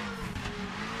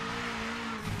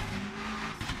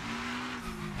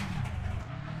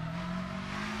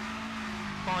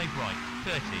 5 right,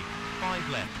 30, 5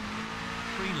 left,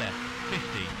 3 left,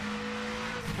 50.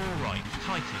 4 right,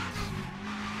 tightens.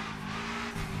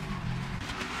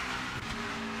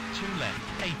 2 left,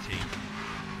 80.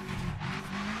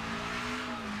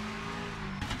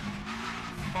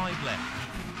 5 left,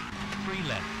 3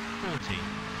 left, 40,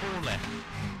 4 left,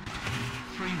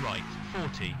 3 right,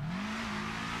 40,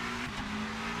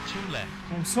 2 left.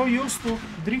 I'm so used to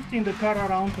drifting the car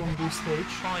around on this stage,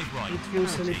 5 right, it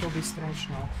feels 40, a little bit strange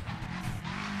now.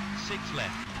 6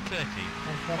 left, 30,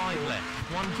 5 left,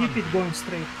 100. Keep it going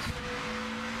straight.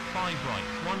 5 right,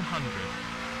 100.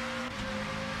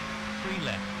 3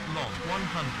 left, long,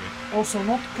 100. Also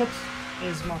not cut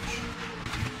as much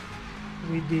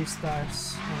with these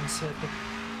tires on setup.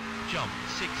 Jump,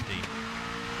 60.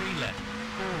 3 left,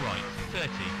 4 right, 30.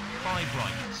 5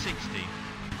 right, 60.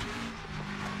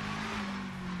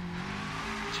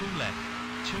 2 left,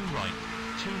 2 right,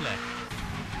 2 left.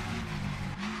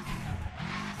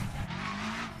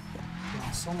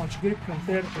 Yeah, so much grip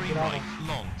compared to 3 gravel. right,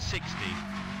 long, 60.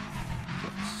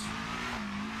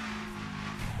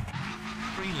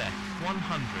 3 left,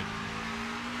 100.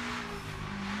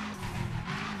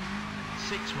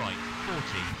 6 right, 40,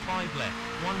 5 left,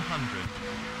 100.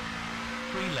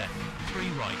 3 left, 3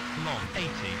 right, long,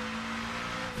 80.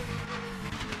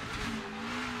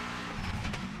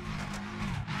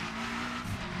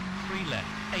 3 left,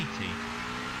 80.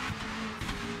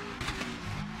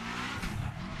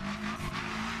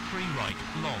 3 right,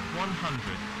 long,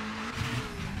 100.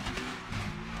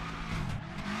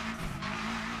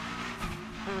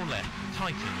 4 left,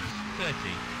 tightens,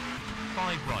 30.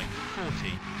 5 right,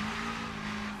 40.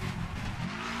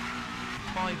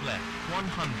 5 left,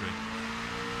 100.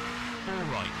 4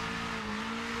 right.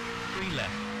 3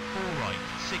 left, 4 right,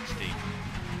 60.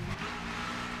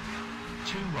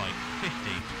 2 right,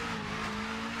 50.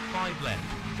 5 left,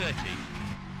 30.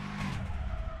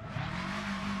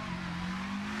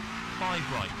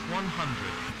 5 right, 100.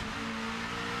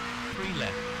 3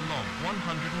 left, long,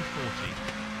 140.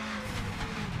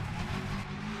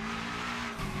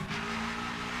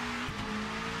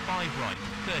 5 right,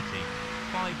 30.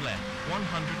 5 left,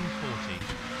 140.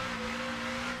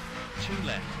 2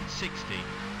 left, 60.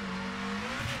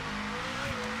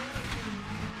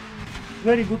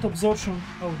 Very good absorption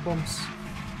of bumps.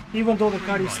 Even though the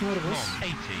car is right, nervous, long,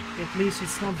 80. at least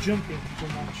it's not jumping too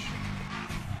much.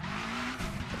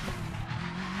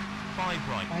 5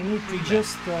 right, I need 3 to left,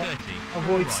 just 30. avoid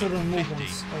 4 right, sudden 50.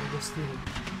 movements of the steering.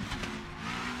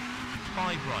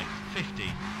 5 right, 50.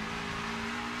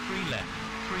 3 left,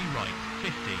 3 right,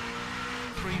 50.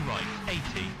 3 right, 80.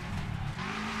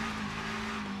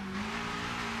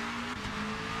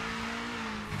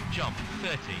 Jump,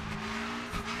 30.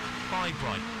 5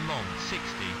 right, long, 60.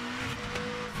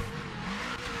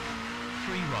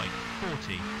 3 right,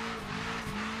 40.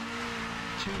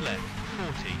 2 left,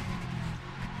 40.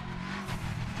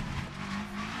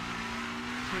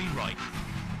 3 right.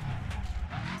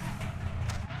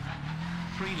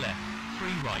 3 left, 3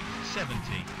 right,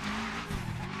 70.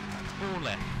 4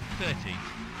 left, 30.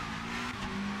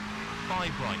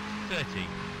 5 right, 30.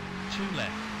 2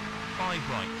 left, 5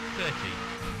 right, 30.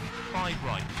 5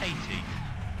 right, 80.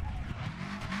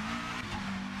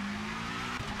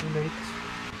 Late.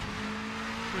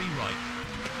 3 right,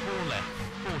 4 left,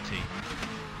 40.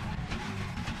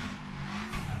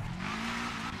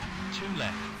 2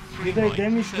 left, 3 Did I right,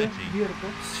 damage 30. the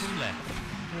gearbox? 2 left,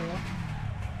 Yeah.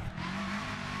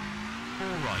 4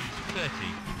 right, 30.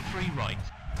 3 right.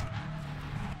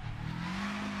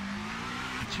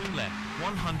 2 left,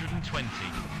 120.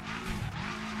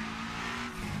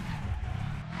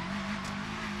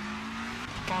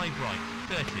 5 right,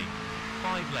 30.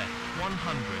 5 left,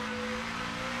 100.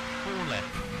 4 left,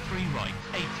 3 right,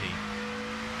 80.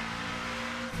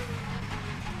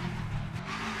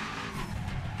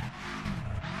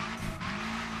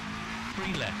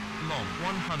 3 left, long,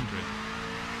 100.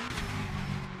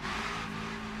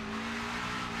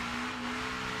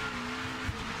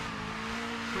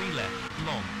 3 left,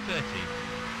 long, 30.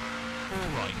 4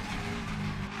 right.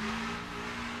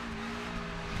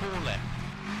 4 left.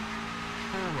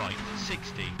 4 right,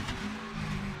 60.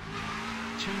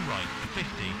 2 right,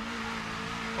 50.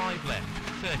 5 left,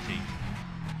 30.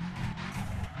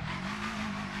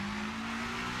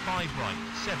 5 right,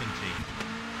 70.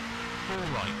 4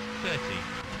 right, 30.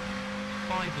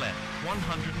 5 left,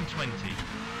 120.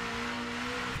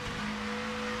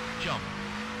 Jump.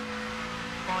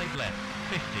 5 left,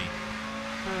 50.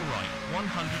 4 right,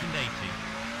 180.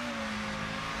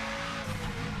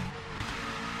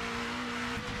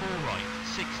 4 right,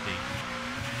 60.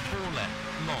 4 left,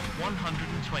 long,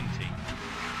 120.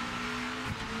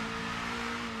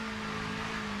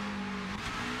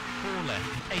 4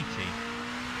 left, 80.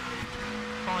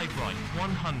 5 right,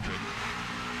 100.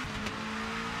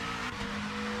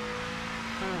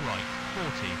 4 right,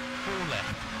 40. 4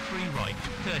 left, 3 right,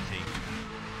 30.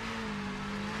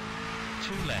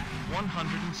 2 left,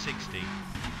 160.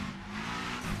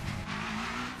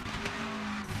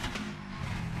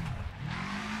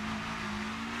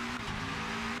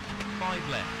 5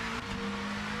 left.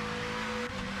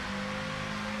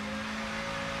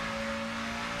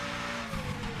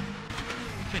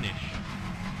 Finish.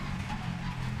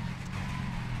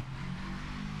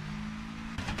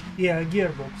 Yeah,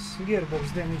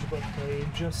 gearbox damage, but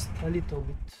just a little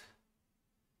bit.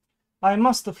 I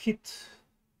must have hit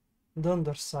the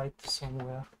underside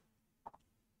somewhere.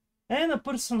 And a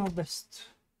personal best.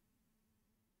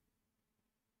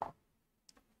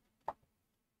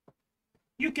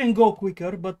 You can go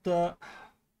quicker, but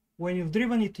when you've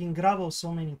driven it in gravel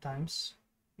so many times,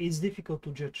 it's difficult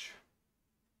to judge.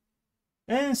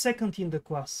 And second in the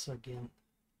class again.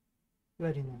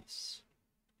 Very nice.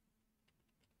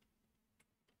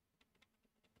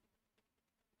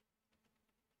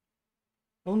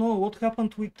 Oh no, what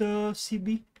happened with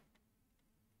CB?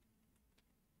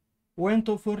 Went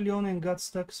off early on and got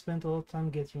stuck, spent a lot of time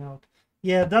getting out.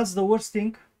 Yeah, that's the worst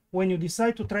thing. When you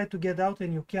decide to try to get out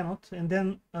and you cannot, and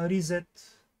then a reset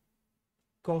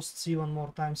costs even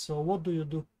more time. So what do you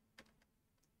do?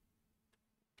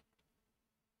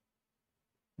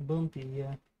 Bumpy,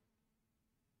 yeah.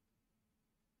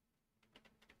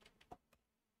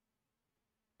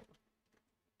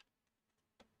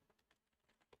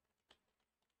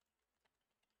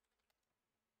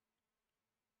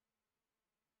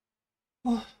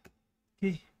 Oh,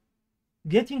 okay.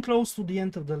 Getting close to the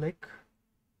end of the leg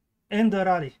and the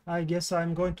rally. I guess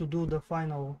I'm going to do the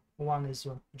final one as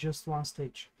well. Just one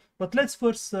stage. But let's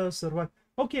first survive.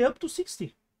 Okay, up to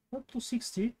 60. Up to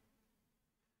 60.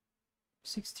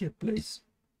 60th place.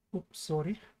 Oops,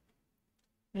 sorry.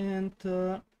 And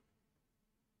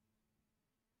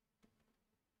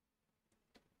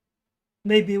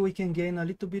maybe we can gain a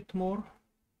little bit more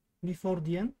before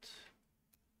the end.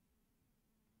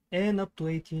 And up to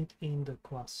 18th in the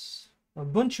class. A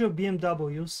bunch of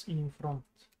BMWs in front.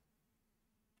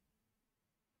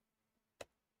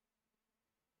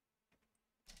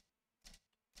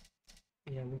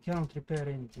 Yeah, we cannot repair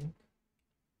anything.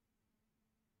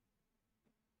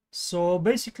 So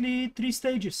basically 3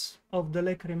 stages of the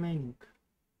leg remaining.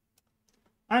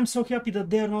 I'm so happy that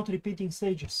they are not repeating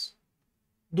stages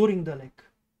during the leg.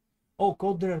 Oh,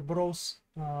 Cold Rare Bros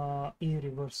in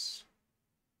reverse.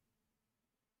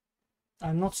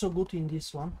 I'm not so good in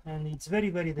this one, and it's very,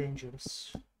 very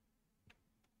dangerous.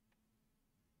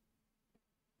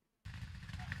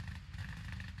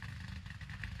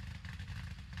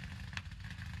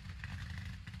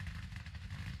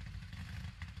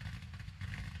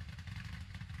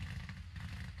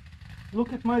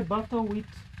 Look at my battle with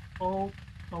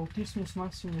Autismus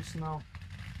Maximus now.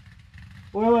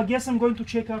 Well, I guess I'm going to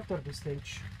check after the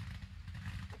stage.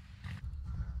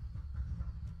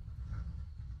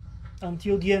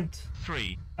 Until the end.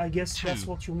 3. I guess 2, that's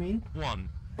what you mean. 1.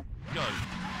 Go.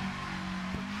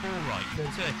 4 right,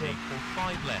 That's 30. perfect.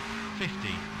 5 left,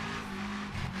 50.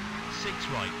 6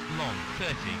 right, long,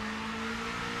 30.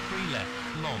 3 left,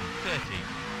 long, 30.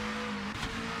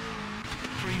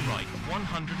 3 right,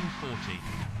 140.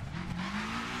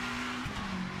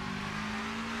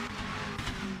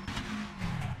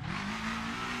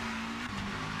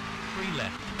 3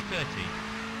 left, 30.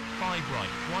 5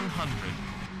 right, 100.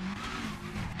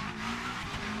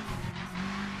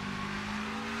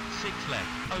 6 left,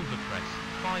 overcrest.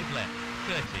 5 left,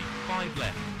 30. 5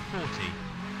 left, 40.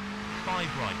 5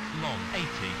 right, long, 80.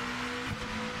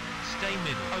 Stay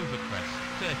middle, overcrest.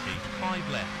 30. 5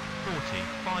 left, 40.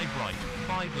 5 right,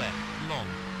 5 left, long.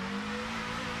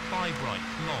 5 right,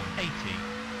 long, 80.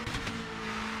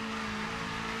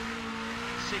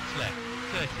 6 left,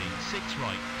 30. 6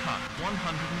 right, cut,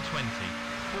 120.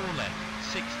 4 left,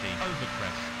 60.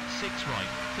 Overcrest. 6 right,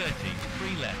 30.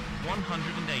 3 left,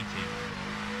 180.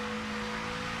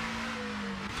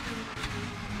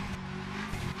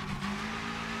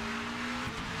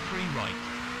 3 right,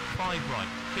 5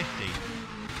 right, 50.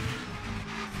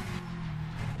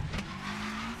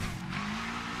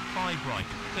 5 right,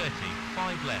 30.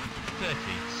 5 left, 30.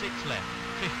 6 left,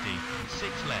 50.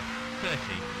 6 left, 30.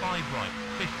 5 right,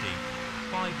 50.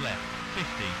 5 left,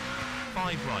 50.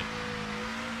 5 right.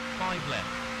 5 left,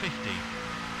 50.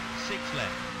 6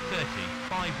 left, 30.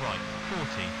 5 right,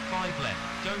 40. 5 left,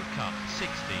 don't cut, 60.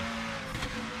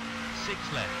 6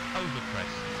 left,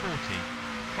 overcrest, 40.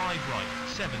 5 right,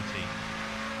 70.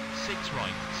 6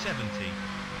 right, 70.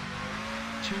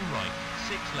 2 right,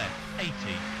 6 left, 80.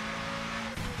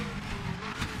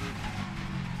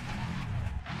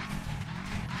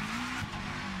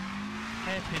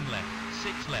 Hairpin left,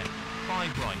 6 left,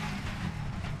 5 right.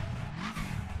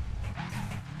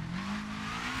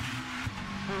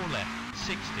 4 left,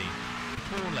 60.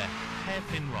 4 left,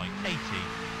 hairpin right, 80.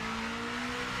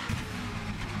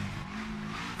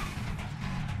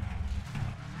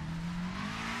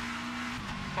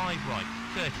 5 right,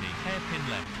 30. Hairpin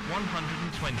left,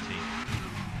 120.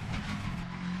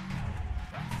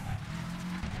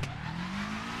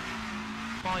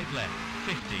 5 left,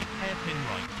 50. Hairpin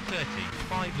right, 30.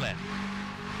 5 left.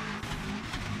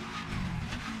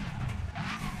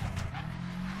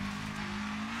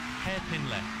 Hairpin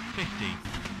left, 50.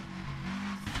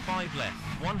 5 left,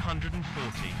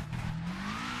 140.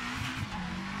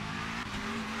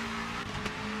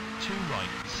 2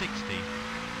 right, 60.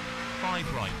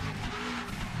 5 right.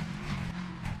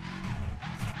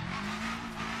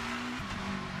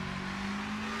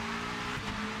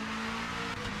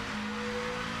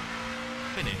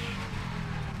 Finish.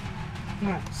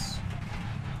 Nice.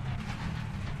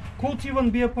 Could even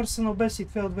be a personal best, it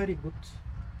felt very good.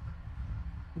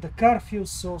 The car feels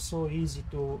so easy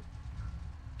to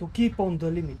keep on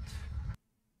the limit.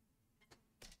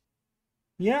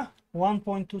 Yeah,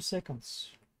 1.2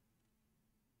 seconds.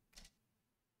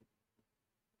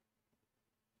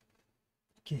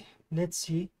 Okay, let's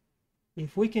see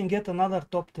if we can get another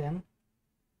top 10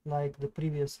 like the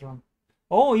previous run.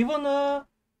 Oh, even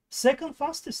second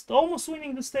fastest, almost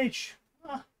winning the stage.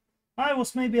 I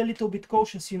was maybe a little bit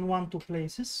cautious in 1-2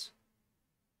 places,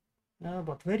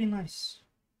 but very nice,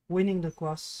 winning the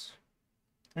class.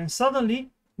 And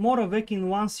suddenly Moravec in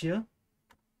Lancia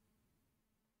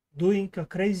doing a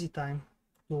crazy time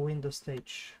to win the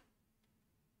stage.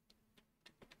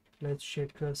 Let's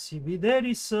check CB. There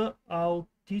is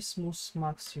Autismus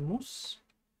Maximus,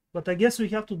 but I guess we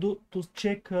have to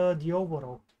check the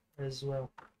overall as well.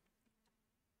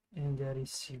 And there is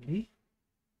CB.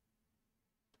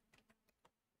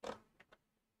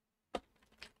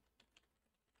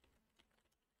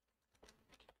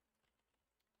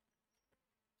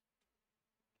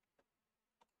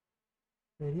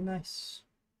 Very nice.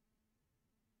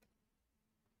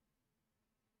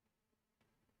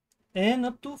 And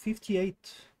up to 58.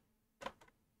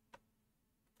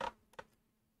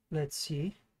 Let's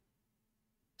see.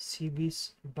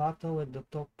 CB's battle at the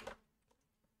top.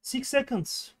 6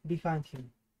 seconds behind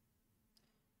him.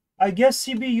 I guess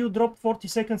CB, you dropped 40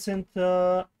 seconds and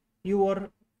you were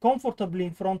comfortably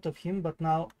in front of him, but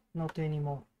now not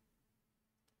anymore.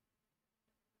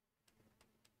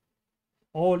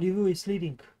 Oh, Liu is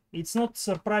leading. It's not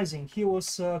surprising. He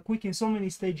was quick in so many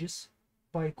stages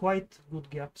by quite good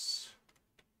gaps.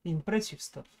 Impressive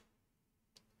stuff.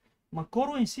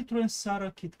 Makoro and Citroen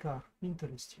Sara kit car.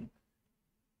 Interesting.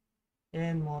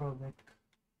 And Moravec.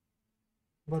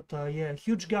 But yeah,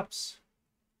 huge gaps.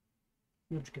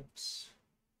 Huge gaps.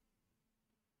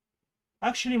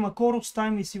 Actually, Makoro's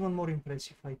time is even more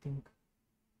impressive, I think.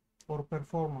 For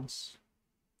performance.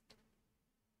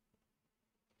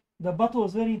 The battle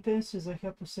was very intense as I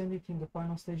had to send it in the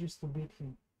final stages to beat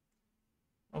him.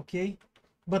 Okay.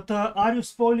 But are you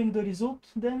spoiling the result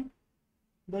then?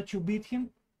 That you beat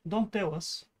him? Don't tell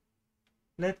us.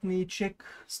 Let me check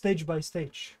stage by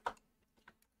stage.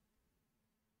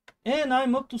 And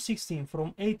I'm up to 16,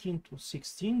 from 18 to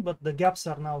 16, but the gaps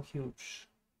are now huge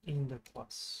in the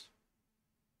class.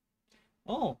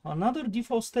 Oh, another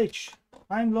default stage.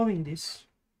 I'm loving this.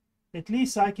 At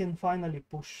least I can finally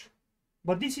push.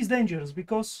 But this is dangerous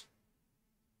because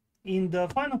in the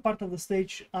final part of the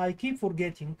stage I keep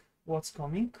forgetting what's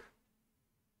coming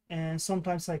and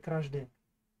sometimes I crash there.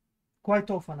 Quite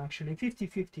often actually,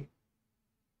 50-50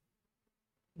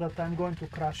 that I'm going to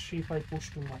crash if I push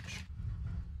too much.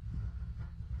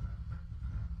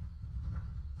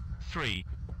 3,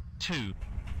 2,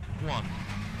 1,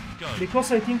 go.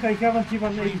 Because I think I haven't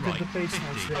even edited the pace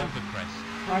notes there.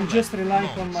 I'm just relying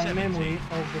on my memory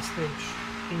of the stage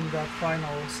in that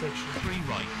final section. 3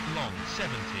 right, long,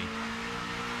 70.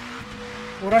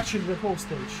 Or actually the whole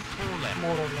stage, 4 left,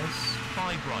 more or less.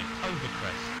 5 right, over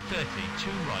crest, 30, 2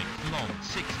 right, long,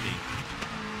 60.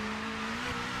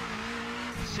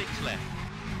 6 left.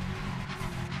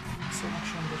 So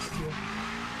much understeer.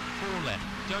 4 left,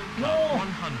 don't cut, No!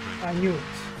 100. I knew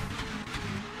it.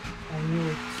 I knew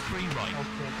it. 3 right,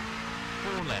 Okay.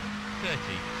 4 left, 30,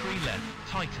 3 left,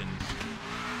 tightens.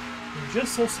 It's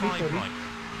just so 5 slippery, right,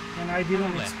 and I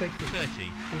didn't 4 left, expect it 30,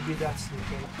 to be that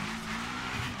slippery.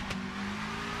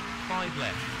 5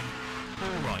 left, 4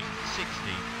 right, 60.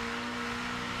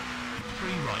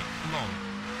 3 right, long.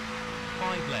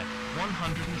 5 left,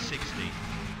 160.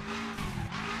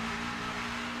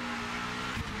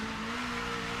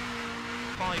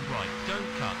 5 right, don't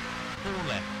cut. 4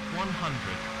 left, 100.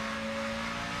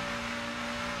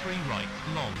 3 right,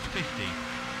 long, 50.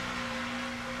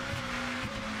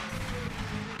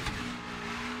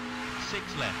 6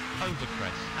 left, over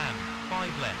crest, and 5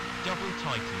 left, double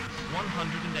tightens,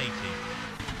 180.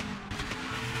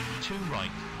 2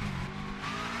 right.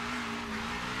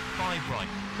 5 right,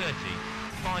 30.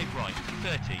 5 right,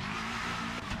 30.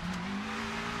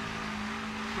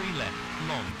 3 left,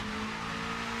 long.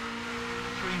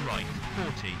 3 right,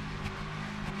 40.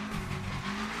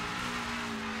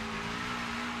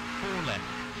 4 left,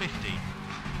 50.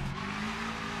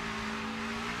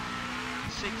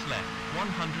 6 left,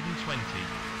 120.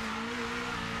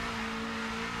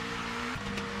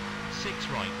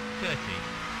 6 right, 30.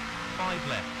 5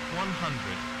 left,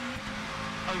 100.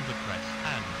 Over crest,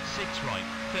 and 6 right,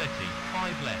 30.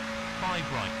 5 left,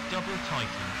 5 right, double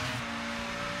tightens.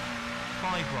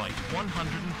 5 right,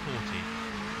 140.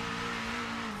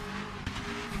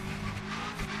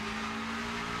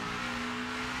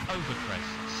 Over crest,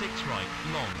 6 right,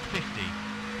 long, 50.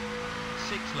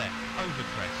 6 left, over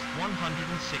crest,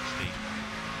 160.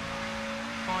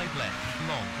 5 left,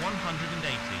 long,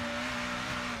 180.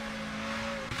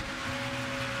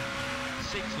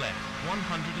 6 left,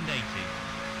 180.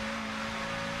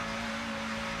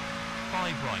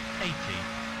 5 right, 80.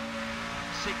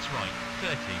 6 right,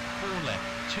 30. 4 left,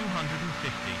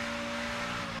 250.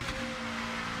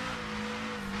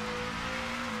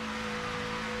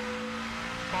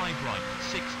 5 right,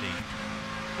 60.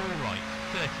 4 right,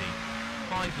 30.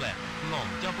 5 left, long,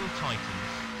 double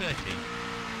tightens, 30.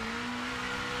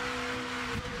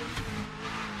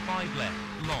 5 left,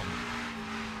 long.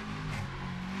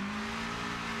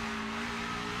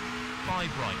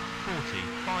 5 right, 40.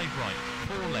 5 right,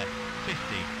 4 left, 50.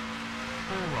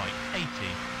 4 right, 80.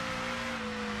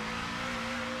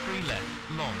 3 left,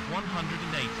 long,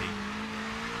 180.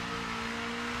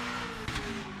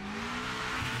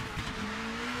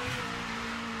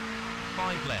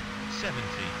 5 left, 70.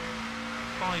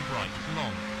 5 right,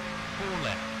 long. 4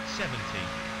 left, 70.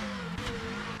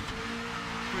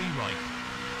 3 right.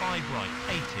 5 right,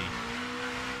 80.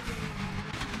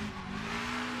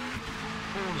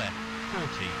 4 left,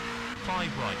 40.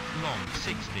 5 right, long,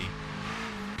 60.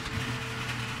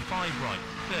 5 right,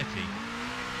 30.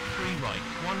 3 right,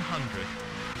 100.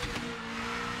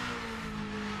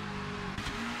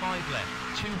 5 left,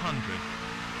 200.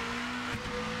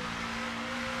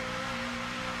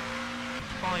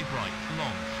 5 right,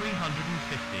 long,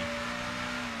 350.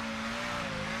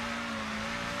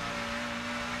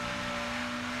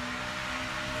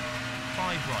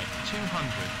 5 right, 200.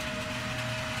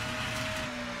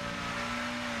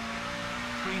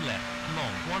 3 left,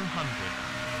 long, 100.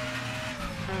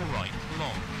 4 right,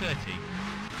 long, 30.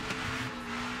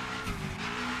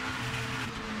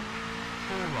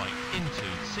 4 right, into,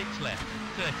 6 left,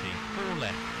 30. 4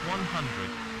 left,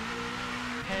 100.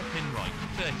 Hairpin right,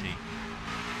 30.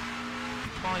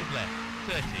 5 left,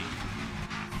 30.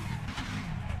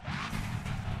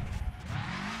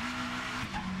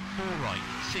 4 right,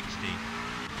 60.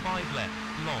 5 left,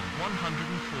 long, 140.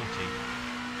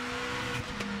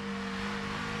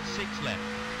 6 left,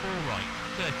 4 right,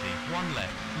 30. 1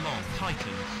 left, long,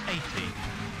 tightens, 80.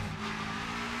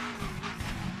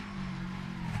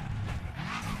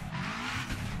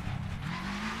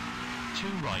 2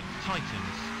 right,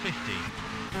 tightens, 50.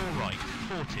 4 right,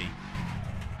 40.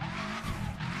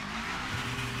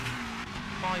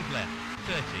 5 left,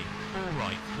 30. 4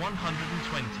 right,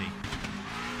 120.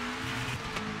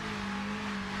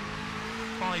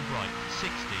 5 right, 60.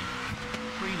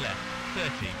 3 left,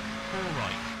 30. 4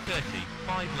 right, 30.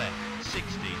 5 left, 60.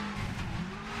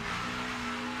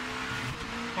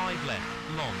 5 left,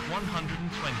 long, 120.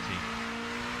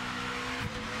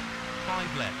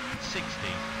 5 left, 60.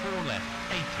 4 left,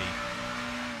 80.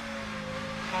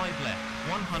 5 left,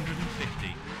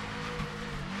 150.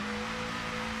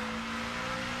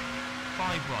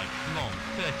 5 right, long,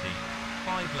 30.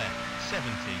 5 left, 70.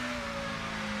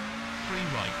 3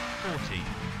 right, 40.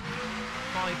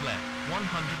 5 left,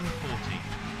 140.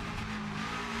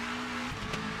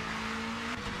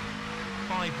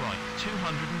 5 right,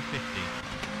 250.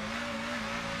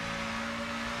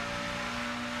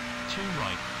 2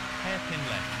 right, hairpin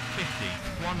left, 50.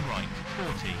 1 right,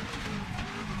 40.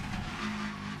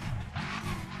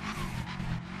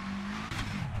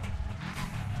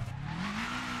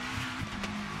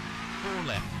 4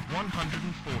 left,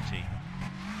 140.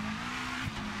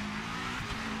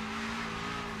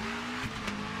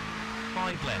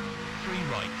 5 left, 3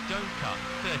 right, don't cut,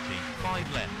 30.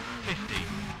 5 left, 50.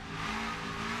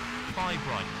 5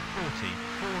 right, 40.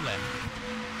 4 left.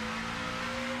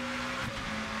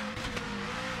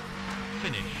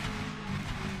 Finish.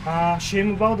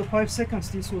 Shame about the 5 seconds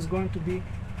this was going to be.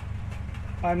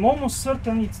 I'm almost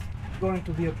certain it's going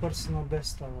to be a personal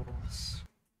best otherwise.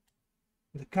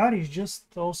 The car is just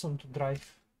awesome to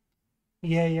drive.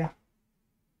 Yeah.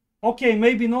 Okay,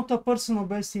 maybe not a personal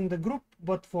best in the group,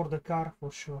 but for the car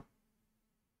for sure.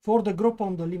 For the group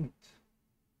on the limit.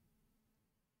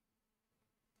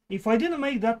 If I didn't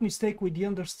make that mistake with the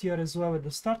understeer as well at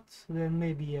the start, then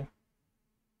maybe yeah.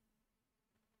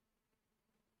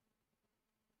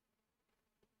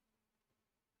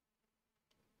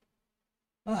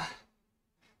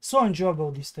 So enjoyable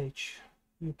this stage.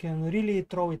 You can really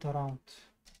throw it around.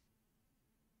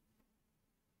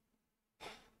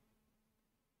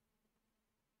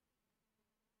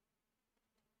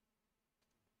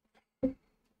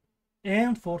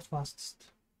 And fourth fastest.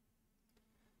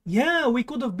 Yeah, we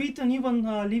could have beaten even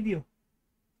Livio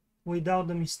without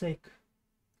the mistake.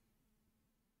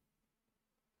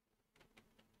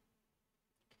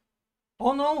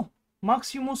 Oh no,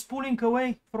 Maximus pulling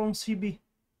away from CB.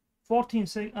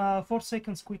 4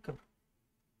 seconds quicker.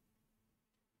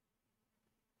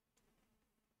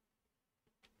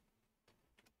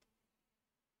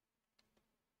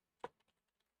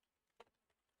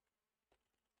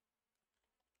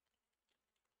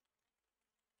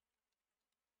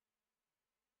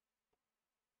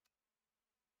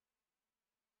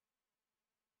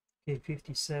 Okay,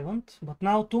 57th, but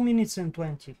now 2 minutes and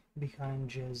 20 behind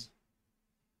Jazz.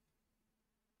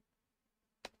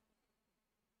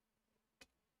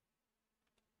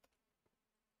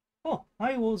 Oh,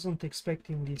 I wasn't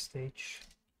expecting this stage.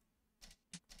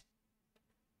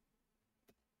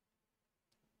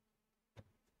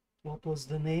 What was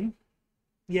the name?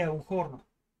 Yeah, Uhorna.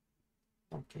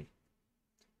 Okay.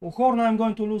 Uhorna, I'm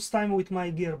going to lose time with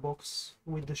my gearbox,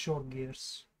 with the short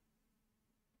gears.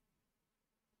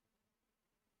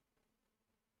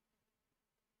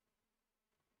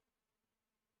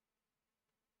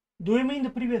 Do you mean the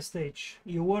previous stage?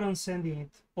 You weren't sending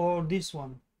it, or this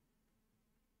one?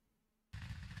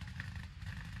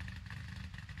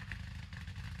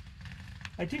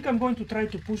 I think I'm going to try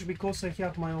to push because I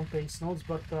have my own pace notes,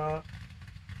 but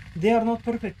they are not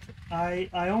perfect. I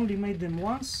only made them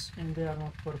once and they are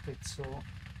not perfect, so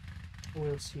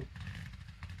we'll see.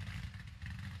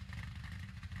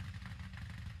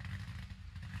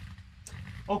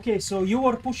 Okay, so you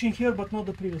were pushing here but not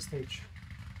the previous stage.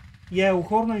 Yeah,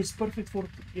 Uhorna is perfect for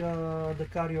the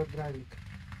car you're driving.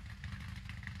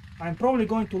 I'm probably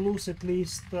going to lose at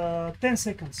least 10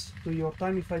 seconds to your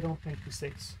time if I don't make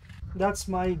mistakes. That's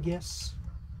my guess.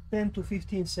 10 to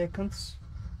 15 seconds,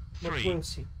 but 3, we'll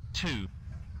see. 2,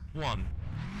 1,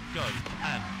 go,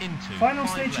 and into Final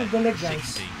 5 stage left, of the leg, guys.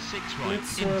 60, 6 right,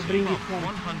 Let's into bring it bump, home.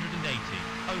 180,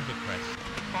 over crest,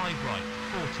 5 right,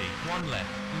 40, 1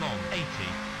 left, long, 80,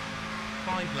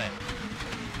 5 left,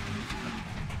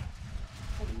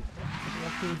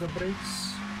 After the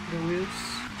brakes, the wheels.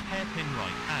 hairpin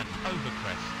right, and over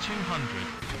crest, 200,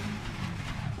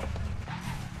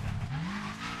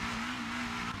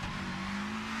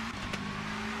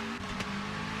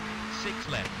 6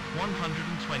 left,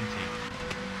 120,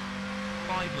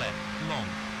 5 left, long,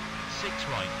 6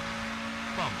 right,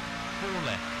 bump, 4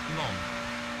 left, long,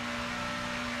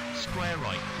 square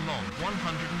right, long, 120,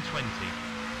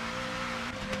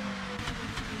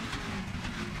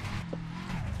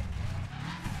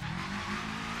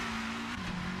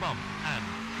 bump, and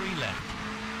 3 left,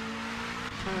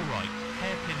 4 right,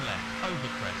 hairpin left, over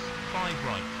crest, 5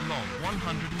 right, long,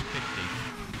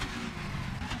 150,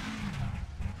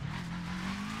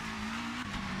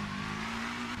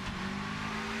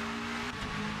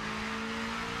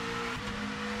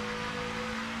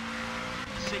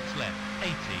 6 left,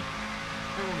 80,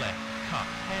 4 left, cut,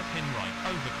 hairpin right,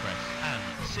 over crest, and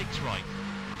 6 right,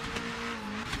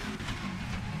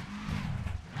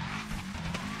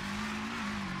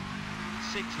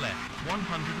 6 left, 140,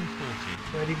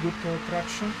 Very good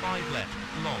traction. 5 left,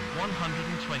 long,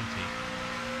 120,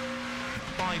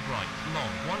 5 right,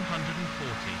 long, 140,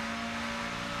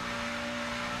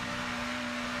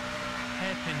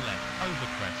 hairpin left, over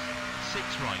crest, 6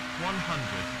 right,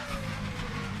 100,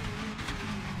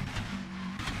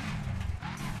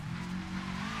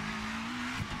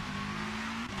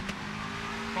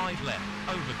 5 left,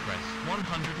 over crest,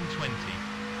 120,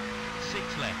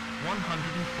 6 left,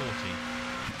 140,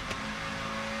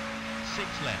 6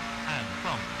 left, and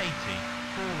bump, 80,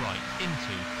 4 right,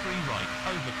 into, 3 right,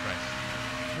 over crest,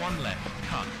 1 left,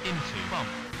 cut, into,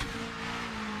 bump,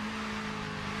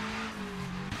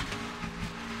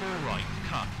 4 right,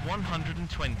 cut, 120,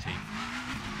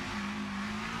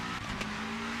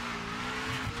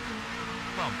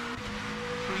 bump,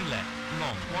 3 left,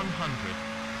 long, 100,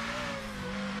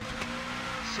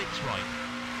 6 right,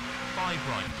 5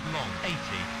 right, long, 80,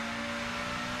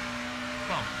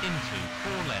 bump, into,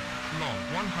 4 left, long,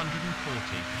 140,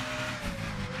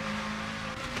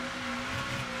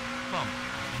 bump,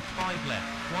 5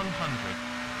 left, 100,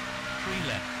 3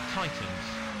 left, tightens,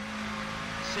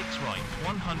 6 right,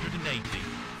 180,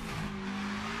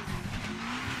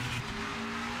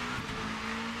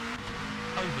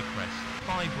 over crest,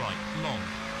 5 right, long,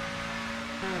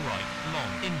 4 right,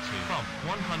 long, into, bump,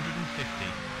 150,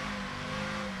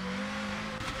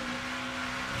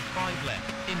 5 left,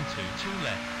 into, 2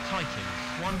 left, tightens,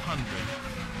 100,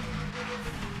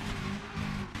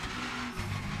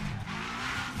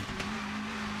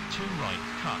 2 right,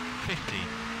 cut, 50,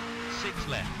 6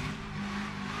 left,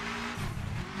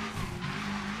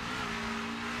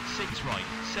 6 right,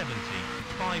 70,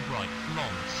 5 right,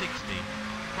 long, 60,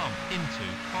 bump, into,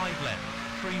 5 left,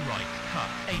 3 right, cut,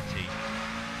 80,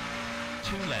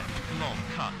 2 left, long,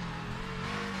 cut,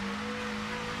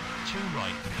 2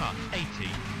 right, cut, 80,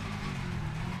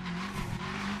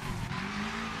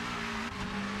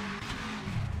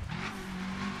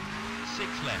 6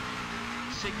 left,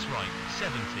 6 right,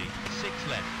 70, 6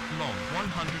 left, long,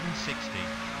 160,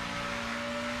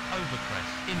 over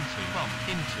crest, into, bump,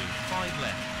 into, 5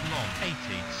 left, long, 80,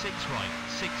 6 right,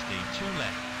 60, 2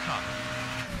 left, cut,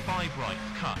 5 right,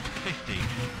 cut, 50,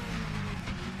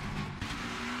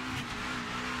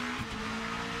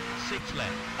 6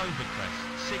 left, over crest,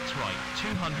 6 right,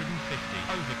 250,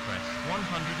 over crest, 180,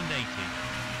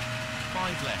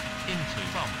 5 left, into,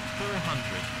 bump,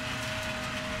 400,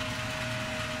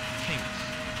 kinks,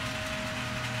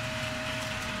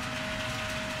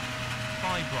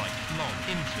 5 right, long,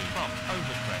 into, bump,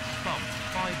 over crest, bump,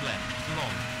 5 left,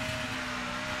 long,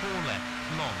 4 left,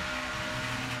 long,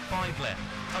 5 left,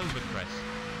 over crest,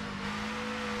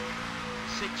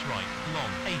 6 right,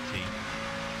 long, 80,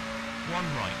 1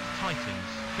 right, tightens,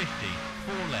 50,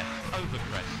 4 left, over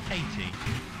crest, 80,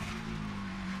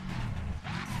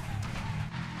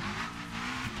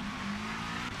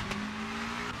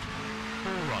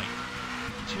 4 right,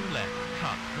 2 left,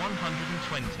 cut,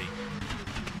 120,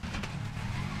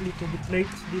 Little bit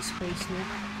late, this space now.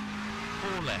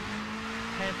 4 left,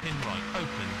 hairpin right,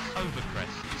 opens, over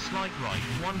crest, slight right,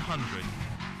 100,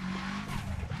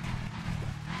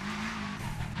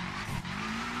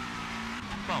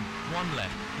 bump, 1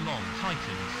 left, long,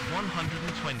 tightens,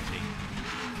 120,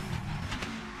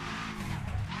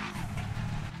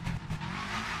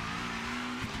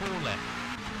 4 left,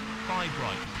 5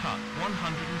 right, cut,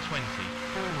 120,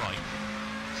 4 right,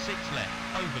 6 left,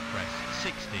 over crest,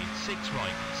 60, 6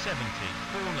 right, 70,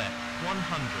 4 left, 100,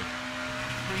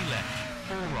 3 left,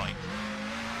 4 right,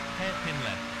 hairpin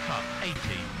left, cut, 80,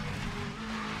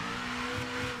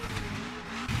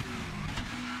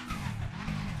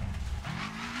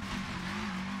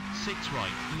 6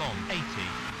 right, long, 80,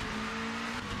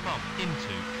 bump,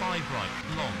 into, 5 right,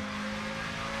 long,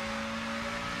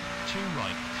 2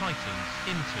 right, tightens,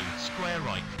 into, square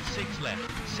right, 6 left,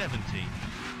 70,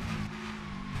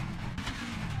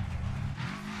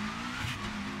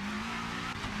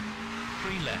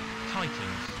 3 left,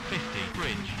 tightens, 50,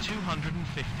 bridge, 250,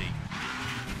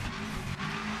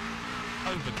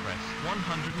 over crest,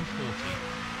 140,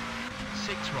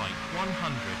 6 right, 100,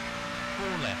 4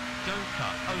 left, don't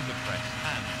cut, over crest,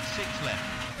 and 6 left,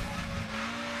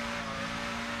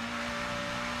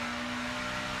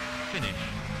 finish.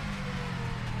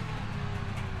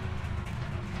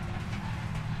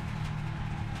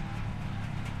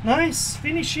 Nice,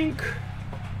 finishing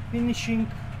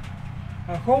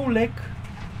a whole leg,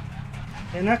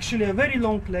 and actually a very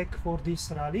long leg for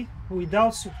this rally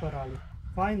without super rally,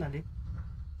 finally.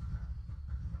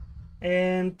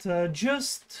 And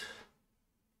just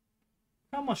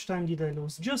how much time did I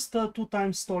lose? Just 2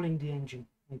 times stalling the engine,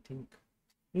 I think.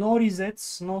 No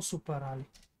resets, no super rally,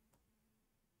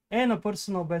 and a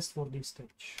personal best for this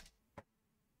stage.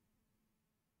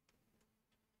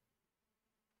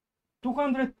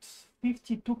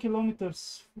 252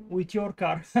 kilometers with your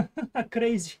car.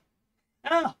 Crazy.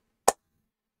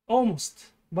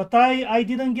 Almost. But I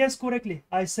didn't guess correctly.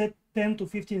 I said 10 to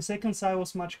 15 seconds. I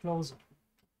was much closer.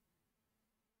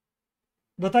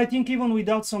 But I think even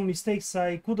without some mistakes,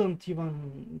 I couldn't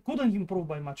improve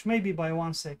by much. Maybe by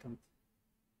 1 second.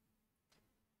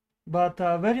 But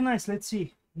very nice. Let's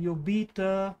see. You beat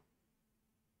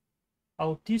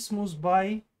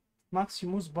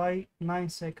Maximus by 9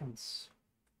 seconds.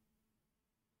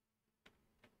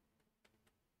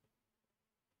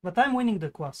 But I'm winning the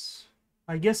class.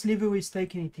 I guess Livio is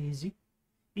taking it easy.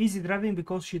 Easy driving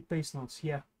because shit pace notes,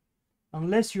 yeah.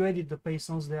 Unless you edit the pace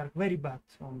notes, they are very bad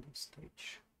on this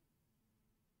stage.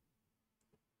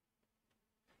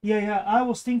 Yeah, I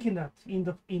was thinking that in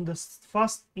the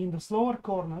slower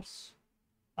corners,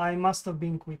 I must have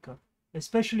been quicker.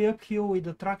 Especially uphill with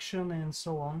the traction and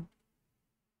so on.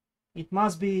 It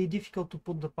must be difficult to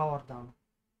put the power down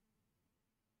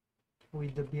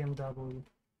with the BMW.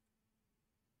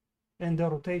 And the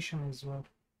rotation as well.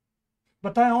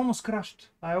 But I almost crashed.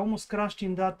 I almost crashed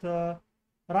in that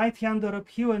right-hander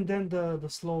uphill and then the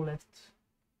slow left.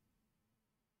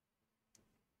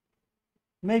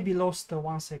 Maybe lost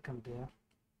 1 second there.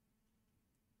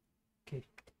 Okay.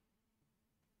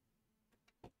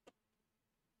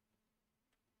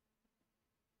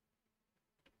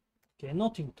 Okay,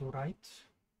 nothing to write.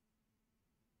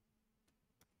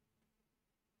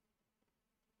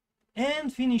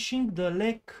 And finishing the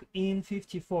leg in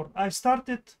 54. I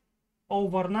started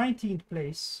over 19th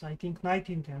place, I think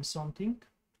 19th and something,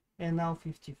 and now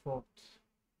 54th.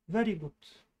 Very good.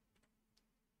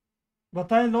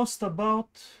 But I lost about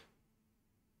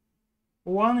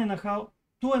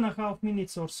 2.5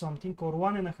 minutes or something, or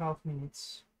 1.5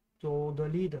 minutes to the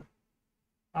leader.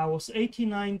 I was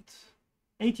 89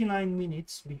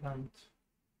 minutes behind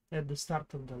at the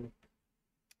start of the leg.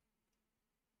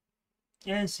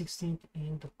 And 16th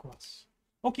in the class.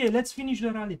 Okay, let's finish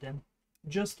the rally then.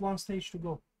 Just 1 stage to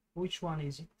go. Which one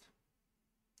is it?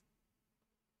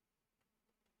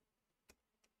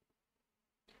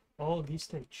 Oh, this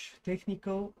stage.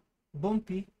 Technical,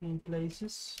 bumpy in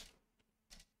places.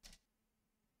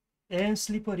 And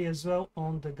slippery as well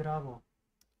on the gravel.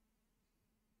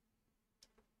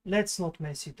 Let's not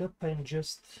mess it up and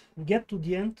just get to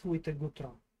the end with a good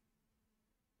run.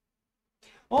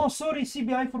 Oh, sorry,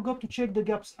 CB, I forgot to check the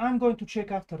gaps. I'm going to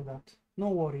check after that. No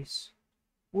worries.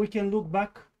 We can look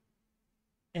back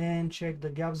and check the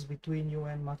gaps between you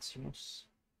and Maximus.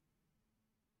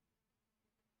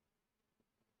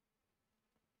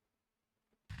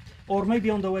 Or maybe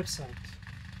on the website.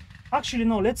 Actually,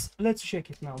 no, let's check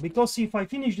it now. Because if I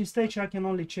finish this stage, I can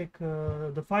only check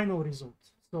the final result.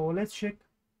 So let's check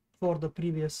for the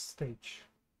previous stage.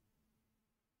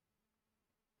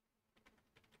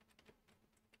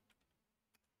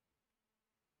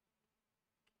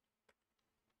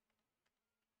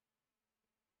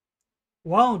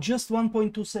 Wow, just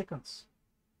 1.2 seconds.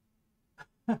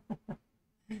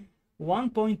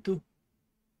 1.2.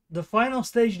 The final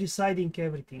stage deciding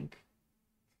everything.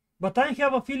 But I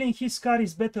have a feeling his car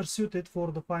is better suited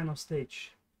for the final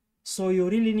stage. So you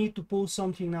really need to pull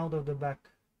something out of the back,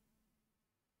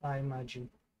 I imagine.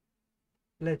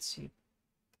 Let's see.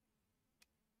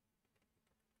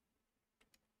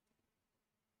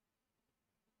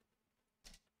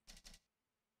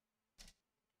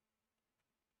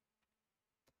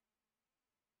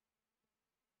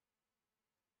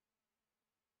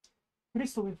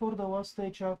 Crystal, before the last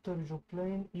stage after your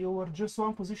plane, you were just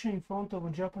one position in front of a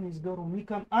Japanese girl,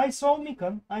 Mikan. I saw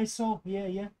Mikan. I saw.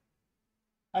 Yeah.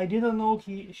 I didn't know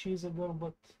she's a girl,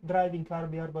 but driving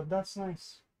RBR. But that's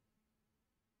nice.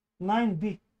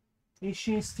 9B. Is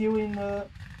she still in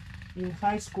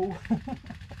high school?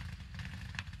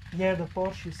 Yeah, the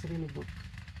Porsche is really good.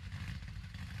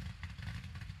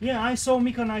 Yeah, I saw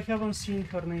Mikan. I haven't seen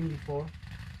her name before,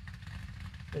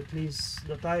 at least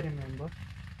that I remember.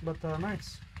 But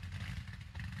nice.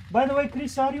 By the way,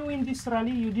 Chris, are you in this rally?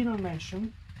 You didn't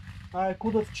mention. I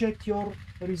could have checked your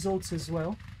results as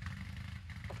well.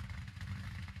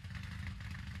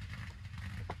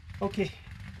 Okay,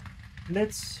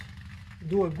 let's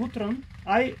do a good run.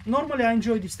 Normally I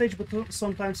enjoy this stage, but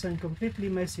sometimes I'm completely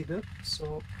messed up.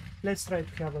 So let's try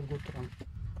to have a good run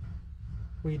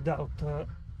without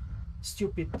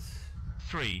stupid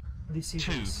 3,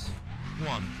 decisions. 2,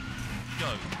 1,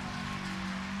 go.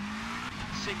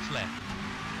 6 left.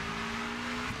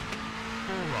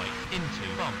 4 right, into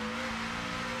bump.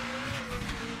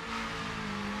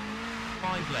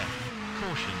 5 left,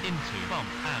 caution, into bump,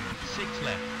 and 6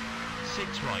 left. 6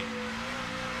 right.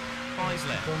 5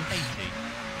 left, 80,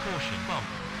 caution, bump.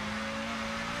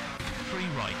 3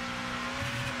 right.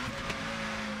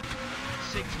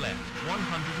 6 left,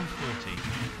 140.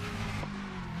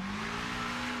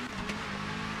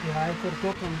 Yeah, I've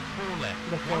forgotten 4 left,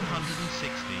 the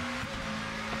 160.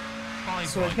 5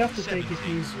 so right, I have to 70. take it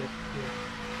easier. Yeah.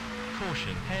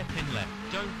 Caution, hairpin left,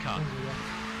 don't cut.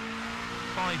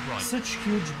 5 right. Such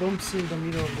huge bumps in the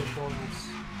middle of the corners.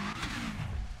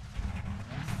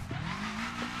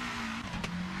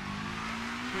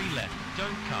 3 left,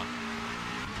 don't cut.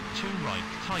 2 right,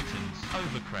 tightens,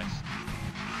 over crest.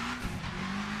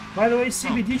 By the way,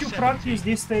 CB, did you 70. practice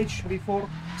this stage before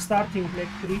starting leg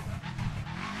 3?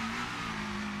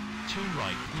 2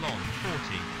 right, long,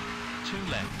 40. 2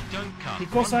 left, don't cut.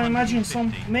 Because I imagine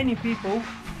 150. many people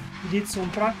did some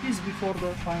practice before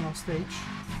the final stage,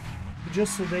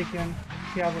 just so they can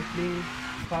have a clean,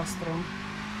 fast run.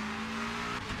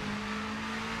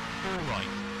 4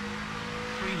 right.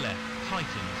 3 left,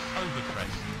 tightens, over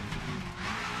crest.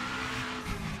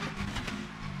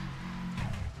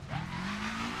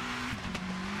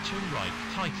 2 right,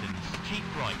 tightens, keep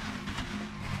right.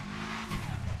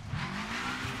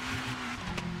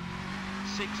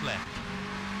 6 left.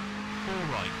 4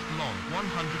 right, long,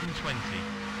 120.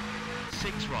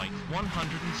 6 right,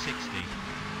 160.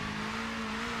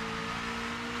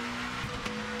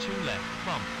 2 left,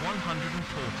 bump,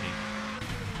 140.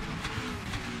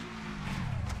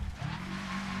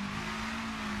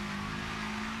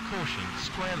 Caution,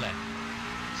 square left.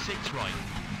 6 right.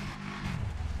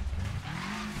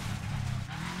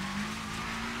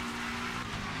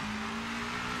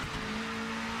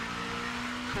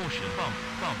 Caution, bump,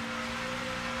 bump.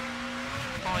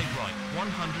 5 right,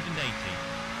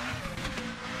 180.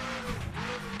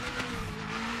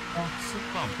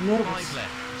 Bump, Nervous 5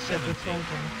 left, at the 70. front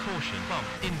end. Caution, bump,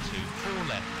 into, 4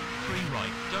 left, 3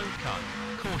 right, don't cut.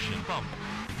 Caution, bump.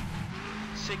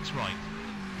 6 right.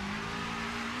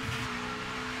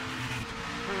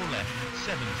 4 left,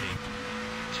 70.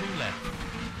 2 left.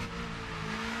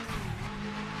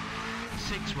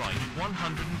 6 right,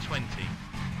 120.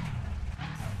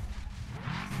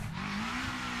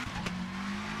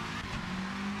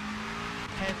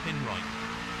 Hairpin right.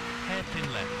 Hairpin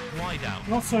left, wide out.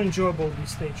 Not so enjoyable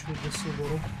this stage with the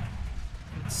Subaru.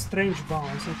 It's strange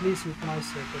balance, at least with my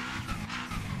setup.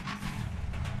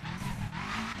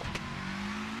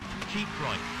 Keep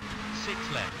right. 6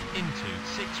 left, into,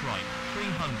 6 right,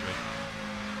 300.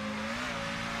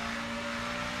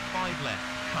 5 left,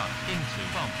 cut, into,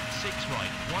 bump, 6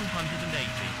 right, 180.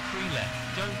 3 left,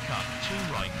 don't cut, 2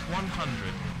 right,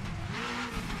 100.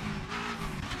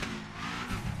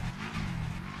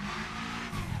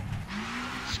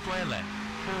 Square left,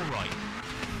 4 right.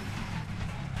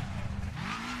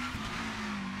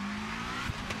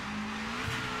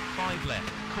 5 left,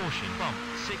 caution, bump,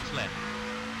 6 left.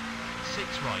 6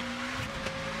 right.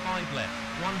 5 left,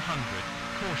 100,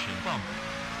 caution, bump.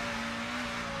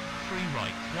 3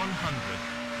 right, 100.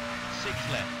 6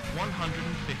 left,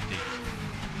 150.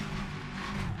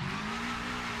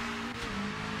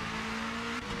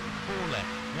 4 left,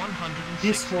 160.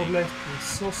 This 4 left is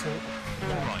so 4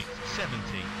 bad. right, 70.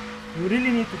 You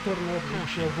really need to turn early to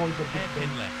Caution, avoid the big hairpin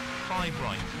bend. left, 5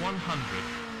 right,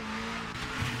 100.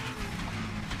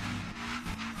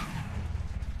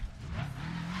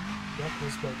 That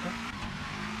was better.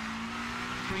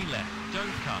 3 left,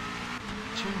 don't cut.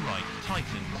 2 right,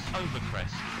 tightens, over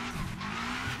crest.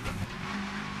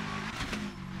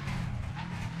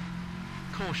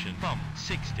 Caution, bump,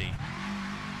 60.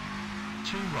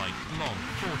 2 right, long,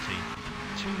 40,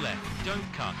 2 left,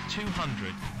 don't cut,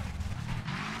 200.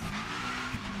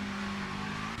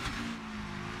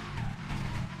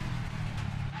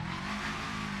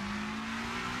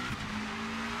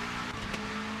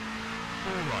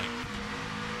 Right,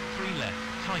 3 left,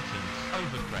 tightens,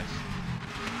 over crest,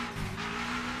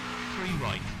 3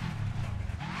 right,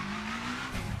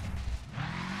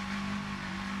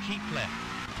 keep left,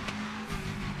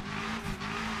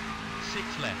 6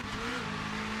 left,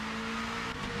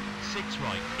 6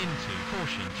 right, into,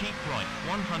 caution, keep right,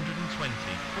 120,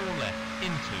 4 left,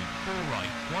 into, 4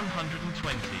 right,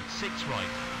 120, 6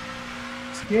 right.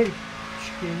 Scary.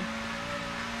 Scary.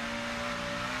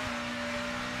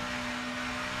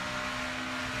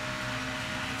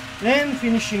 And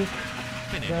finishing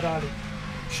the rally.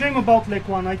 Shame about leg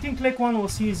 1. I think leg 1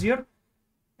 was easier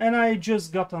and I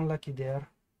just got unlucky there.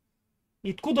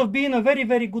 It could have been a very,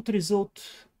 very good result,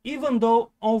 even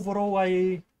though overall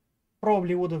I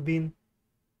probably would have been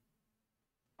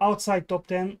outside top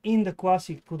 10. In the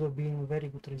class it could have been a very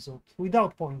good result,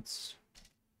 without points.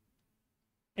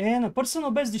 And a personal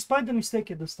best despite the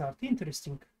mistake at the start.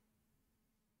 Interesting.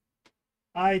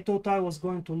 I thought I was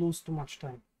going to lose too much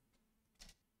time.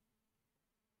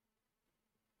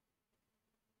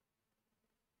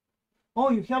 Oh,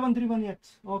 you haven't driven yet.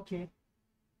 Okay.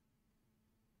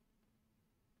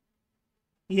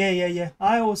 Yeah.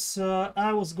 I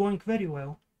was going very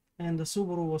well, and the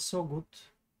Subaru was so good.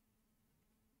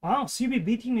 Wow, CB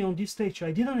beating me on this stage.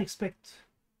 I didn't expect.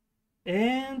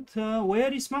 And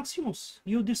where is Maximus?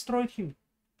 You destroyed him.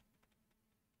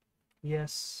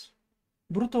 Yes.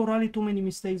 Brutal rally, too many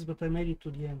mistakes, but I made it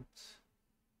to the end.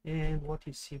 And what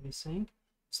is CB saying?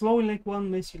 Slow in leg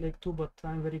 1, messy leg 2, but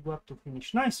I'm very glad to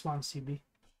finish. Nice one, CB.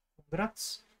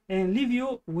 Congrats. And leave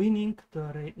you winning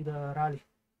the rally.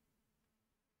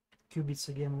 Qubits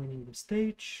again winning the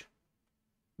stage.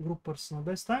 Group personal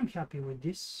best. I'm happy with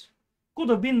this. Could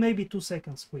have been maybe 2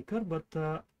 seconds quicker, but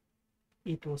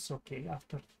it was okay.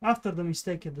 After the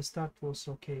mistake at the start was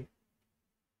okay.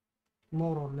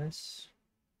 More or less.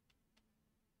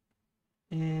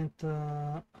 And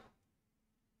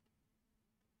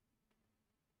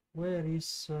where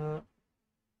is the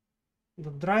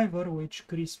driver which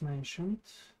Chris mentioned?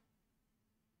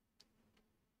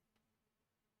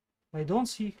 I don't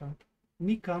see her.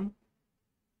 Mikan.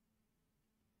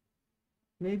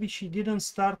 Maybe she didn't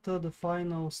start the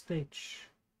final stage.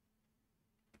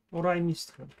 Or I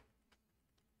missed her.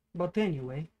 But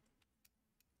anyway.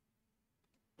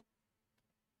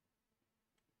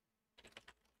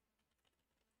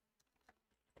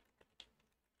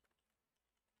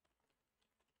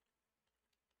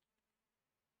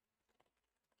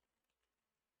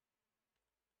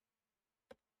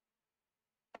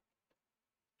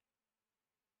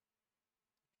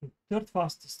 Third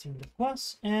fastest in the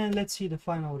class, and let's see the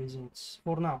final results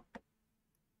for now.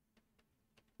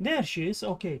 There she is.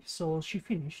 Okay, so she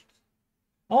finished.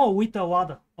 Oh, with a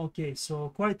WADA. Okay, so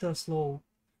quite a slow,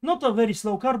 not a very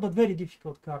slow car, but very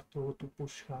difficult car to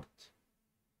push hard.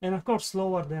 And of course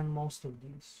slower than most of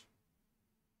these.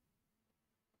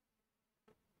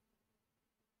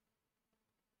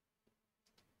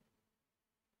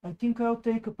 I think I'll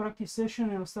take a practice session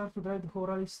and I'll start to drive the whole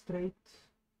rally straight.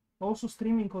 Also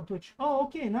streaming on Twitch. Oh,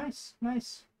 okay, nice.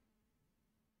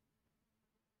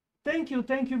 Thank you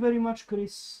very much,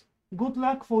 Chris. Good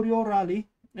luck for your rally,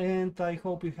 and I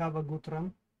hope you have a good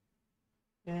run.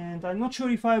 And I'm not sure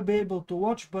if I'll be able to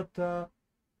watch, but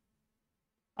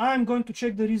I'm going to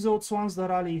check the results once the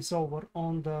rally is over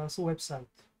on the website.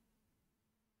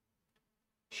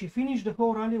 She finished the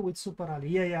whole rally with Super Rally.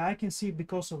 Yeah, I can see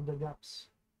because of the gaps.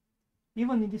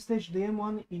 Even in this stage, the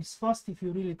M1 is fast if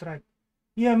you really try.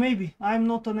 Yeah, maybe. I'm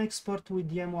not an expert with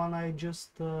the M1. I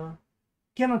just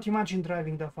cannot imagine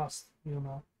driving that fast, you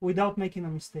know, without making a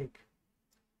mistake.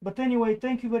 But anyway,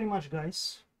 thank you very much,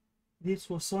 guys. This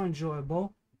was so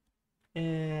enjoyable.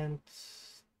 And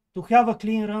to have a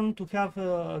clean run, to have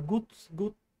a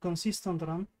good, consistent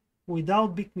run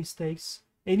without big mistakes,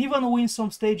 and even win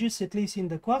some stages, at least in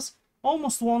the class,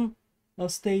 almost won a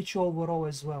stage overall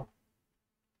as well.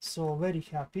 So very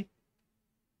happy.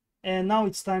 And now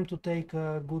it's time to take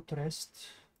a good rest.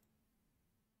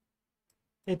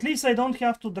 At least I don't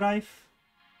have to drive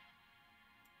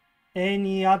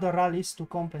any other rallies to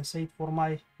compensate for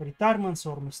my retirements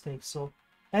or mistakes. So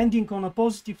ending on a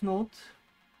positive note.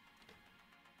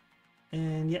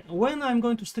 And yeah, when I'm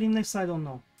going to stream next, I don't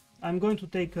know. I'm going to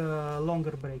take a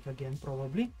longer break again,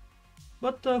 probably.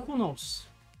 But who knows?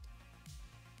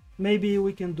 Maybe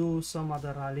we can do some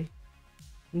other rally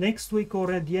next week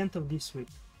or at the end of this week.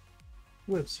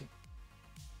 We'll see.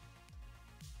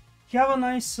 have a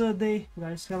nice day,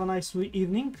 guys. Have a nice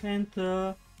evening, and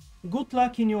good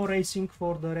luck in your racing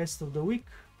for the rest of the week.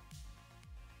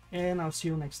 And I'll see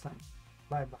you next time.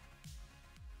 Bye bye.